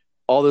plan.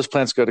 All those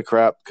plans go to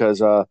crap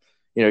because,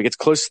 he gets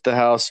close to the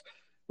house,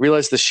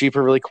 realize the sheep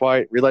are really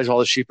quiet, realize all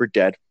the sheep are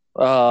dead.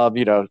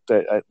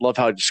 I love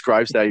how he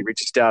describes that. He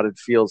reaches down and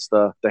feels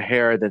the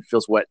hair and then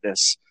feels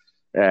wetness.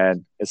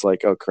 And it's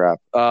like, oh, crap.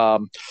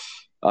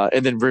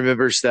 And then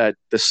remembers that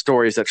the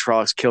stories that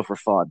Trollocs kill for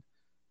fun.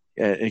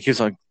 And he keeps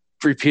on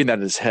repeating that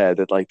in his head,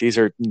 that these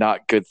are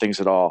not good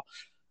things at all.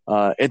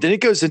 And then it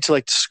goes into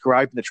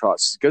describing the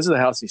Trollocs. He goes to the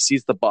house and he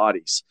sees the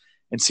bodies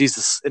and sees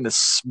the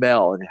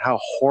smell and how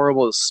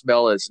horrible the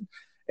smell is.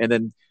 And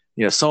then,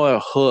 some of them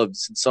have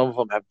hooves and some of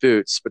them have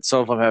boots, but some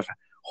of them have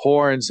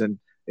horns and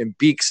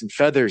beaks and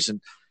feathers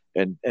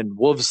and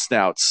wolf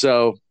snouts.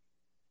 So,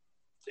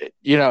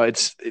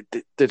 the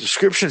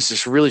description is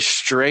just really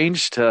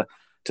strange to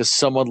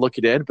someone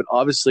looking in, but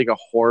obviously a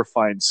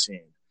horrifying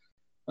scene.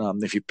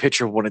 If you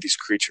picture one of these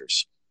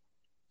creatures,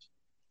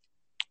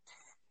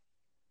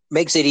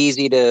 makes it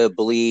easy to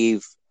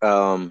believe,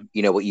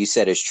 what you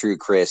said is true,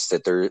 Chris,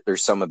 that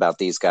there's some about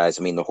these guys.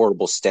 I mean, the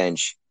horrible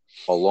stench,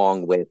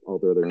 along with all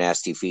the other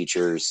nasty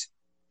features,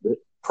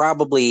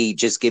 probably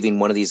just giving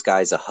one of these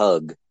guys a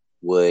hug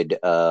would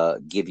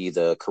give you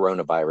the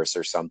coronavirus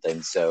or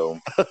something. So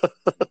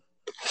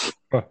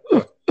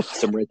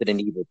some Resident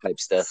Evil type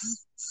stuff.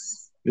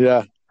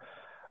 Yeah.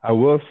 I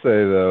will say,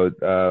 though,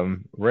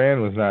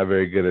 Rand was not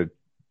very good at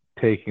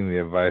taking the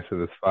advice of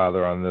his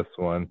father on this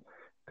one,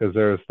 because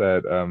there was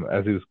that,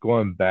 as he was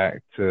going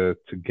back to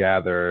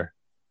gather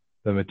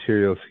the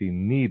materials he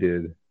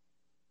needed,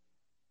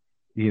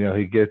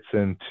 he gets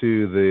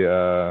into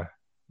the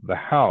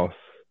house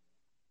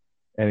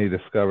and he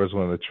discovers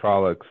one of the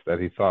Trollocs that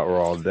he thought were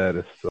all dead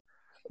is still.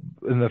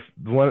 And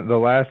the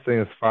last thing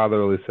his father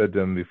really said to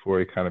him before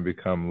he kind of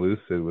become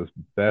lucid was,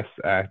 "Best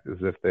act as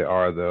if they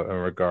are, though, in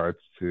regards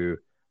to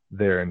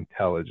their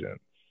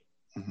intelligence."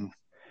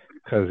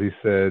 Because he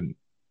said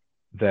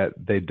that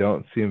they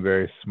don't seem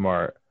very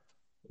smart.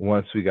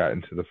 Once we got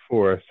into the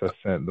forest, I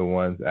sent the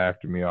ones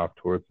after me off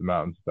towards the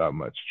mountains without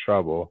much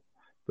trouble.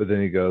 But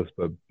then he goes,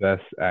 "But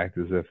best act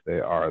as if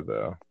they are,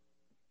 though."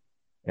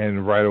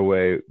 And right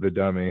away, the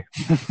dummy.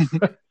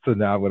 So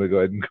now I'm going to go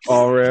ahead and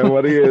call Rand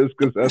what he is,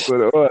 because that's what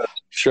it was.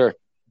 Sure.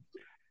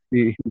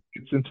 He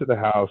gets into the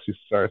house. He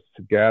starts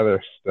to gather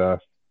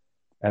stuff.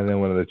 And then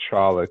one of the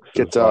Trollocs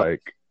gets up.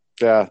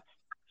 It's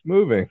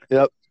moving.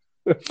 Yep.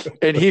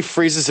 And he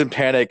freezes in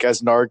panic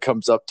as Nard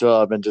comes up to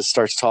him and just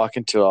starts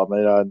talking to him.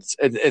 And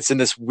it's in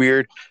this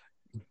weird,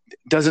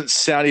 doesn't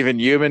sound even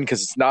human,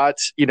 because it's not,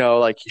 he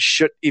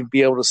shouldn't even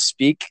be able to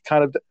speak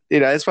kind of,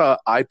 that's how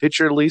I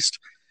picture, at least.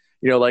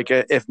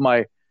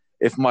 If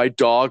if my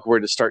dog were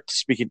to start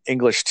speaking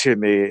English to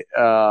me,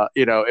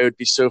 it would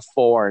be so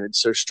foreign and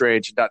so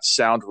strange and not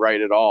sound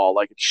right at all.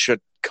 Like it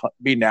should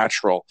be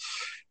natural.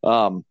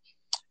 Obviously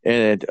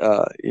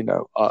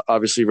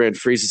Rand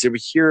freezes it. We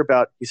hear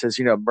about, he says,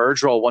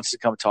 Myrddraal wants to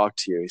come talk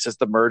to you. He says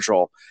the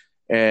Myrddraal.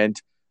 And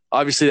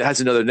obviously it has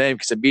another name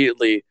because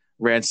immediately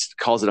Rand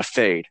calls it a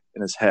fade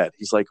in his head.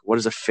 He's like, what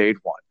does a fade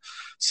want?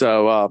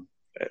 So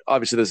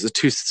obviously there's the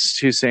two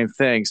same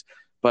things,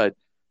 but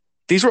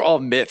these were all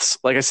myths.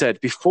 Like I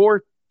said,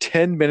 before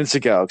 10 minutes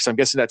ago, because I'm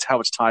guessing that's how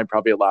much time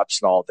probably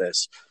elapsed in all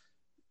this,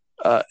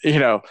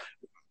 none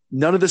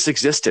of this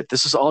existed.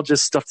 This was all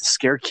just stuff to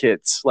scare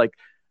kids. Like,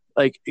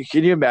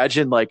 can you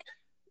imagine, like,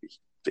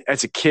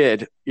 as a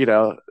kid,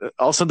 all of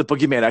a sudden the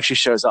boogeyman actually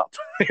shows up,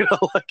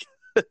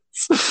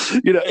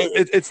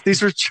 it's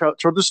these were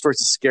children's stories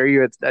to scare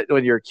you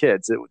when you're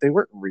kids. They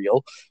weren't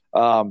real.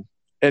 And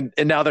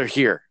now they're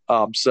here.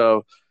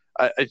 So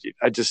I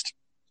just,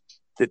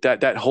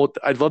 that whole,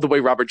 I love the way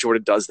Robert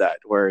Jordan does that,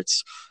 where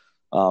it's,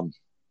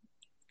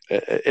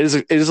 it is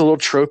a little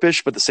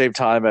tropish, but at the same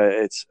time,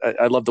 I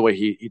love the way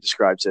he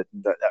describes it,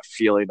 and that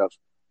feeling of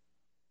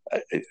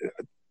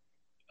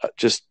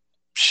just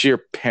sheer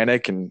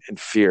panic and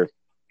fear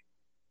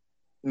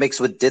mixed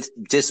with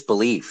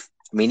disbelief.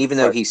 I mean, even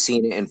though he's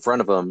seen it in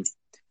front of him,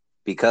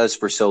 because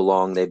for so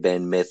long they've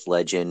been myth,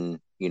 legend,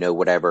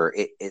 whatever.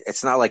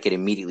 It's not like it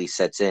immediately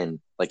sets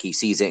in. Like he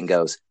sees it and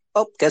goes,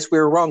 "Oh, guess we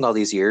were wrong all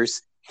these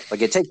years."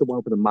 Like it takes a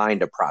while for the mind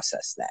to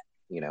process that.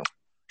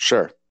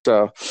 Sure.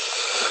 So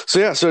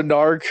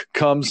Narg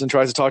comes and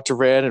tries to talk to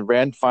Rand, and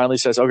Rand finally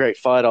says, "Okay,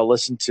 fine, I'll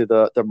listen to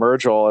the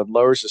Myrddraal," and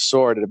lowers his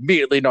sword, and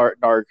immediately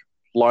Narg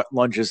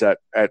lunges at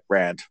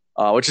Rand,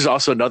 which is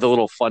also another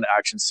little fun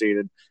action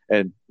scene.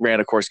 And Rand,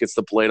 of course, gets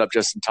the blade up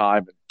just in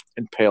time and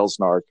impales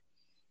Narg.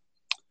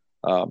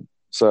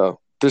 So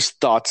there's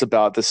thoughts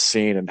about this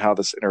scene and how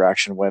this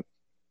interaction went.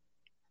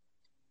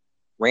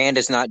 Rand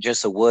is not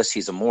just a wuss;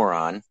 he's a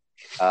moron.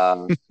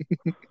 I've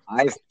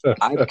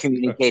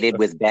communicated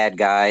with bad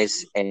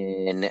guys,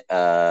 and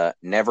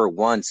never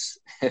once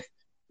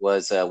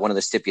was one of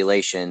the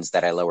stipulations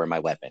that I lower my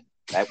weapon.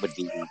 That would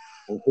be a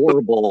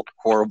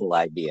horrible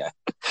idea.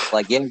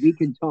 Like, yeah, we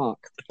can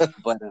talk,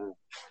 but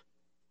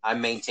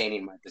I'm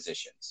maintaining my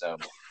position. So,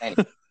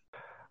 anyway.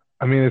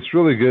 I mean, it's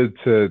really good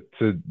to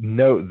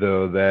note,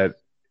 though, that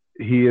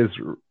he is,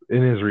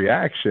 in his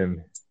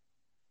reaction,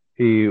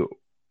 he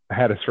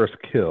had his first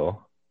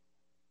kill.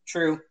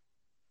 True.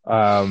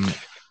 And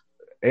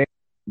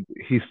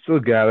he still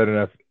gathered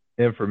enough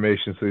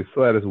information, so he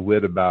still had his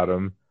wit about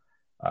him,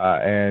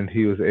 and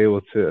he was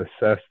able to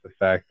assess the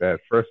fact that,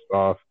 first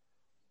off,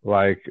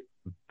 like,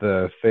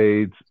 the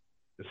Fades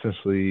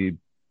essentially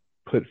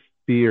put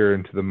fear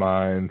into the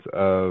minds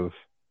of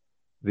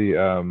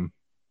the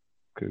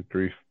good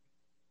grief,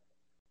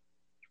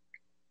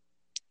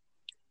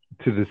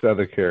 to this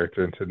other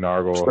character, into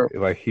Nargol. Sure.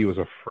 Like, he was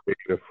afraid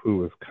of who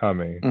was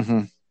coming.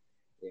 Mm-hmm.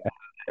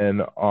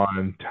 And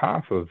on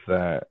top of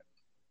that,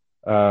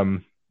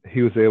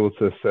 he was able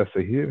to assess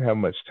that he didn't have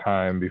much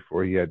time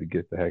before he had to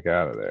get the heck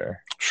out of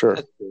there. Sure.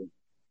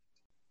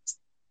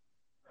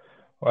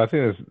 Well, I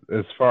think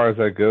as far as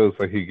that goes,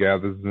 like, he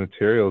gathers the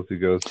materials, he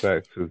goes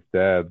back to his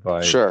dad.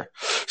 Like, sure.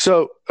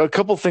 So a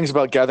couple things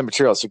about gathering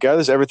materials. So he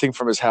gathers everything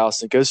from his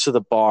house and goes to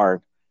the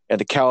barn, and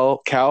the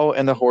cow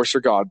and the horse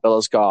are gone.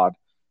 Bella's gone.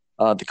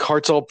 The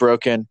cart's all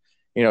broken.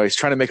 He's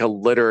trying to make a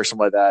litter or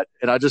something like that.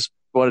 And I just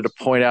wanted to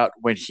point out,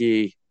 when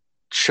he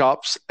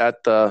chops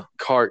at the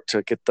cart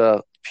to get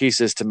the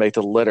pieces to make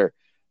the litter,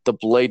 the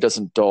blade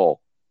doesn't dull.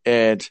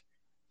 And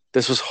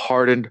this was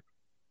hardened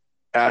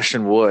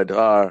ashen wood,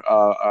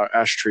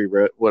 ash tree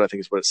wood, I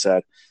think is what it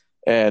said.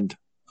 And,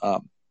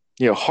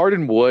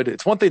 hardened wood,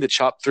 it's one thing to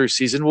chop through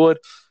seasoned wood.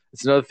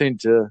 It's another thing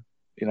to,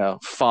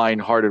 fine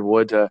hardened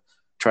wood to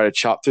try to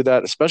chop through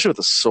that, especially with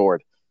a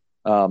sword.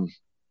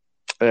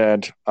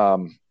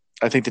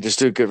 I think they just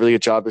do a really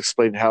good job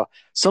explaining how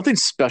something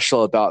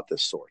special about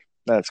this sword.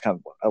 That's kind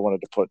of what I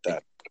wanted to put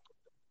that.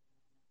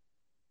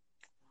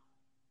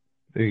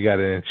 We got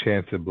an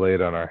enchanted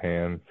blade on our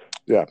hands.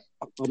 Yeah.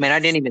 Oh, man, I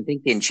didn't even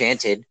think the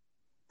enchanted,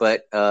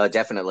 but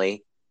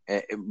definitely.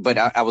 But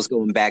I was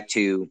going back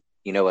to,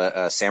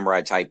 a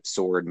samurai type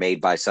sword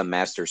made by some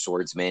master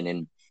swordsman.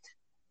 And,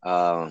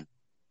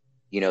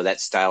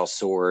 that style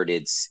sword,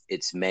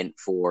 it's meant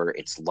for,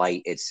 it's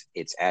light,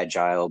 it's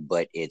agile,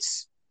 but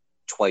it's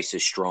twice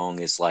as strong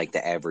as like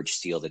the average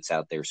steel that's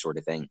out there, sort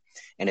of thing.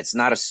 And it's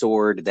not a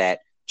sword that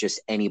just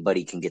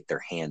anybody can get their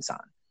hands on.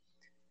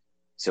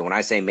 So when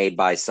I say made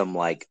by some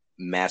like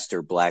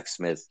master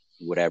blacksmith,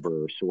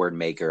 whatever, sword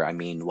maker, I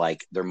mean,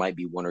 like, there might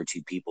be one or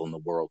two people in the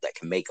world that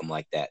can make them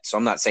like that. So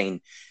I'm not saying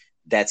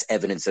that's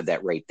evidence of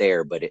that right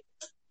there, but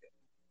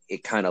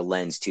it kind of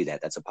lends to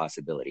that. That's a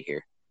possibility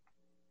here.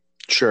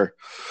 Sure.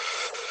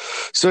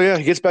 So yeah,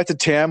 he gets back to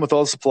Tam with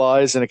all the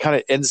supplies, and it kind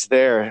of ends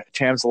there.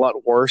 Tam's a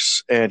lot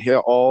worse, and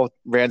all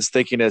Rand's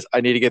thinking is,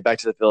 I need to get back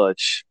to the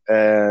village,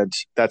 and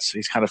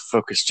he's kind of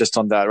focused just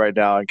on that right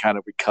now, and kind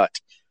of we cut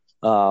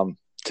to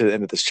the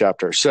end of this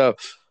chapter. So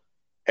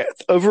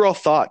overall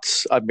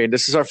thoughts. I mean,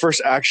 this is our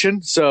first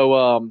action,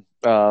 so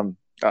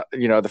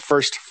the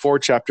first 4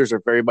 chapters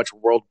are very much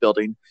world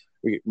building.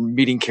 We're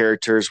meeting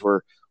characters.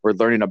 We're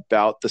learning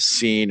about the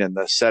scene and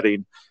the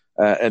setting,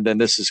 and then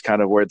this is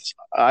kind of where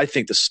I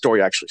think the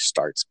story actually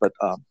starts. But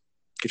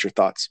get your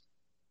thoughts.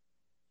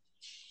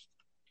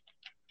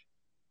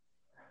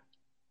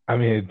 I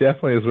mean, it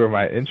definitely is where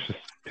my interest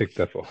picked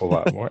up a whole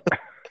lot more.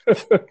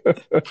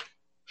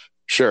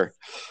 Sure.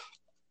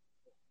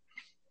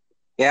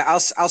 Yeah,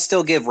 I'll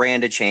still give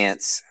Rand a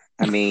chance.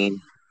 I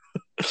mean,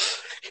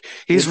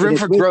 he's room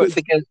for growth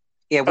because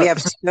we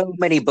have so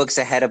many books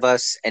ahead of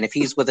us, and if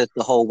he's with us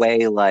the whole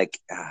way,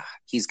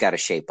 he's got to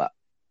shape up.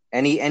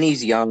 And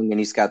he's young and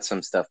he's got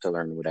some stuff to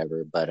learn,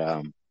 whatever. But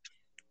I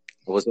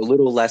was a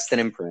little less than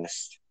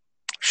impressed.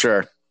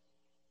 Sure.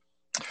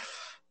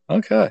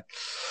 Okay.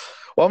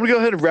 Well, I'm gonna go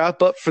ahead and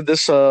wrap up for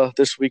this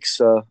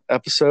week's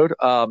episode.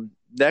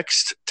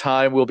 Next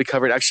time we'll be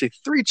covering actually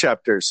 3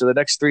 chapters. So the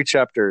next 3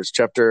 chapters,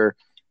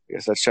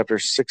 that's chapter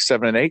 6,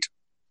 7, and 8.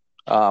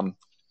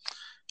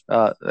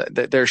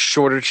 They're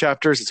shorter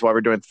chapters. That's why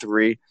we're doing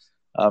 3.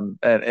 And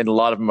a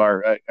lot of them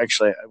are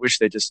actually. I wish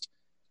they just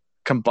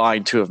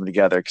combined 2 of them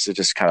together because it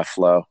just kind of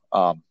flow.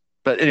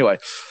 But anyway,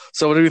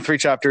 so we'll do 3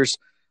 chapters.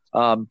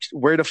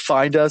 Where to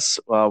find us?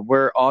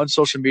 We're on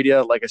social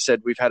media. Like I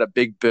said, we've had a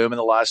big boom in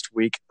the last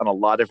week on a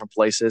lot of different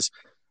places.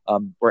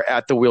 We're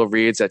at The Wheel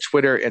Reads at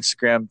Twitter,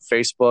 Instagram,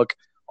 Facebook,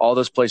 all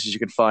those places you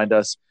can find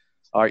us.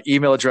 Our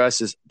email address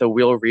is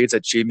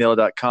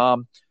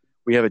thewheelreads@gmail.com.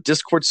 We have a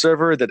Discord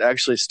server that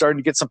actually is starting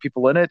to get some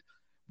people in it.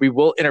 We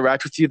will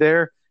interact with you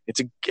there. I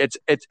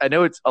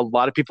know it's a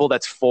lot of people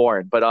that's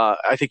foreign, but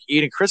I think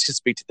Ian and Chris can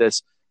speak to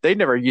this. They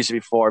never used it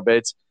before,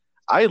 but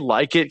I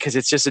like it because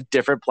it's just a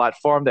different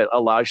platform that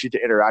allows you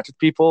to interact with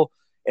people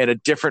in a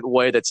different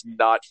way that's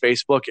not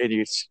Facebook, and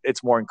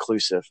it's more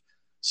inclusive.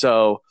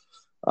 So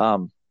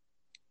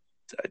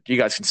you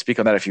guys can speak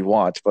on that if you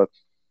want, but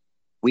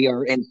we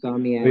are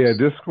Insomniacs. Yeah,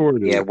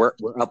 Discord. Yeah, we're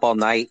up all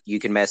night. You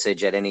can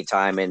message at any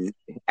time, and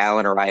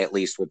Alan or I at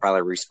least will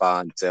probably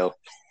respond. So,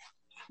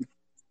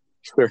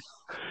 sure.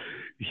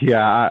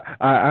 Yeah,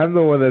 I'm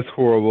the one that's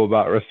horrible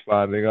about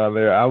responding on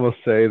there. I will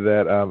say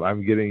that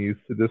I'm getting used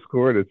to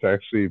Discord. It's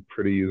actually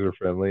pretty user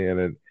friendly, and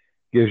it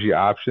gives you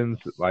options.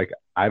 Like,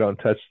 I don't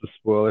touch the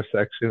spoiler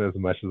section as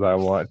much as I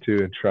want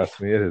to, and trust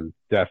me, it has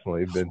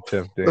definitely been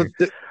tempting.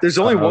 There's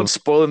only one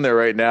spoiler in there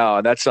right now,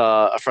 and that's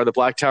from the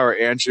Black Tower.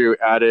 Andrew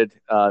added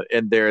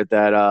in there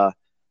that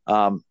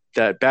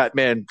that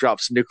Batman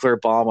drops a nuclear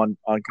bomb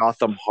on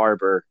Gotham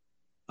Harbor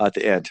at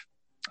the end.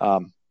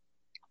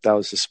 That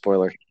was the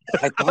spoiler.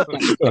 I thought that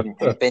was going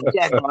to happen.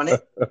 Yeah, on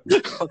it.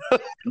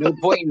 No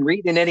point in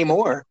reading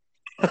anymore.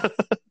 But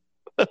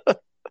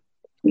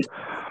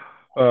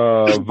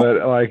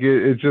like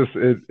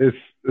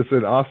it's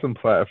an awesome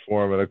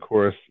platform, and of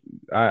course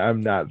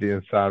I'm not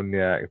the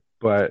Insomniac,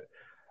 but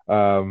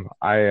I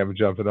am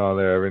jumping on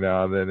there every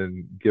now and then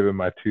and giving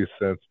my 2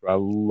 cents. I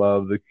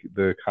love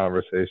the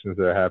conversations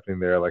that are happening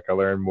there. Like, I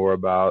learned more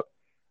about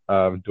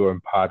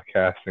doing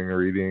podcasting,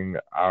 reading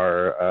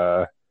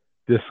our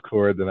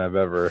Discord than I've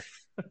ever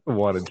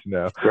wanted to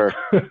know. Sure.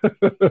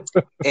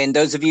 And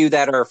those of you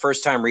that are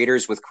first-time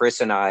readers with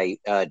Chris and I,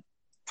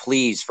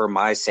 please, for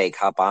my sake,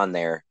 hop on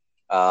there,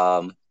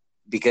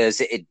 because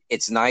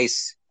it's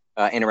nice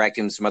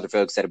interacting with some other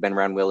folks that have been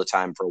around Wheel of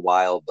Time for a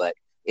while, but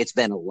it's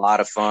been a lot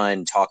of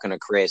fun talking to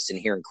Chris and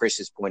hearing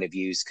Chris's point of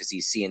views because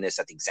he's seeing this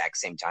at the exact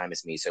same time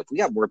as me. So if we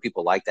got more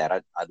people like that,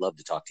 I'd love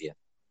to talk to you.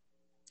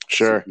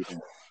 Sure.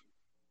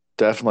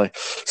 Definitely.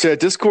 So yeah,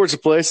 Discord's a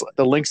place.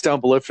 The link's down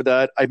below for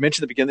that. I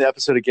mentioned at the beginning of the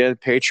episode again,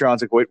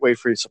 Patreon's a great way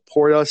for you to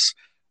support us.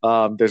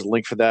 There's a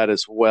link for that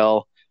as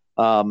well.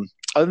 Other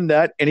than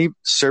that, any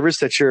service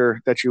that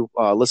you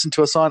listen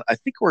to us on, I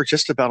think we're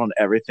just about on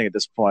everything at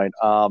this point.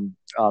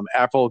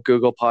 Apple,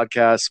 Google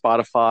Podcasts,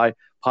 Spotify,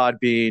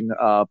 Podbean,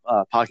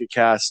 Pocket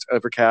Cast,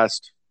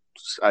 Overcast.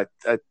 I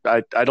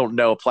don't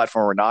know a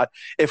platform or not.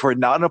 If we're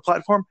not on a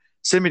platform,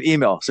 send me an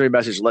email, send me a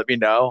message, let me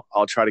know.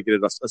 I'll try to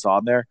get us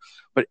on there.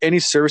 But any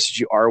services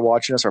you are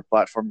watching us, our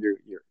platform you're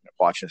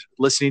watching us,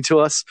 listening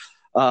to us,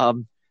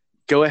 go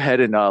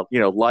ahead and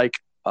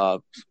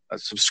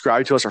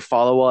subscribe to us or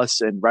follow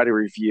us and write a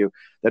review.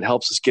 That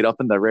helps us get up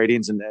in the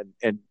ratings and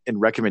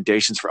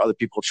recommendations for other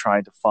people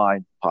trying to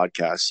find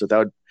podcasts. So that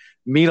would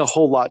mean a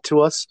whole lot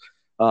to us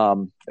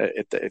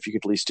if you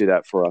could at least do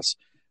that for us.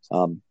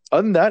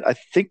 Other than that, I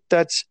think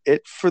that's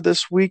it for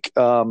this week.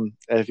 And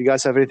if you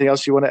guys have anything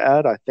else you want to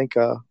add, I think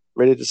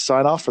ready to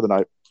sign off for the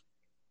night.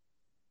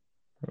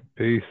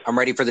 Peace. I'm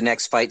ready for the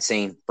next fight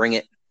scene. Bring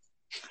it.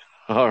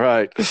 All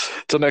right.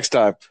 Till next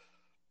time.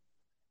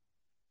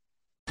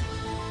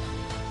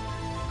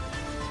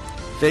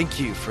 Thank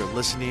you for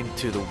listening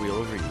to The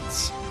Wheel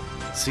Reads.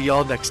 See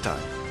y'all next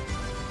time.